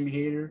Baker and Jamie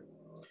Hayter,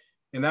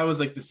 and that was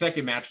like the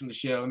second match on the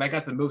show, and that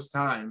got the most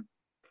time.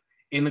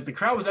 And like the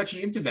crowd was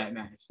actually into that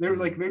match. They were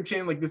like, they were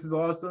chanting like, "This is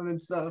awesome"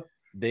 and stuff.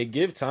 They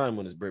give time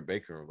when it's Britt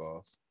Baker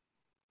involved.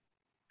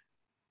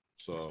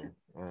 So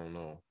I don't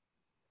know,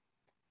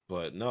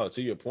 but no.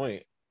 To your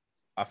point,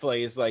 I feel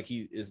like it's like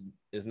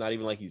it's not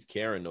even like he's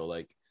caring though.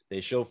 Like they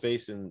show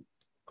face and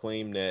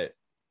claim that,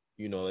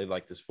 you know, they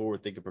like this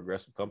forward-thinking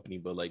progressive company,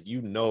 but like,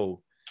 you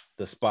know,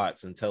 the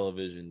spots in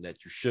television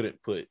that you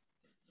shouldn't put,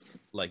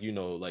 like, you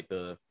know, like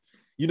the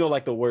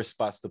worst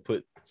spots to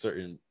put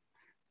certain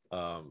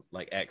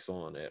like acts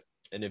on it.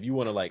 And if you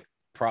want to like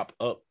prop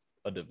up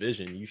a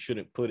division, you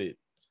shouldn't put it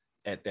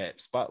at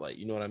that spotlight.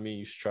 You know what I mean?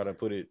 You should try to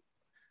put it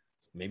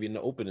maybe in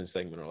the opening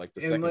segment or like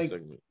the second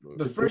segment.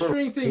 The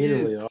frustrating thing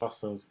is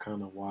also it's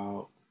kind of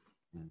wild.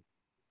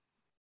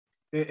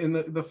 And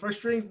the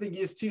frustrating thing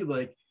is too,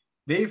 like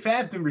they've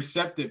been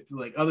receptive to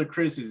like other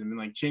criticism and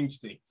like change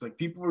things. Like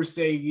people were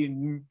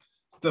saying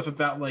stuff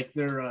about like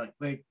their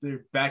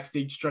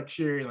backstage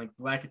structure and like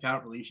black and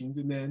talent relations,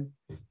 and then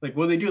like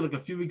what they do like a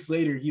few weeks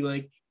later, he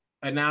like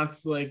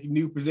announced like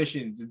new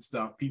positions and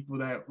stuff, people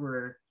that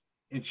were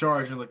in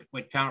charge of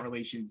like talent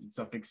relations and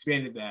stuff,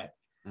 expanded that.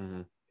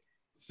 Mm-hmm.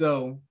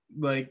 So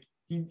like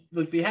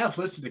they have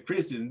listened to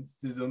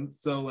criticism,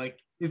 so like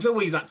there's no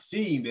way he's not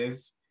seeing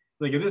this.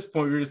 Like at this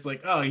point, we're just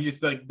like, oh, he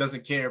just like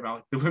doesn't care about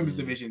like, the women's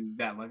division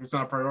that much. It's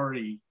not a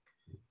priority.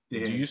 Do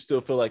you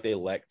still feel like they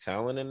lack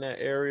talent in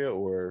that area,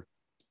 or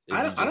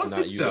I don't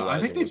think so.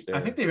 I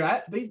think they've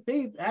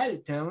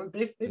added talent.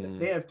 They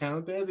have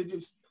talent there. They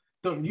just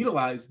don't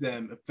utilize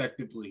them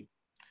effectively.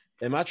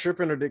 Am I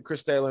tripping, or did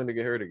Chris Statlander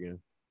get hurt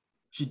again?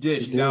 She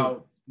did. She's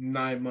out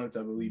 9 months,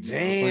 I believe.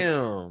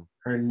 Damn.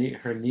 Her knee,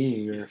 or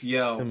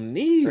ACL. Them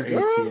knees, her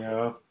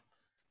ACL.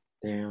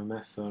 Damn,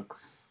 that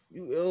sucks.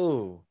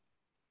 Damn,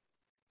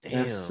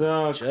 that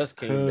sucks. Just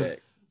came back.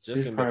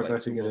 She's probably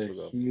about to get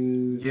a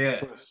huge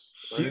push,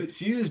 right?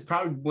 She was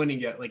probably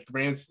winning at like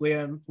Grand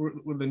Slam where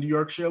the New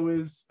York show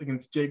is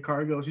against Jade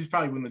Cargill. She's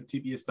probably winning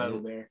the TBS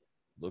title there.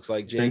 Looks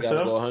like Jade got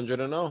to go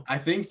 100-0. I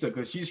think so,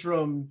 because she's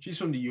from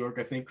New York.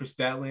 I think Chris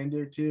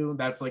Statlander too.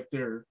 That's like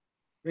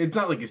it's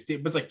not like a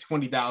state, but it's like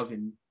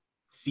 20,000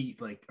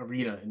 seat like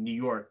arena in New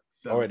York.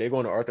 So all right, they're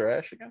going to Arthur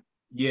Ashe again?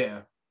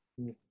 Yeah.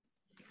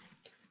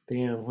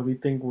 Damn, what do you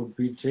think would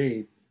beat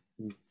Jade?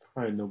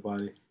 Probably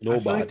nobody. I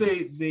feel like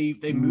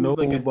they moved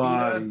like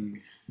Athena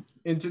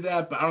into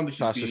that, but I don't think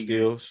she's Tasha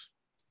Steelz.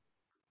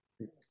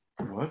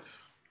 What?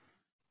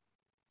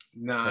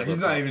 Nah, he's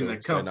not even in the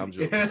company. I'm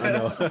joking. I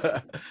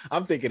know.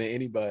 I'm thinking of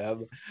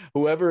anybody.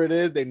 Whoever it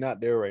is, they're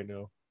not there right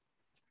now.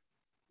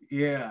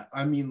 Yeah,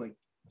 I mean, like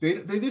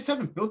they just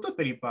haven't built up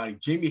anybody.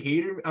 Jamie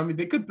Hayter. I mean,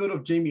 they could build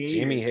up Jamie Hayter.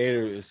 Jamie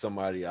Hayter is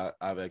somebody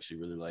I've actually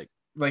really liked.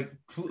 Like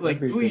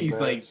please,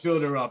 like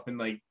build her up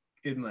and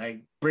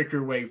break her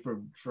away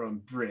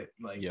from Britt.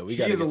 Like, yeah, she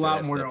has a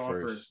lot more to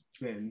offer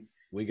than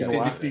we got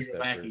just being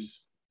lacking.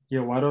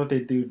 Yeah, why don't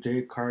they do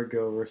Jade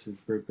Cargill versus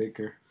Britt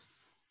Baker?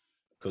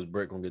 Because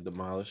Britt gonna get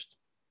demolished.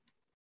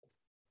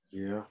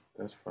 Yeah,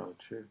 that's probably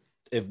true.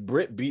 If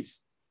Britt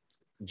beats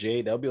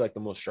Jade, that'll be like the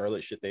most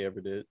Charlotte shit they ever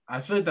did.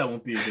 I feel like that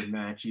won't be a good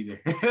match either.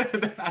 I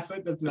feel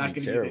like that's not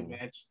gonna be a good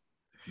match.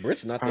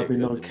 Britt's not probably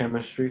that good. No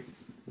chemistry.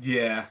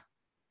 Yeah.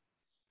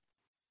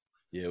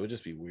 Yeah, it would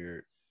just be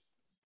weird.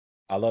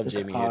 I love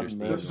Jamie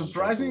Hayter.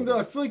 Surprising though,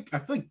 I feel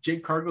like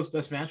Jade Cargill's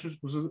best match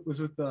was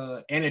with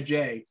Anna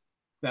Jay.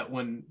 That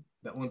one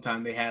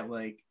time they had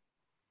like,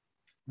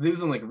 it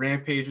was on like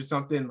Rampage or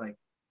something. Like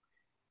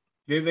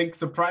they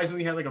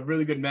surprisingly had like a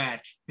really good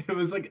match. It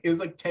was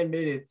like 10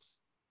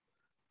 minutes.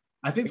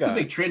 I think it's because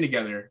they train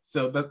together,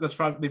 so that's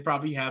probably they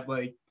probably have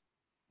like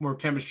more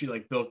chemistry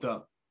like built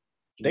up.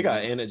 They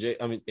got Anna Jay.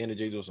 I mean, Anna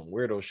Jay's doing some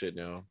weirdo shit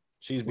now.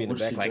 She's being in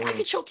the What's back she like, I doing?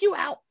 can choke you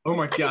out. Oh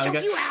my God!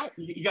 choke you out.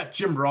 You got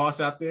Jim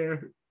Ross out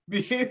there,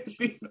 being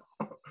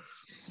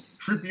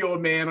creepy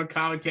old man on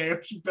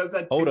commentary. She does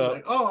that. Hold too. up.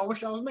 Like, oh, I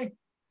wish I was me.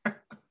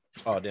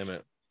 Oh, damn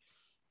it.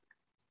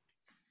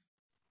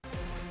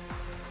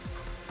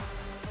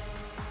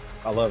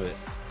 I love it.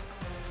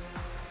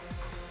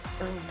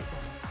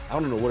 I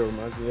don't know what it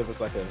reminds me of.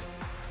 It's like a...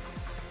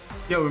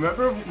 Yo,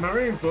 remember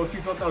when both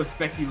you thought that was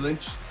Becky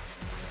Lynch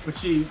when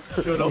she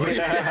showed up?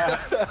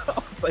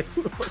 I was like,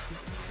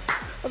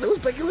 what's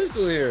Becky Lynch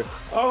doing here?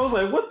 I was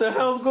like, what the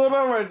hell's going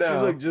on right She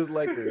now? looked just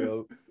like her,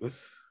 yo. I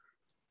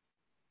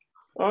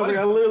was like,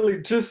 I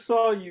literally just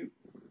saw you.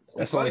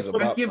 That song is about,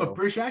 Becky have a bro.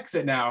 British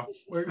accent now.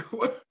 I was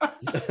like, I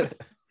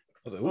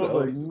who the was hell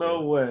like, is this no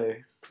guy?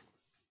 way.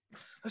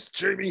 That's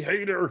Jamie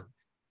Hayter.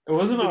 It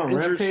wasn't on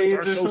Injured since Rampage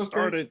our or show something.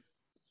 started.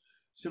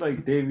 She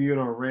like debuted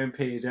on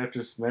Rampage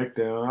after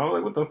SmackDown. I was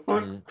like, what the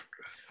fuck?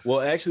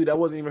 Well, actually, that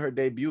wasn't even her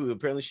debut.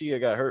 Apparently, she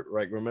got hurt.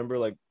 Like, remember,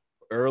 like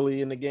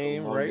early in the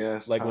game, long right?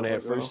 ass Like when time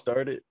it ago. first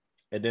started,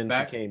 and then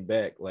Back- she came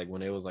back, like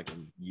when it was like a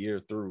year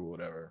through, or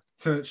whatever.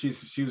 So she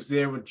was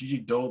there with Gigi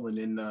Dolan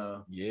and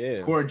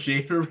Yeah, Cora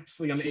Jade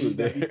wrestling on the she was AEW.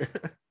 there.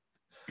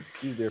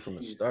 She was there from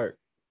the start.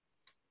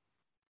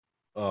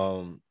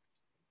 But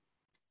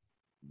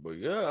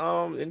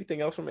yeah,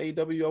 anything else from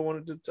AEW I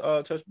wanted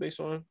to touch base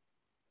on?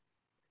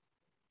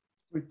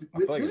 I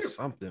feel like it's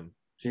something.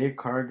 Jade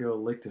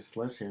Cargill licked a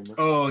sledgehammer.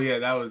 Oh yeah,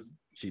 that was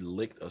She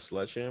licked a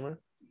sledgehammer.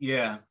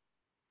 yeah.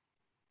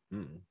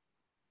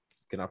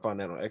 Can I find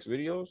that on X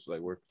videos?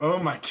 Like where? Oh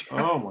my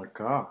God. Oh my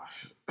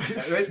gosh.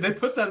 They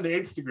put that on their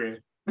Instagram.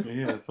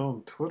 Yeah, it's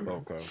on Twitter.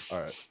 Okay,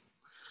 all right.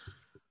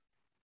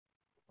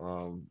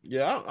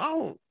 Yeah,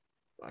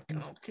 I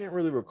can't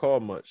really recall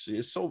much. See,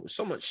 it's so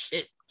much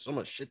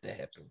shit that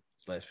happened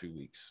this last few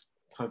weeks.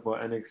 Talk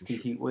about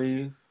NXT Heat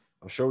Wave.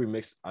 I'm sure we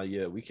mixed.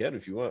 Yeah, we can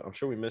if you want. I'm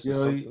sure we missed Yo,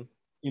 something.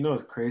 You know,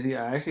 it's crazy.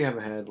 I actually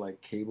haven't had like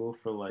cable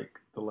for like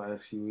the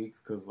last few weeks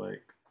because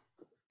like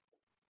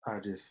I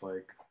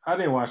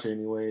didn't watch it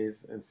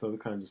anyways, and so we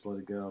kind of just let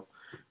it go,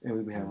 and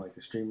we've been having like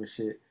the streaming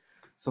shit.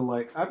 So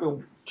like I've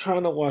been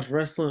trying to watch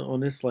wrestling on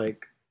this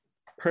like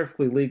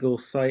perfectly legal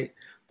site,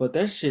 but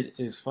that shit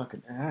is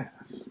fucking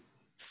ass.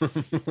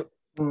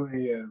 Oh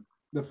yeah,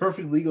 the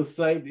perfect legal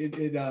site. It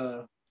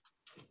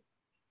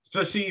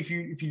especially if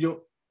you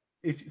don't,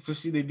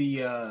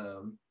 especially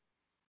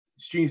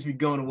streams be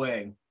going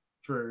away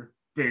for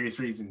various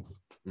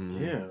reasons.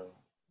 Mhm. Yeah.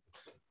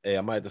 Hey,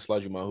 I might have to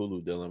slide you my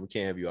Hulu, Dylan. We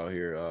can't have you out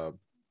here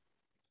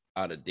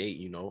out of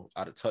date,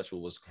 out of touch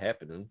with what's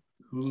happening.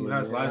 Hulu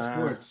has live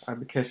sports. I've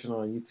been catching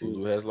on YouTube.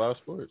 Hulu has live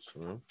sports.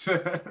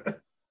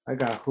 I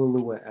got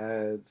Hulu with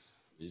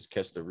ads. You just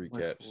catch the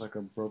recaps. Like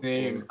a broke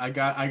Same. boy. I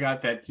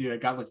got that too. I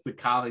got like the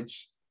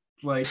college,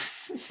 like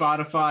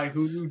Spotify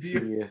Hulu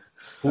deal. Yeah. I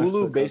still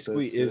Hulu got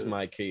basically that is shit.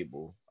 my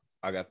cable.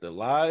 I got the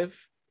live,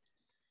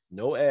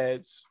 no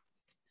ads.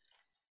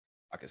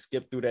 I can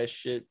skip through that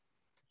shit.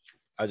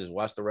 I just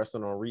watch the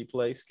wrestling on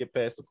replay, skip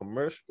past the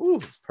commercial. Ooh,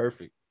 it's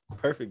perfect.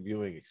 Perfect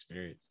viewing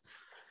experience.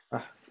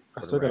 I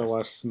still gotta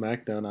watch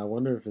SmackDown. I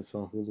wonder if it's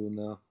on Hulu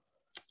now.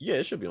 Yeah,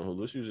 it should be on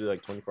Hulu. It's usually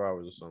like 24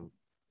 hours or something.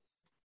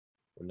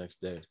 The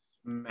next day.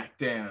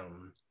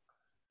 SmackDown.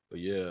 But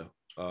yeah.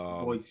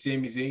 Boy,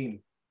 Sami Zayn.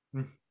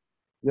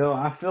 Yo,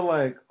 I feel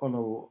like on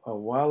a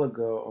while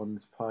ago on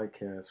this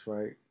podcast,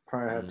 right?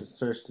 Probably have to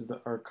search through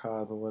the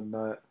archives and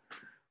whatnot.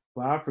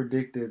 But I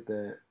predicted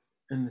that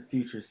in the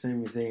future,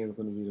 Sami Zayn is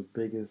going to be the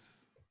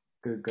biggest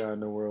good guy in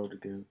the world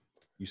again.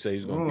 You say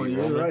he's gonna Oh, beat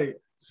you're Roman? right.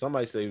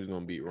 Somebody say he was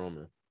gonna beat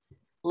Roman.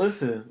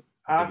 Listen,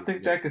 I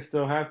think that could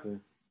still happen,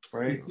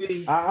 right? You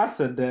see, I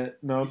said that.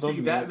 No, don't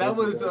do that don't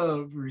do was that.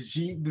 a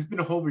regime. There's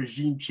been a whole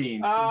regime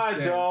change. I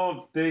since then.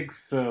 don't think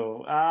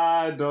so.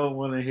 I don't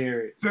want to hear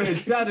it. So it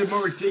sounded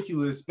more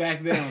ridiculous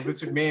back then when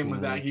Vince McMahon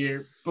was out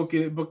here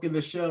booking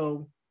the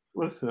show.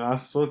 Listen, I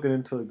spoke it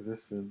into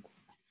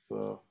existence.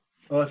 So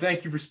Oh,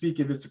 thank you for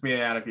speaking Vince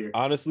McMahon out of here.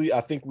 Honestly,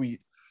 I think we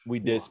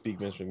did speak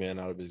Vince McMahon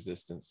out of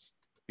existence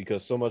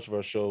because so much of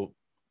our show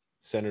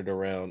centered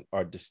around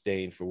our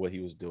disdain for what he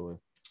was doing.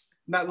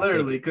 Not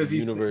literally, because the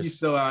he's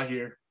still out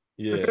here.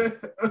 Yeah,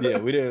 yeah,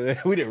 we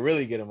didn't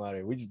really get him out of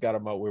here. We just got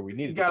him out where we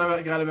needed. got him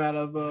out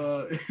of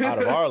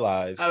out of our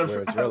lives out of,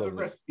 where it's out of the relevant.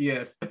 rest.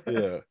 Yes.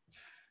 Yeah.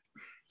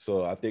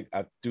 So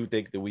I do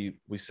think that we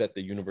set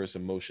the universe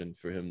in motion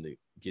for him to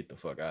get the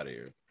fuck out of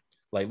here.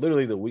 Like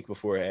literally the week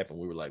before it happened,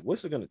 we were like,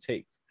 "What's it gonna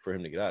take for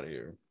him to get out of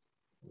here?"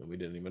 And we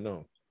didn't even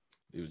know.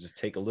 It would just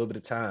take a little bit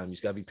of time. You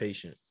just gotta be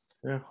patient.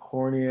 that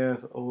horny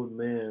ass old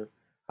man.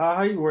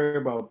 How you worry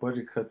about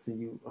budget cuts and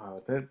you?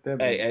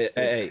 That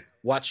Hey,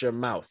 watch your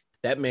mouth.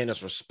 That man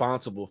is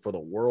responsible for the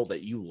world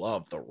that you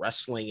love, the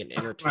wrestling and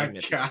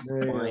entertainment God.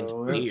 that you find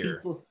Yo,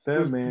 here.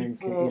 That man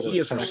can eat He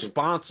is pack of-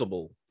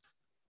 responsible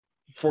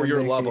for that your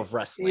man love can of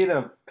wrestling. Eat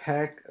a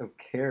pack of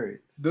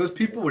carrots. Those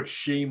people were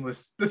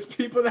shameless. Those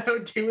people that were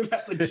doing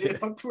that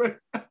legit on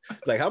Twitter.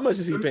 Like, how much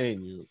is he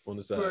paying you on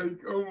the side? Like,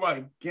 oh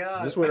my God.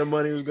 Is this where the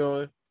money was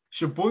going?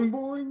 Shaboing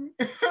boing.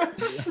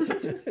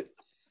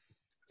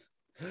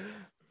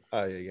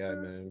 Oh yeah,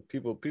 man.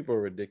 People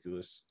are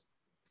ridiculous.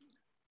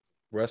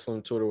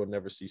 Wrestling Twitter will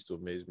never cease to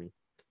amaze me.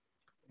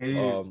 It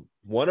is.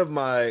 One of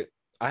my,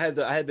 I had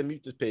to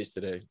mute this page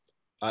today.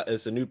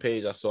 It's a new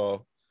page I saw.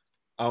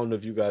 I don't know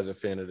if you guys are a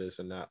fan of this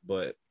or not,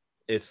 but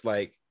it's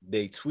like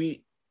they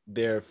tweet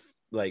their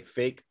like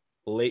fake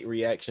late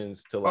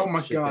reactions to like oh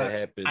my shit God. that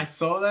happened. I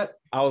saw that.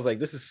 I was like,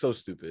 this is so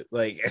stupid.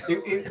 Like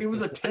It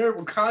was a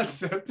terrible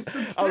concept.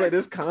 I was like,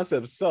 this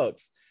concept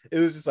sucks. It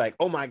was just like,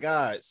 oh my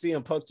God,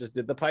 CM Punk just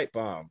did the pipe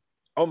bomb.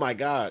 Oh my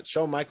God,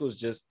 Shawn Michaels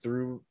just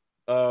threw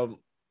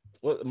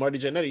Marty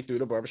Jannetty through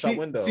the barbershop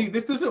window. See,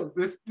 this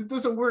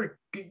doesn't work.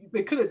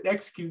 They could have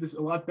executed this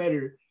a lot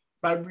better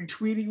by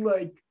retweeting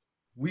like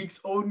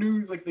weeks old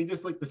news, like they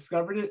just like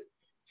discovered it.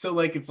 So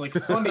like it's like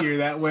funnier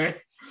that way.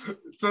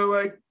 So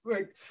like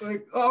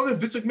oh,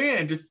 Vince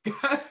McMahon just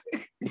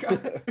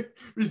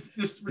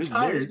just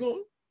retired.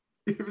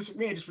 Vince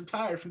McMahon just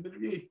retired from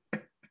WWE.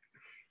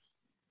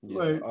 Yeah,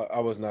 like, I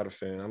was not a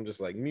fan. I'm just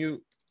like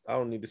mute. I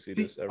don't need to see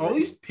this ever. All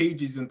these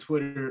pages on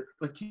Twitter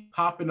like keep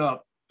popping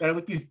up that are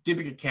like these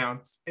gimmick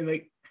accounts, and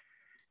then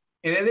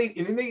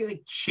they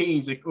like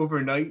change like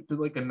overnight to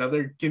like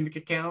another gimmick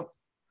account.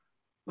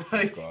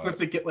 Like once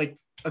they get like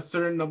a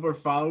certain number of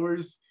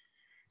followers,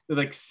 they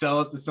like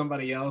sell it to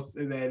somebody else,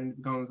 and then it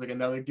becomes like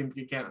another gimmick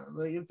account.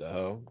 Like it's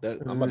I'm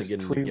about to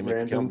get into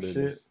gimmick account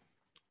business.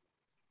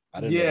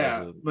 I didn't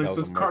know like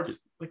those cards.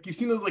 Like you've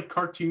seen those like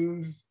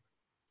cartoons,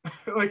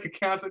 like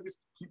accounts that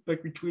just keep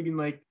like retweeting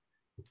like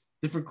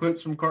different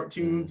clips from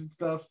cartoons and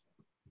stuff.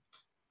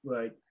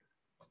 Like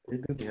they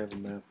do have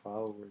mad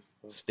followers.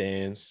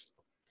 Stands.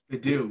 They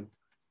do.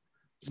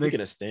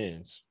 Speaking of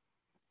stands,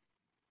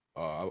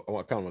 I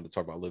kind of want to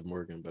talk about Liv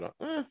Morgan, but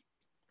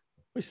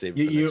we save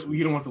it.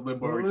 You don't want the Liv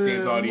Morgan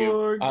stands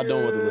audio. I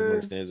don't want the Liv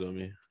Morgan stands on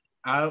me.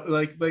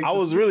 I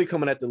was really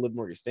coming at the Liv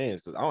Morgan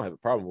stands because I don't have a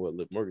problem with what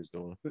Liv Morgan's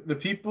doing. The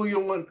people you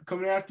don't want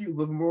coming after you,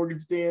 Liv Morgan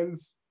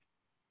stands.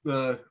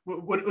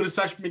 What does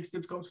Sasha make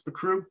sense comes for the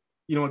crew?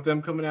 You don't want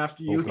them coming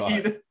after you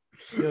either.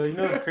 Yo, you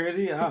know what's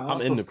crazy?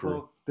 I'm in the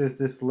crew.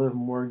 This Liv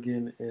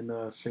Morgan and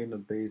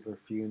Shayna Baszler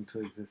feud into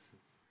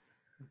existence.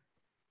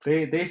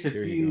 They should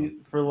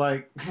feud for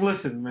like.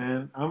 Listen,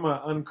 man, I'm an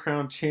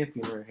uncrowned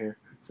champion right here.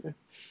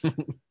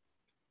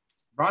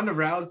 Ronda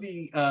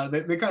Rousey,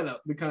 they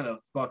kind of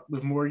fucked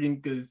Liv Morgan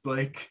because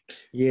like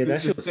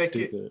that shit was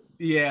stupid.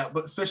 Yeah,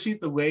 but especially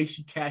the way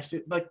she cashed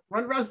it. Like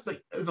Ronda Rousey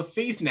like is a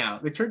face now.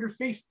 They turned her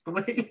face the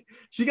way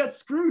she got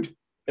screwed.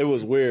 It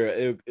was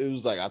weird. It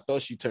was like I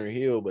thought she turned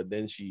heel, but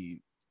then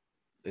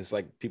it's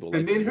like people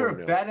and made her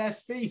a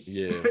badass face.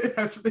 Yeah,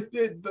 that's what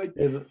they did. Like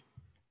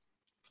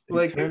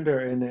they turned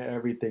her into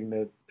everything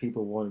that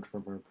people wanted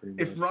from her. Pretty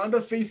much. If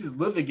Ronda faces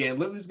Liv again,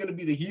 Liv is gonna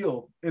be the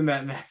heel in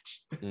that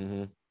match.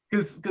 Mm-hmm.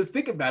 Because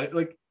think about it,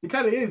 like it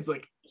kind of is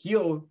like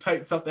heel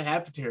type stuff that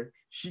happened to her.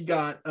 She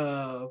got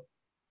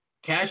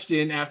cashed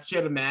in after she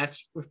had a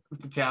match with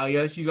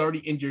Natalya. She's already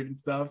injured and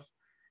stuff,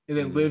 and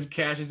then Liv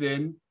cashes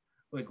in,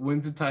 like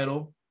wins the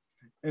title,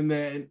 and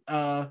then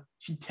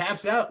she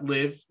taps out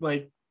Liv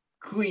like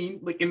clean,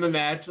 like in the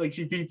match, like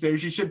she beats her.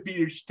 She should beat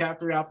her. She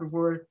tapped her out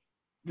before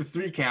the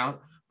 3 count,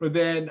 but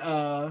then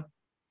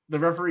the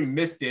referee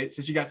missed it,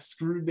 so she got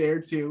screwed there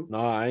too.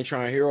 No, I ain't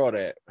trying to hear all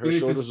that. Her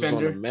shoulders was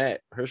on the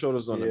mat. Her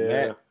shoulders on the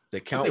mat. The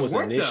count was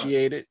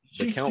initiated.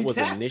 The count was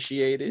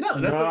initiated.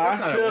 No, that's not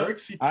how it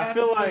works. I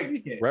feel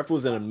like ref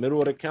was in the middle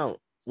of the count.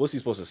 Was he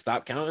supposed to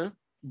stop counting?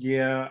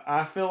 Yeah,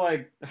 I feel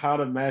like how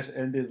the match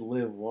ended,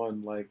 Liv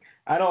won. Like,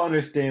 I don't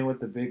understand what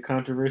the big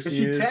controversy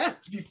is. She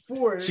tapped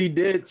before. She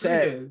did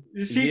tap.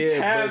 She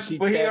tapped,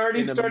 but he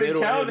already started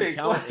counting.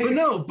 But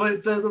no,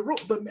 but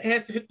the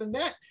has to hit the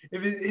mat.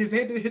 If his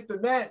hand didn't hit the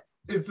mat,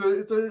 it's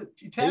a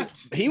she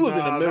tapped. He was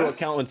in the middle of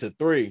counting to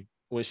 3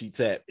 when she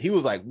tapped. He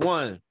was like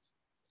 1,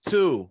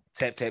 2,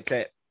 tap, tap,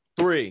 tap,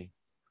 3.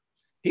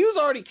 He was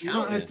already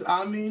counting.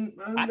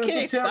 I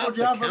can't stop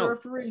the count.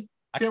 Referee.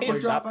 I can't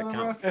stop the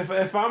count.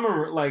 If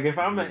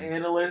I'm an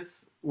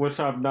analyst, which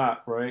I'm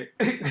not, right?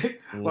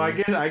 Well,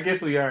 I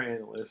guess we are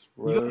analysts.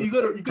 Bro. You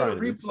go to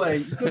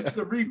replay. You go to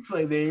the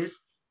replay there.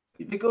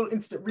 They go to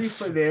instant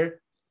replay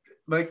there.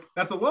 Like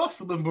that's a loss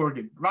for Liv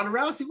Morgan. Ronda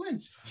Rousey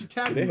wins. She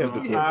tapped.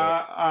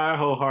 I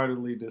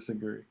wholeheartedly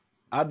disagree.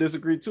 I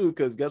disagree too,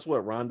 because guess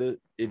what, Ronda?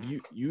 If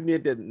you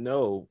need to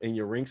know in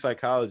your ring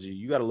psychology,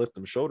 you got to lift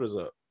them shoulders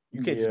up.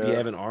 You can't just be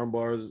having arm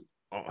bars.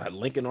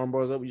 Linking arm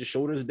bars up with your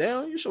shoulders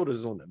down. Your shoulders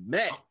is on the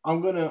mat. I'm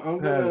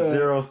gonna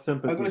zero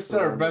sympathy. I'm gonna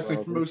start a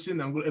wrestling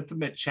promotion. I'm gonna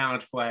implement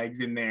challenge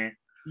flags in there.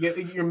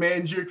 Your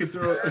manager can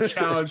throw a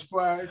challenge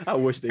flag. I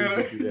wish they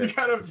could do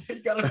that.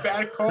 You got a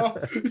bad call.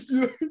 Just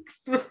be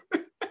like,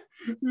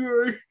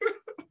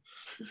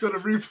 got a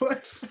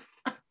replay.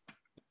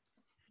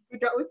 They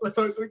got like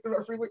the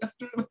referee like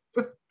after.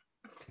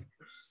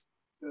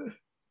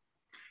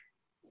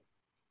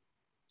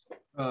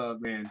 Oh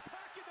man.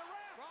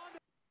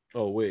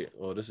 Oh wait.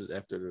 Oh, this is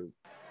after the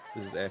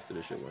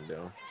shit went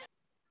down.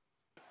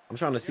 I'm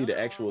trying to see the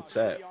actual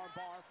tap.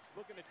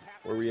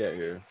 Where we at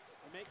here?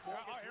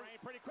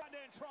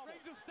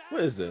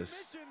 What is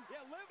this?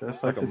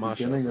 That's like the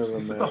beginning of the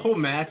match. Is it the whole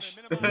match?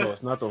 No,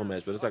 it's not the whole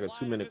match, but it's like a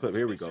 2-minute clip.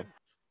 Here we go.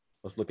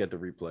 Let's look at the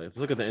replay. Let's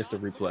look at the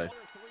instant replay.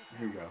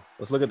 Here we go.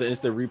 Let's look at the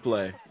instant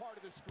replay.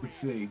 Let's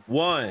see.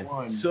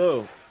 1,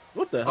 2.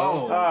 What the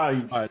hell? Oh.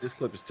 You All right, this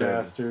clip is terrible.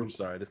 bastards. I'm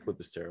sorry, this clip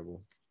is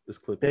terrible. This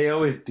clip. They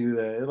always do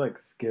that. It like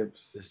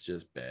skips. It's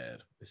just bad.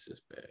 It's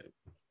just bad.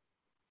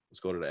 Let's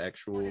go to the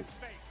actual.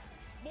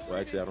 Well,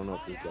 actually, I don't know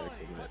if this is the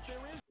actual match.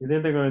 You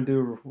think they're gonna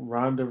do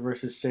Ronda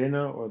versus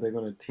Shayna, or they're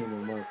gonna team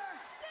them up?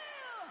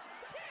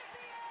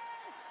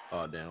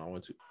 Oh damn! I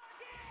went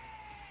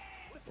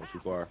too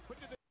far.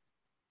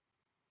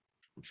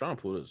 I'm trying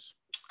to pull this.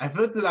 I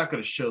feel like they're not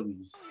gonna show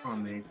these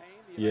on there.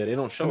 Yeah, they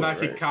don't show To it, not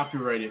get right?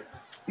 copyrighted.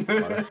 Oh,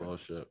 that's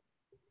bullshit.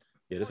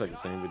 Yeah, it's like the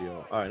same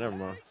video. All right, never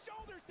mind.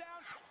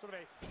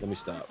 Let me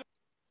stop. I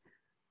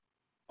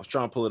was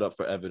trying to pull it up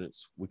for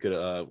evidence. We could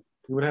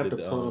You would have to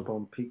pull it up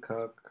on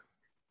Peacock.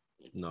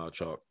 No,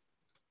 chalk.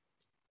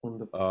 On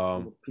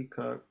the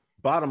Peacock.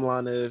 Bottom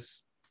line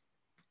is,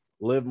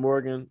 Liv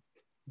Morgan,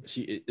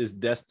 she is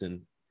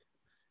destined.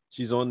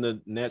 She's on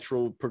the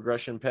natural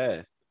progression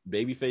path.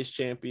 Babyface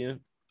champion,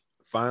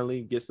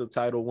 finally gets the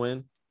title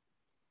win.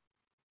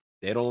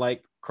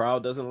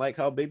 Crowd doesn't like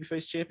how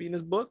Babyface champion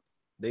is booked.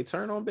 They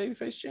turn on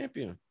Babyface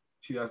champion.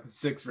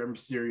 2006 Rey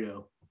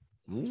Mysterio.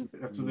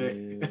 Mm-hmm. That's what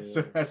they.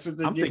 That's what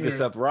they're. I'm thinking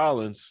Seth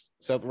Rollins.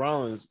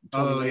 2019.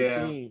 Oh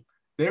yeah.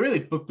 They really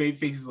book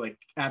babyfaces like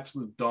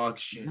absolute dog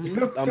shit.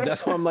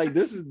 That's why I'm like,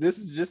 this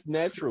is just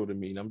natural to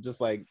me. And I'm just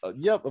like,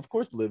 yep, of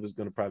course Liv is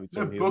gonna probably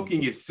turn. Their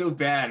booking is so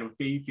bad with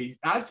babyface.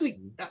 Honestly,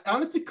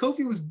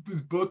 Kofi was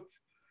booked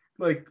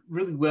like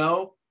really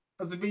well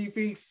as a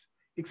babyface,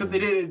 except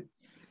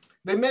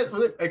they met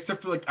with it,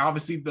 except for like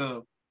obviously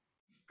the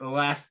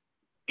last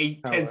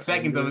 8-10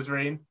 seconds of his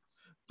reign.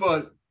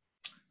 But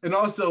and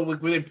also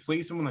like when they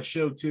place him on the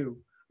show too.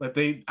 Like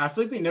I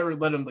feel like they never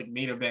let him like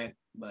main event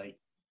like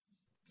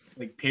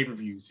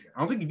pay-per-views here. I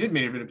don't think he did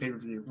main event a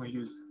pay-per-view when he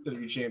was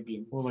WWE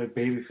champion. Well, like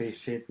babyface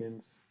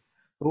champions.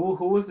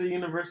 Who was the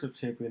Universal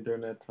champion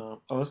during that time?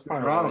 Oh, it's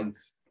probably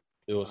Rollins.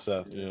 It was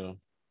Seth, yeah.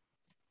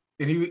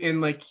 And he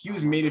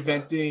was main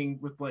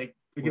eventing with like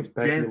against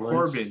Baron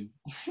Corbin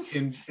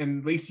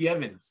and Lacey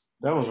Evans.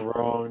 That was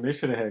wrong. They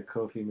should have had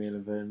Kofi main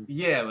event.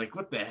 Yeah, like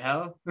what the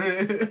hell?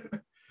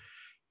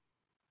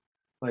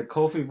 Like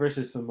Kofi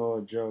versus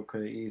Samoa Joe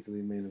could have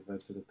easily main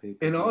evented the pay-per-view.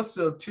 And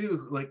also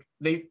too, like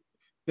they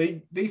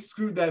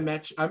screwed that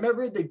match. I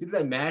remember they did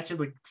that match at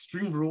like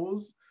Extreme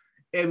Rules,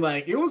 and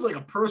like it was like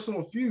a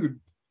personal feud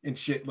and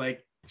shit.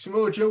 Like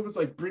Samoa Joe was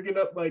like bringing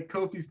up like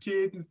Kofi's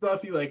kids and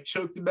stuff. He like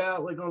choked him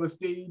out like on the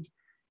stage,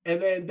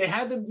 and then they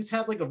had them just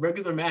have like a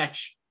regular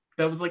match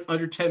that was like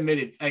under 10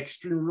 minutes at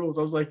Extreme Rules.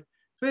 I was like,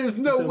 there's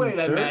no way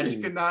that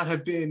match could not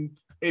have been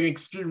an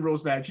Extreme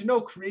Rules match. You know,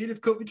 how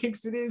creative Kofi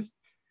Kingston is.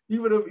 He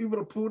would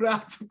have pulled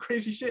out some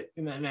crazy shit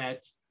in that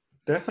match.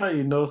 That's how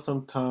you know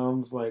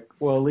sometimes, like,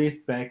 well, at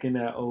least back in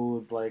that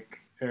old, like,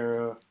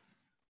 era,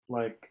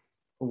 like,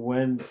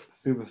 when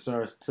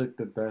superstars took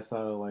the best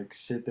out of, like,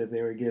 shit that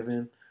they were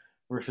given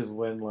versus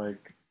when,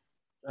 like,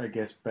 I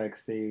guess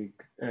backstage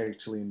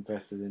actually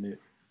invested in it.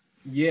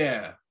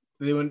 Yeah.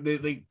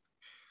 I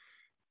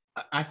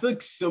feel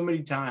like so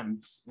many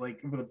times,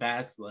 like, over the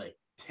past, like,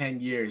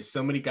 10 years,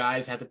 so many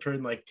guys have to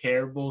turn, like,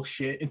 terrible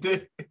shit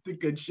into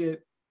good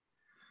shit.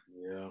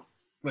 Yeah.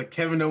 Like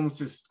Kevin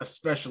Owens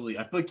especially.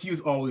 I feel like he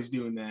was always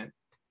doing that.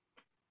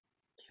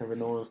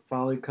 Kevin Owens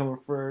finally coming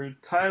for a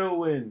title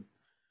win.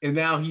 And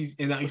now he's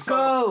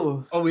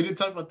go. Oh, we didn't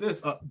talk about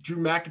this.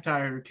 Drew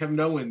McIntyre, Kevin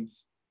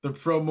Owens, the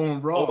promo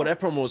on Raw. Oh, that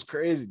promo was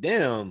crazy.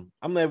 Damn.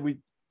 I'm glad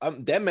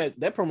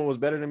that promo was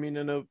better than me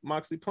than the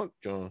Moxley Punk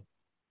John.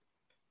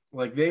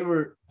 Like they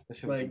were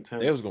like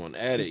they was going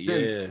at it,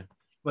 yeah.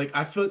 Like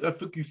I feel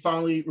like you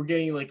finally were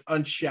getting like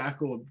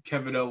unshackled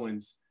Kevin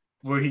Owens,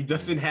 where he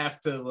doesn't have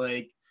to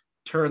like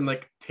turn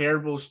like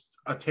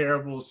a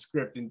terrible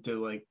script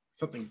into like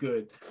something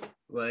good.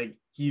 Like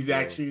he's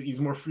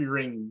more free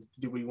reign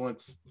to do what he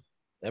wants.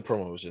 That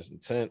promo was just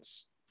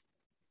intense.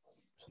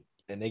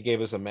 And they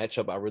gave us a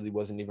matchup I really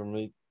wasn't even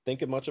really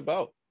thinking much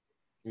about.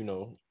 You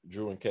know,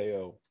 Drew and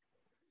KO.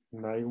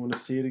 Now you want to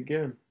see it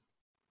again.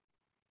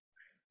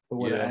 But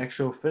with an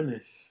actual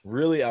finish.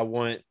 Really, I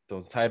want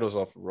the titles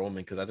off of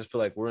Roman because I just feel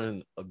like we're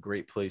in a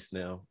great place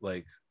now.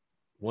 Like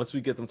once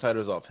we get them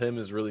titles off him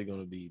is really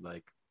going to be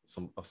like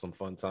some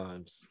fun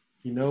times.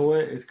 You know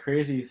what? It's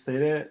crazy you say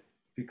that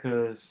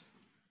because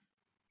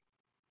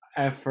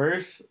at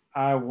first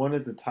I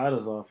wanted the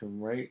titles off him,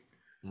 right?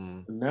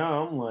 But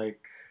now I'm like,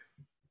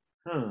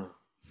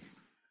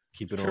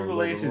 keep it on.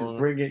 Triple H is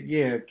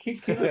bringing,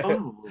 keep it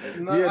on.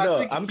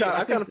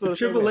 I kind of feel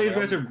Triple H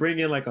about to bring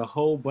in like a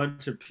whole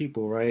bunch of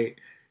people, right?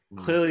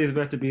 Clearly, it's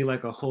about to be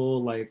like a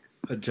whole like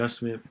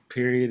adjustment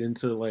period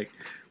into like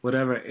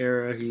whatever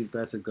era he's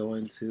about to go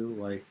into.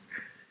 Like,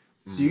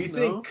 do you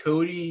think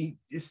Cody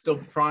is still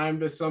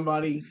primed as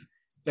somebody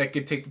that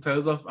could take the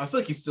titles off? I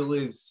feel like he still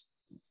is.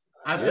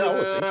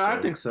 I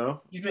think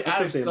so. He's been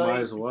out of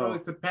sight for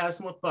like the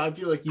past month, but I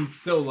feel like he's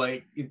still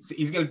like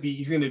he's gonna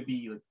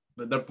be like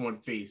the number one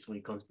face when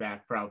he comes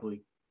back,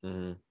 probably.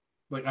 Mm-hmm.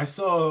 Like I just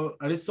saw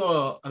I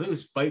think it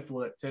was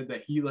Fightful that said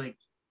that he like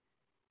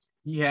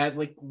he had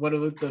like one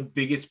of the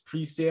biggest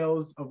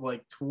pre-sales of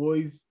like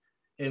toys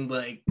in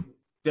like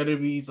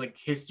WWE's like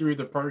history of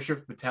the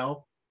partnership with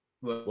Mattel.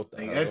 What the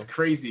Like, hell? that's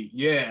crazy.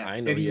 Yeah. I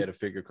know he had a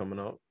figure coming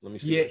out. Let me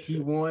see. Yeah, he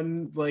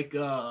won like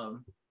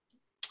and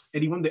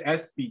he won the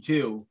ESPY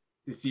too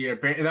this year.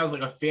 And that was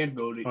like a fan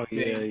voting Oh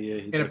thing. yeah.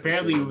 And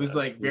apparently it was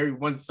like very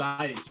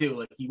one-sided too.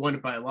 Like he won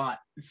it by a lot.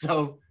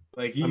 So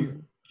like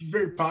he's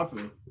very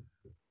popular.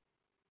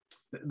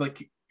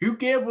 Like who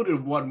gambled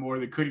and won more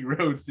than Cody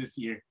Rhodes this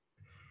year?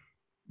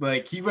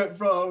 Like he went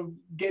from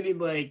getting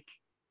like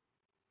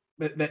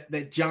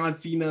that John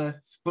Cena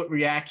split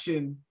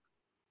reaction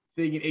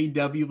thing in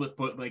AEW,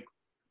 but like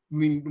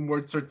leaning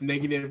more towards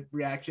negative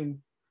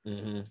reaction.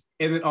 Mm-hmm.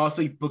 And then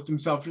also he booked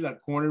himself to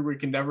that corner where he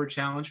can never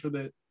challenge for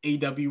the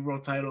AEW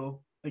world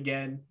title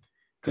again.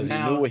 Because he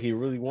knew what he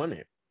really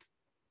wanted.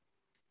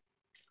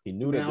 He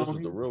knew that this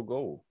was the real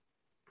goal.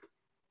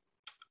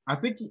 I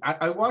think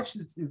I watched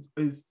his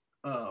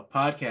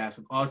podcast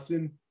with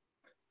Austin,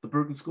 the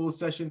Broken School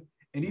session,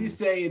 and he's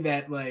saying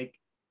that like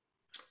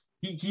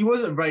he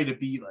wasn't ready to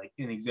be like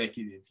an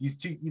executive.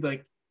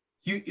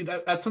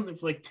 That's something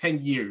for like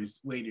 10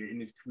 years later in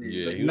his career.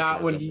 Yeah, like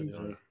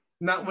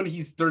not when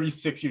he's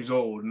 36 years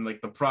old and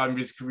like the prime of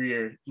his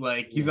career.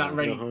 Like he's not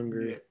ready.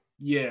 Hungry.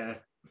 Yeah.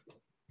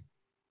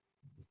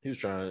 He was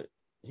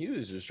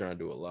just trying to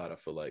do a lot, I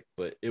feel like,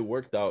 but it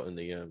worked out in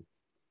the end.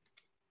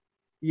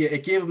 Yeah,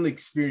 it gave him the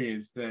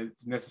experience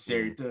that's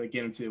necessary to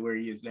get him to where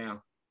he is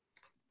now.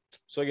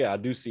 So yeah, I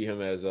do see him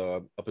as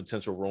a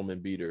potential Roman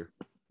beater,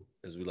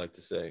 as we like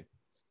to say.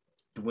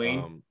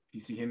 Dwayne, do you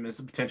see him as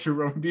a potential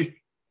Roman beater?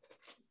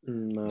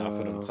 No, not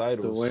for them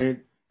titles. Dwayne,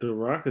 The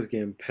Rock is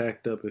getting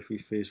packed up if he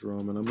faced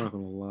Roman. I'm not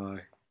gonna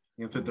lie.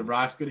 You think The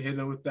Rock's gonna hit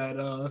him with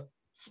that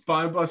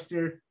spine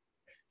buster?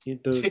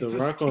 The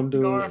Rock gonna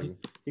do.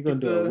 He gonna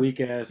do a weak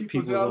ass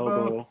people's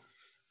elbow.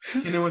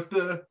 You know, with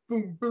the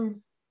boom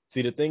boom.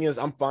 See, the thing is,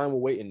 I'm fine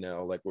with waiting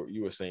now, like what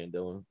you were saying,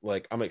 Dylan.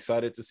 Like, I'm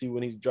excited to see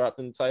when he's dropped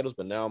in the titles,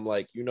 but now I'm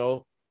like,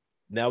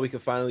 now we can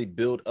finally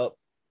build up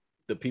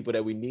the people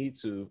that we need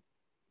to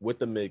with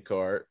the mid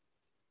card.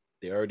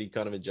 They already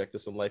kind of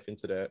injected some life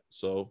into that.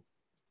 So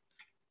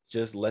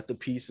just let the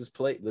pieces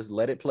play. Let's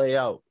let it play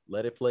out.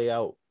 Let it play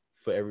out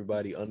for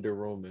everybody under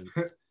Roman.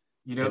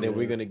 And then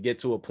we're going to get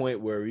to a point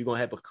where we're going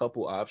to have a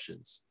couple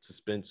options to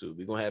spin to.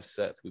 We're going to have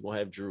Seth. We're going to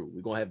have Drew.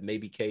 We're going to have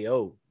maybe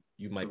KO.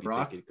 You might be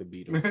thinking it could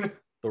beat him.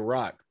 The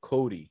Rock,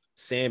 Cody,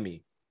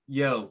 Sammy.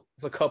 Yo,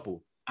 it's a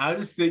couple. I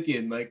was just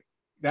thinking like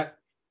that.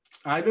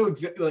 I know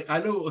exactly. Like I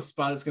know a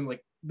spot that's gonna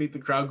like make the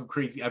crowd go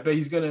crazy. I bet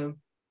he's gonna,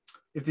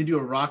 if they do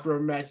a Rock rubber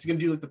match, he's gonna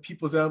do like the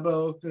people's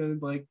elbow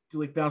and like do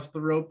like bounce with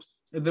the ropes.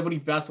 And then when he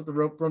bounces with the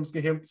rope, Roman's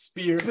gonna hit him with the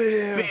spear.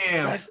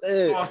 Bam! That's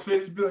it. Boss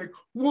finish, be like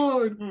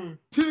 1,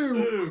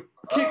 2,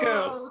 kick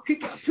out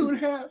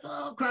 2.5.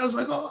 Oh, crowd's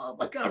like, oh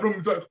my god.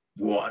 Roman's like,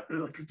 what?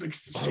 Like it's like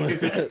shaking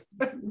his head.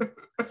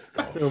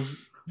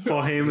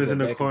 Paul Heyman's in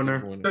the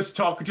corner, just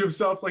talking to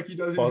himself like he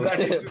does.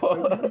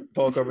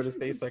 Paul covered his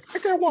face like, I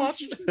can't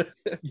watch.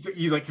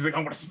 he's like,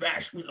 I'm gonna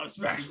smash. We're gonna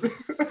smash.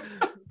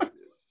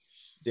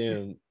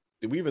 Damn,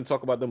 did we even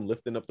talk about them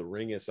lifting up the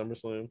ring at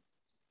SummerSlam?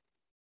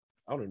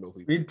 I don't even know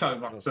if we talk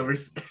about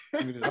SummerSlam.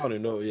 I don't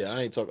even know. Yeah,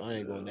 I ain't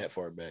going that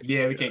far back.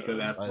 Yeah, we can't go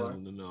that far. I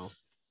don't know.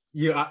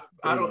 Yeah,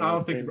 I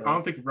don't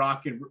think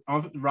Rock could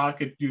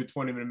do a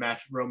 20-minute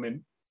match with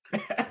Roman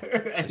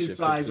at his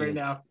size 15, right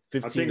now. I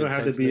think it'll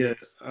have to be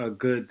a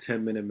good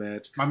 10-minute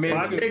match. My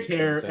man's gonna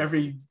tear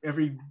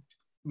every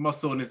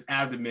muscle in his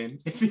abdomen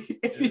if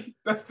he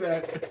does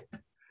that.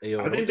 Hey,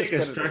 yo, I think they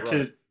can stretch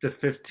it to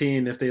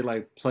 15 if they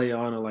like play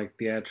on it like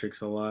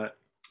theatrics a lot.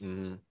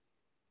 Mm-hmm.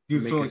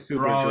 Make it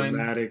super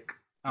dramatic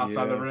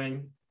outside the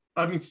ring.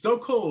 I mean, Stone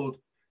Cold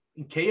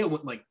and KO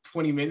went like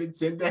 20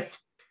 minutes in that.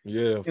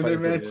 Yeah, in their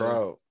match.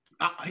 Crowd.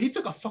 He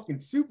took a fucking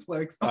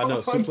suplex. I know,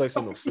 suplex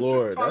on the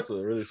floor. That's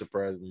what really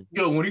surprised me.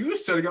 Yo, when he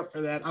was setting up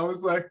for that, I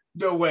was like,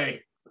 no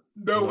way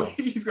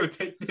he's gonna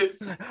take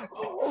this. I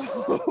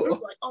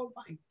was like, oh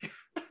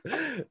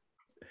my.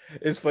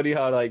 It's funny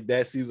how like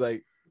that seems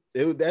like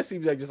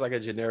just like a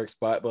generic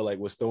spot, but like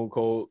with Stone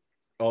Cold,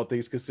 all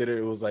things considered,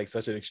 it was like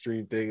such an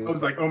extreme thing. I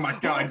was like, oh my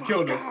god, I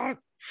killed him.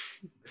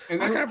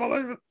 And then, I can't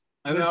believe it.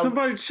 And then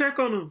somebody check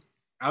on him.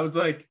 I was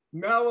like,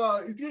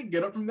 no, he's gonna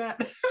get up from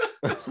that.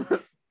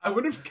 I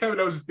wonder if Kevin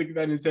Owens was thinking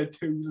that in his head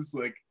too. He was just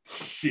like,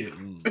 shit.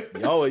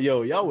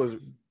 Y'all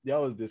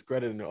was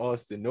discrediting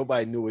Austin.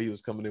 Nobody knew what he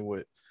was coming in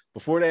with.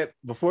 Before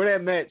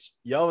that match,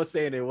 y'all was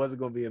saying it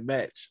wasn't gonna be a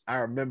match. I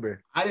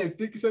remember. I didn't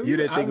think so. You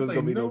didn't think it was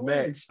gonna be no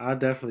match. I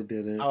definitely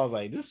didn't. I was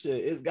like, this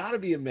shit, it's gotta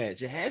be a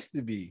match. It has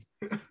to be.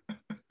 It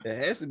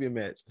has to be a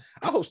match.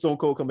 I hope Stone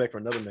Cold come back for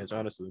another match,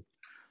 honestly.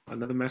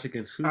 Another match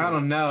against who? I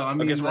don't know. I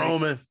mean, against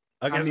Roman.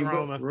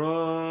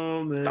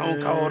 Roman.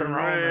 Stone Cold and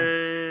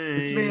Roman.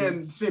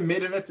 This man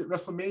made it at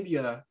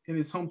WrestleMania in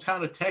his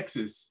hometown of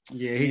Texas.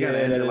 Yeah, he got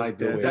to end it like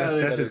that.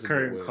 That's his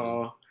current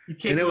call.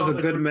 And it was a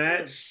good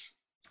match.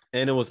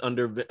 And it was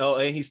under. Oh,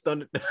 and he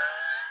stunned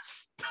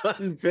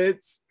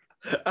Vince.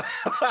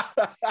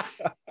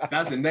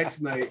 That's the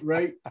next night,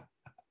 right?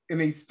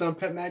 And he stunned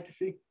Pat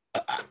McAfee.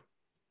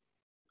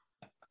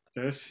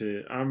 That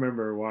shit. I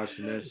remember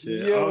watching that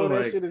shit. Yo,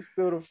 that shit is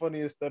still the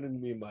funniest stuff in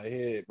me in my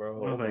head,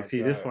 bro. I was like,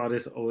 see, this is why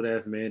this old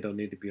ass man don't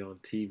need to be on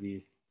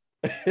TV.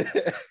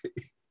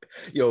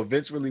 Yo,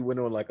 Vince really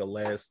went on like a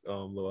last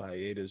little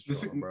hiatus,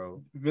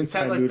 bro. Vince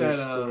had like that.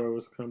 Story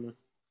was coming.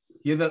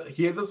 He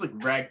had those like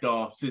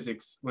ragdoll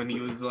physics when he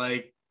was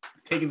like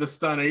taking the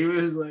stunner. He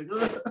was like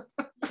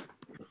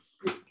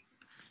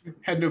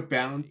had no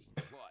balance.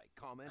 Like,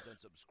 comment, and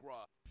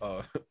subscribe.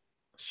 Oh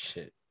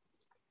shit.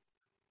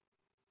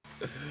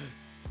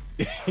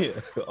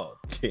 Yeah. Oh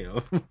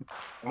damn.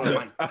 Oh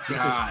my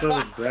god. So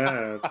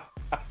bad.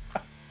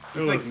 It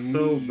was like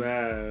so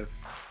bad.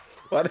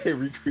 Why they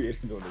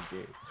recreating on the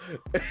game?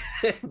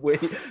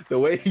 The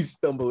way he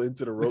stumbled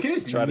into the rope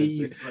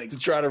to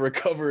try to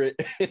recover it.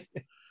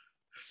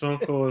 Stone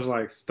Cold was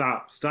like,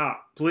 stop,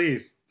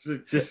 please,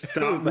 just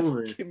stop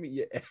moving. Like, give me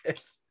your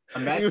ass.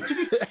 Imagine if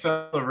he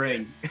fell the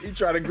ring. He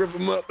tried to grip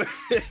him up.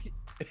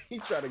 He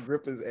tried to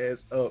grip his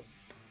ass up.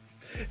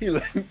 He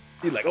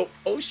like,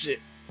 oh shit,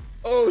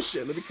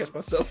 let me catch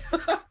myself.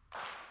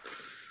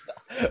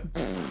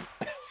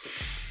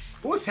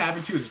 What was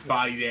happening to his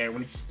body there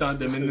when he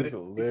stunned him?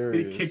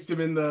 He kicked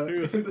him in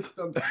the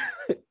stomach.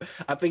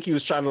 I think he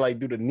was trying to like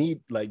do the knee,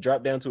 like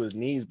drop down to his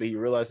knees, but he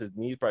realized his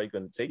knees probably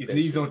couldn't take his that.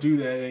 His knees shit. don't do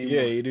that anymore.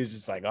 Yeah, he was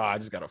just like, I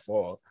just gotta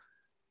fall.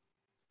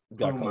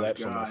 Got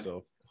collapse on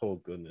myself. Oh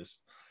goodness.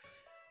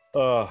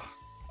 All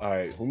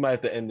right, we might have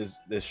to end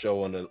this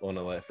show on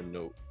a laughing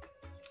note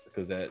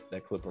because that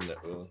clip from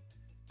that will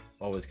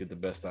always get the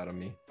best out of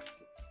me.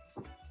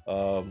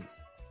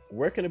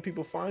 Where can the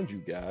people find you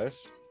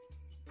guys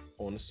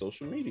on the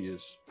social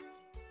medias?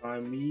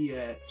 Find me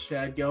at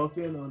Chad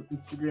Gelfin on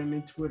Instagram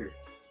and Twitter.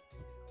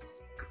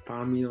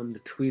 Find me on the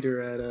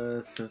Twitter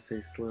at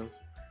Sensei Slim.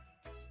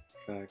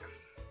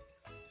 Facts.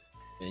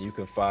 And you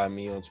can find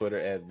me on Twitter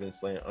at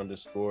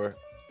VinceLand_,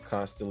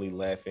 constantly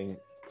laughing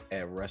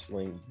at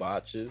wrestling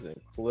botches and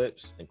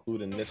clips,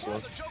 including this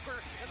one.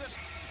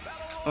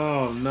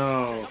 Oh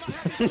no.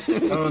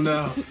 Oh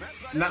no.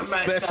 Not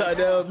Matt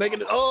Sydal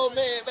making it. Oh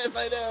man, Matt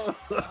Sydal.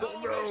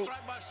 Oh no.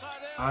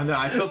 I know,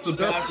 I felt so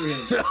bad for him.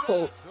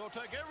 No.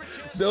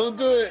 Don't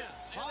do it.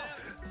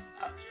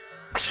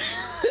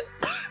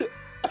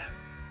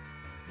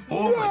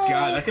 Oh no. My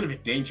god, that could have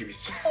been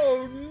dangerous.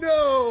 Oh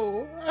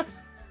no.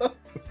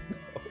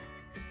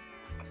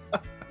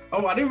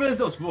 Oh, I didn't realize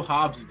that was Will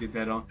Hobbs did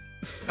that on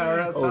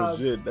Powerhouse Hobbs.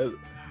 Shit.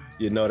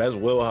 That's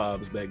Will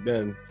Hobbs back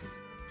then.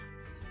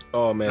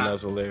 Oh man, that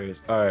was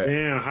hilarious. All right.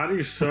 Damn, how do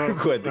you show? No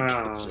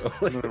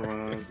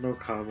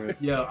comment.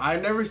 Yo, I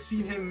never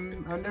seen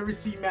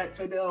Matt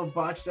Sydal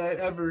botch that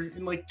ever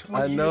in like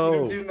 20 years of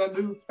him doing that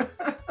move.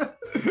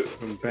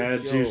 Some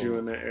bad juju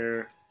in the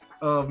air.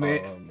 Oh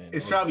man,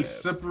 it's probably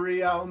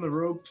slippery out on the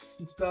ropes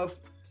and stuff.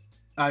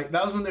 That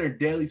was when they were in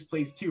Daly's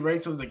place too,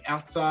 right? So it was like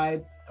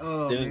outside.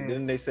 Oh man.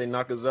 Didn't they say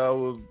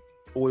Nakazawa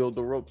oiled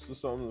the ropes or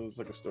something? It was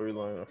like a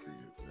storyline. I forget.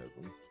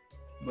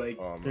 Like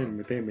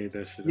they made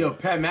that shit. Yo, up.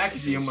 Pat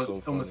McAfee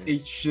almost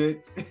ate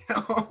shit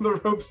on the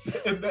ropes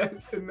in that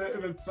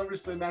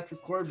SummerSlam match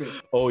with Corbin.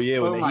 Oh yeah,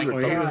 when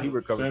he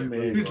recovered.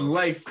 His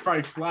life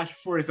probably flashed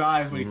before his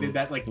eyes when he did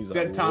that, like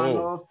senton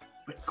off.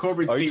 But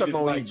Corbin. Are you talking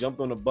about when he jumped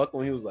on the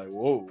buckle and he was like,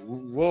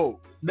 whoa?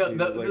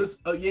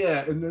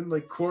 Yeah, and then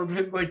like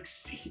Corbin, like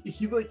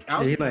he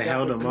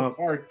held him up.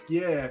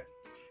 Yeah,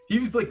 he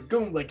was like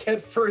going like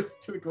head first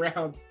to the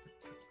ground.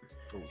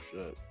 Oh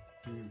shit!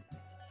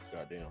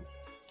 Goddamn.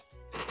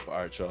 All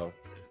right, y'all.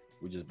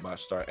 We just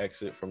botched our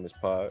exit from this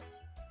pod.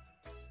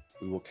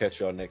 We will catch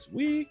y'all next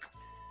week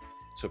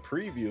to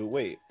preview.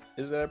 Wait,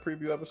 is that a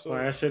preview episode?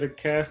 Clash of the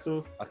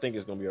Castle. I think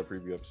it's gonna be our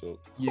preview episode.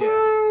 Yeah.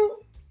 Woo!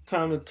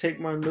 Time to take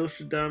my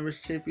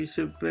Nostradamus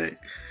championship back.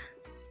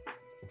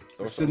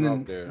 We're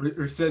sending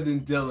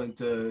Dylan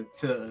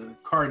to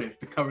Cardiff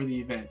to cover the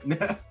event.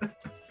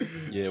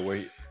 Yeah, where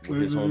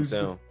his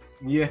hometown.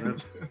 Yeah,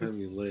 that'd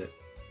be lit.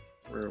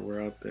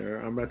 We're out there.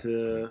 I'm about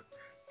to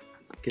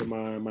get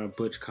my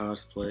Butch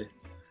cosplay.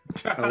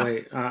 Oh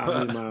wait,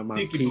 I mean my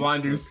Peaky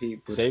Blinders.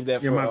 Save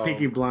that for my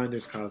Peaky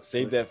Blinders cosplay.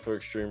 Save that for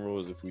Extreme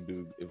Rules if we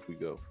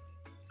go.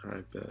 All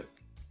right, bet.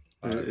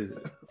 All right.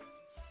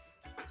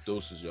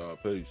 Doses, y'all.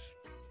 Peace.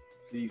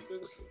 Peace.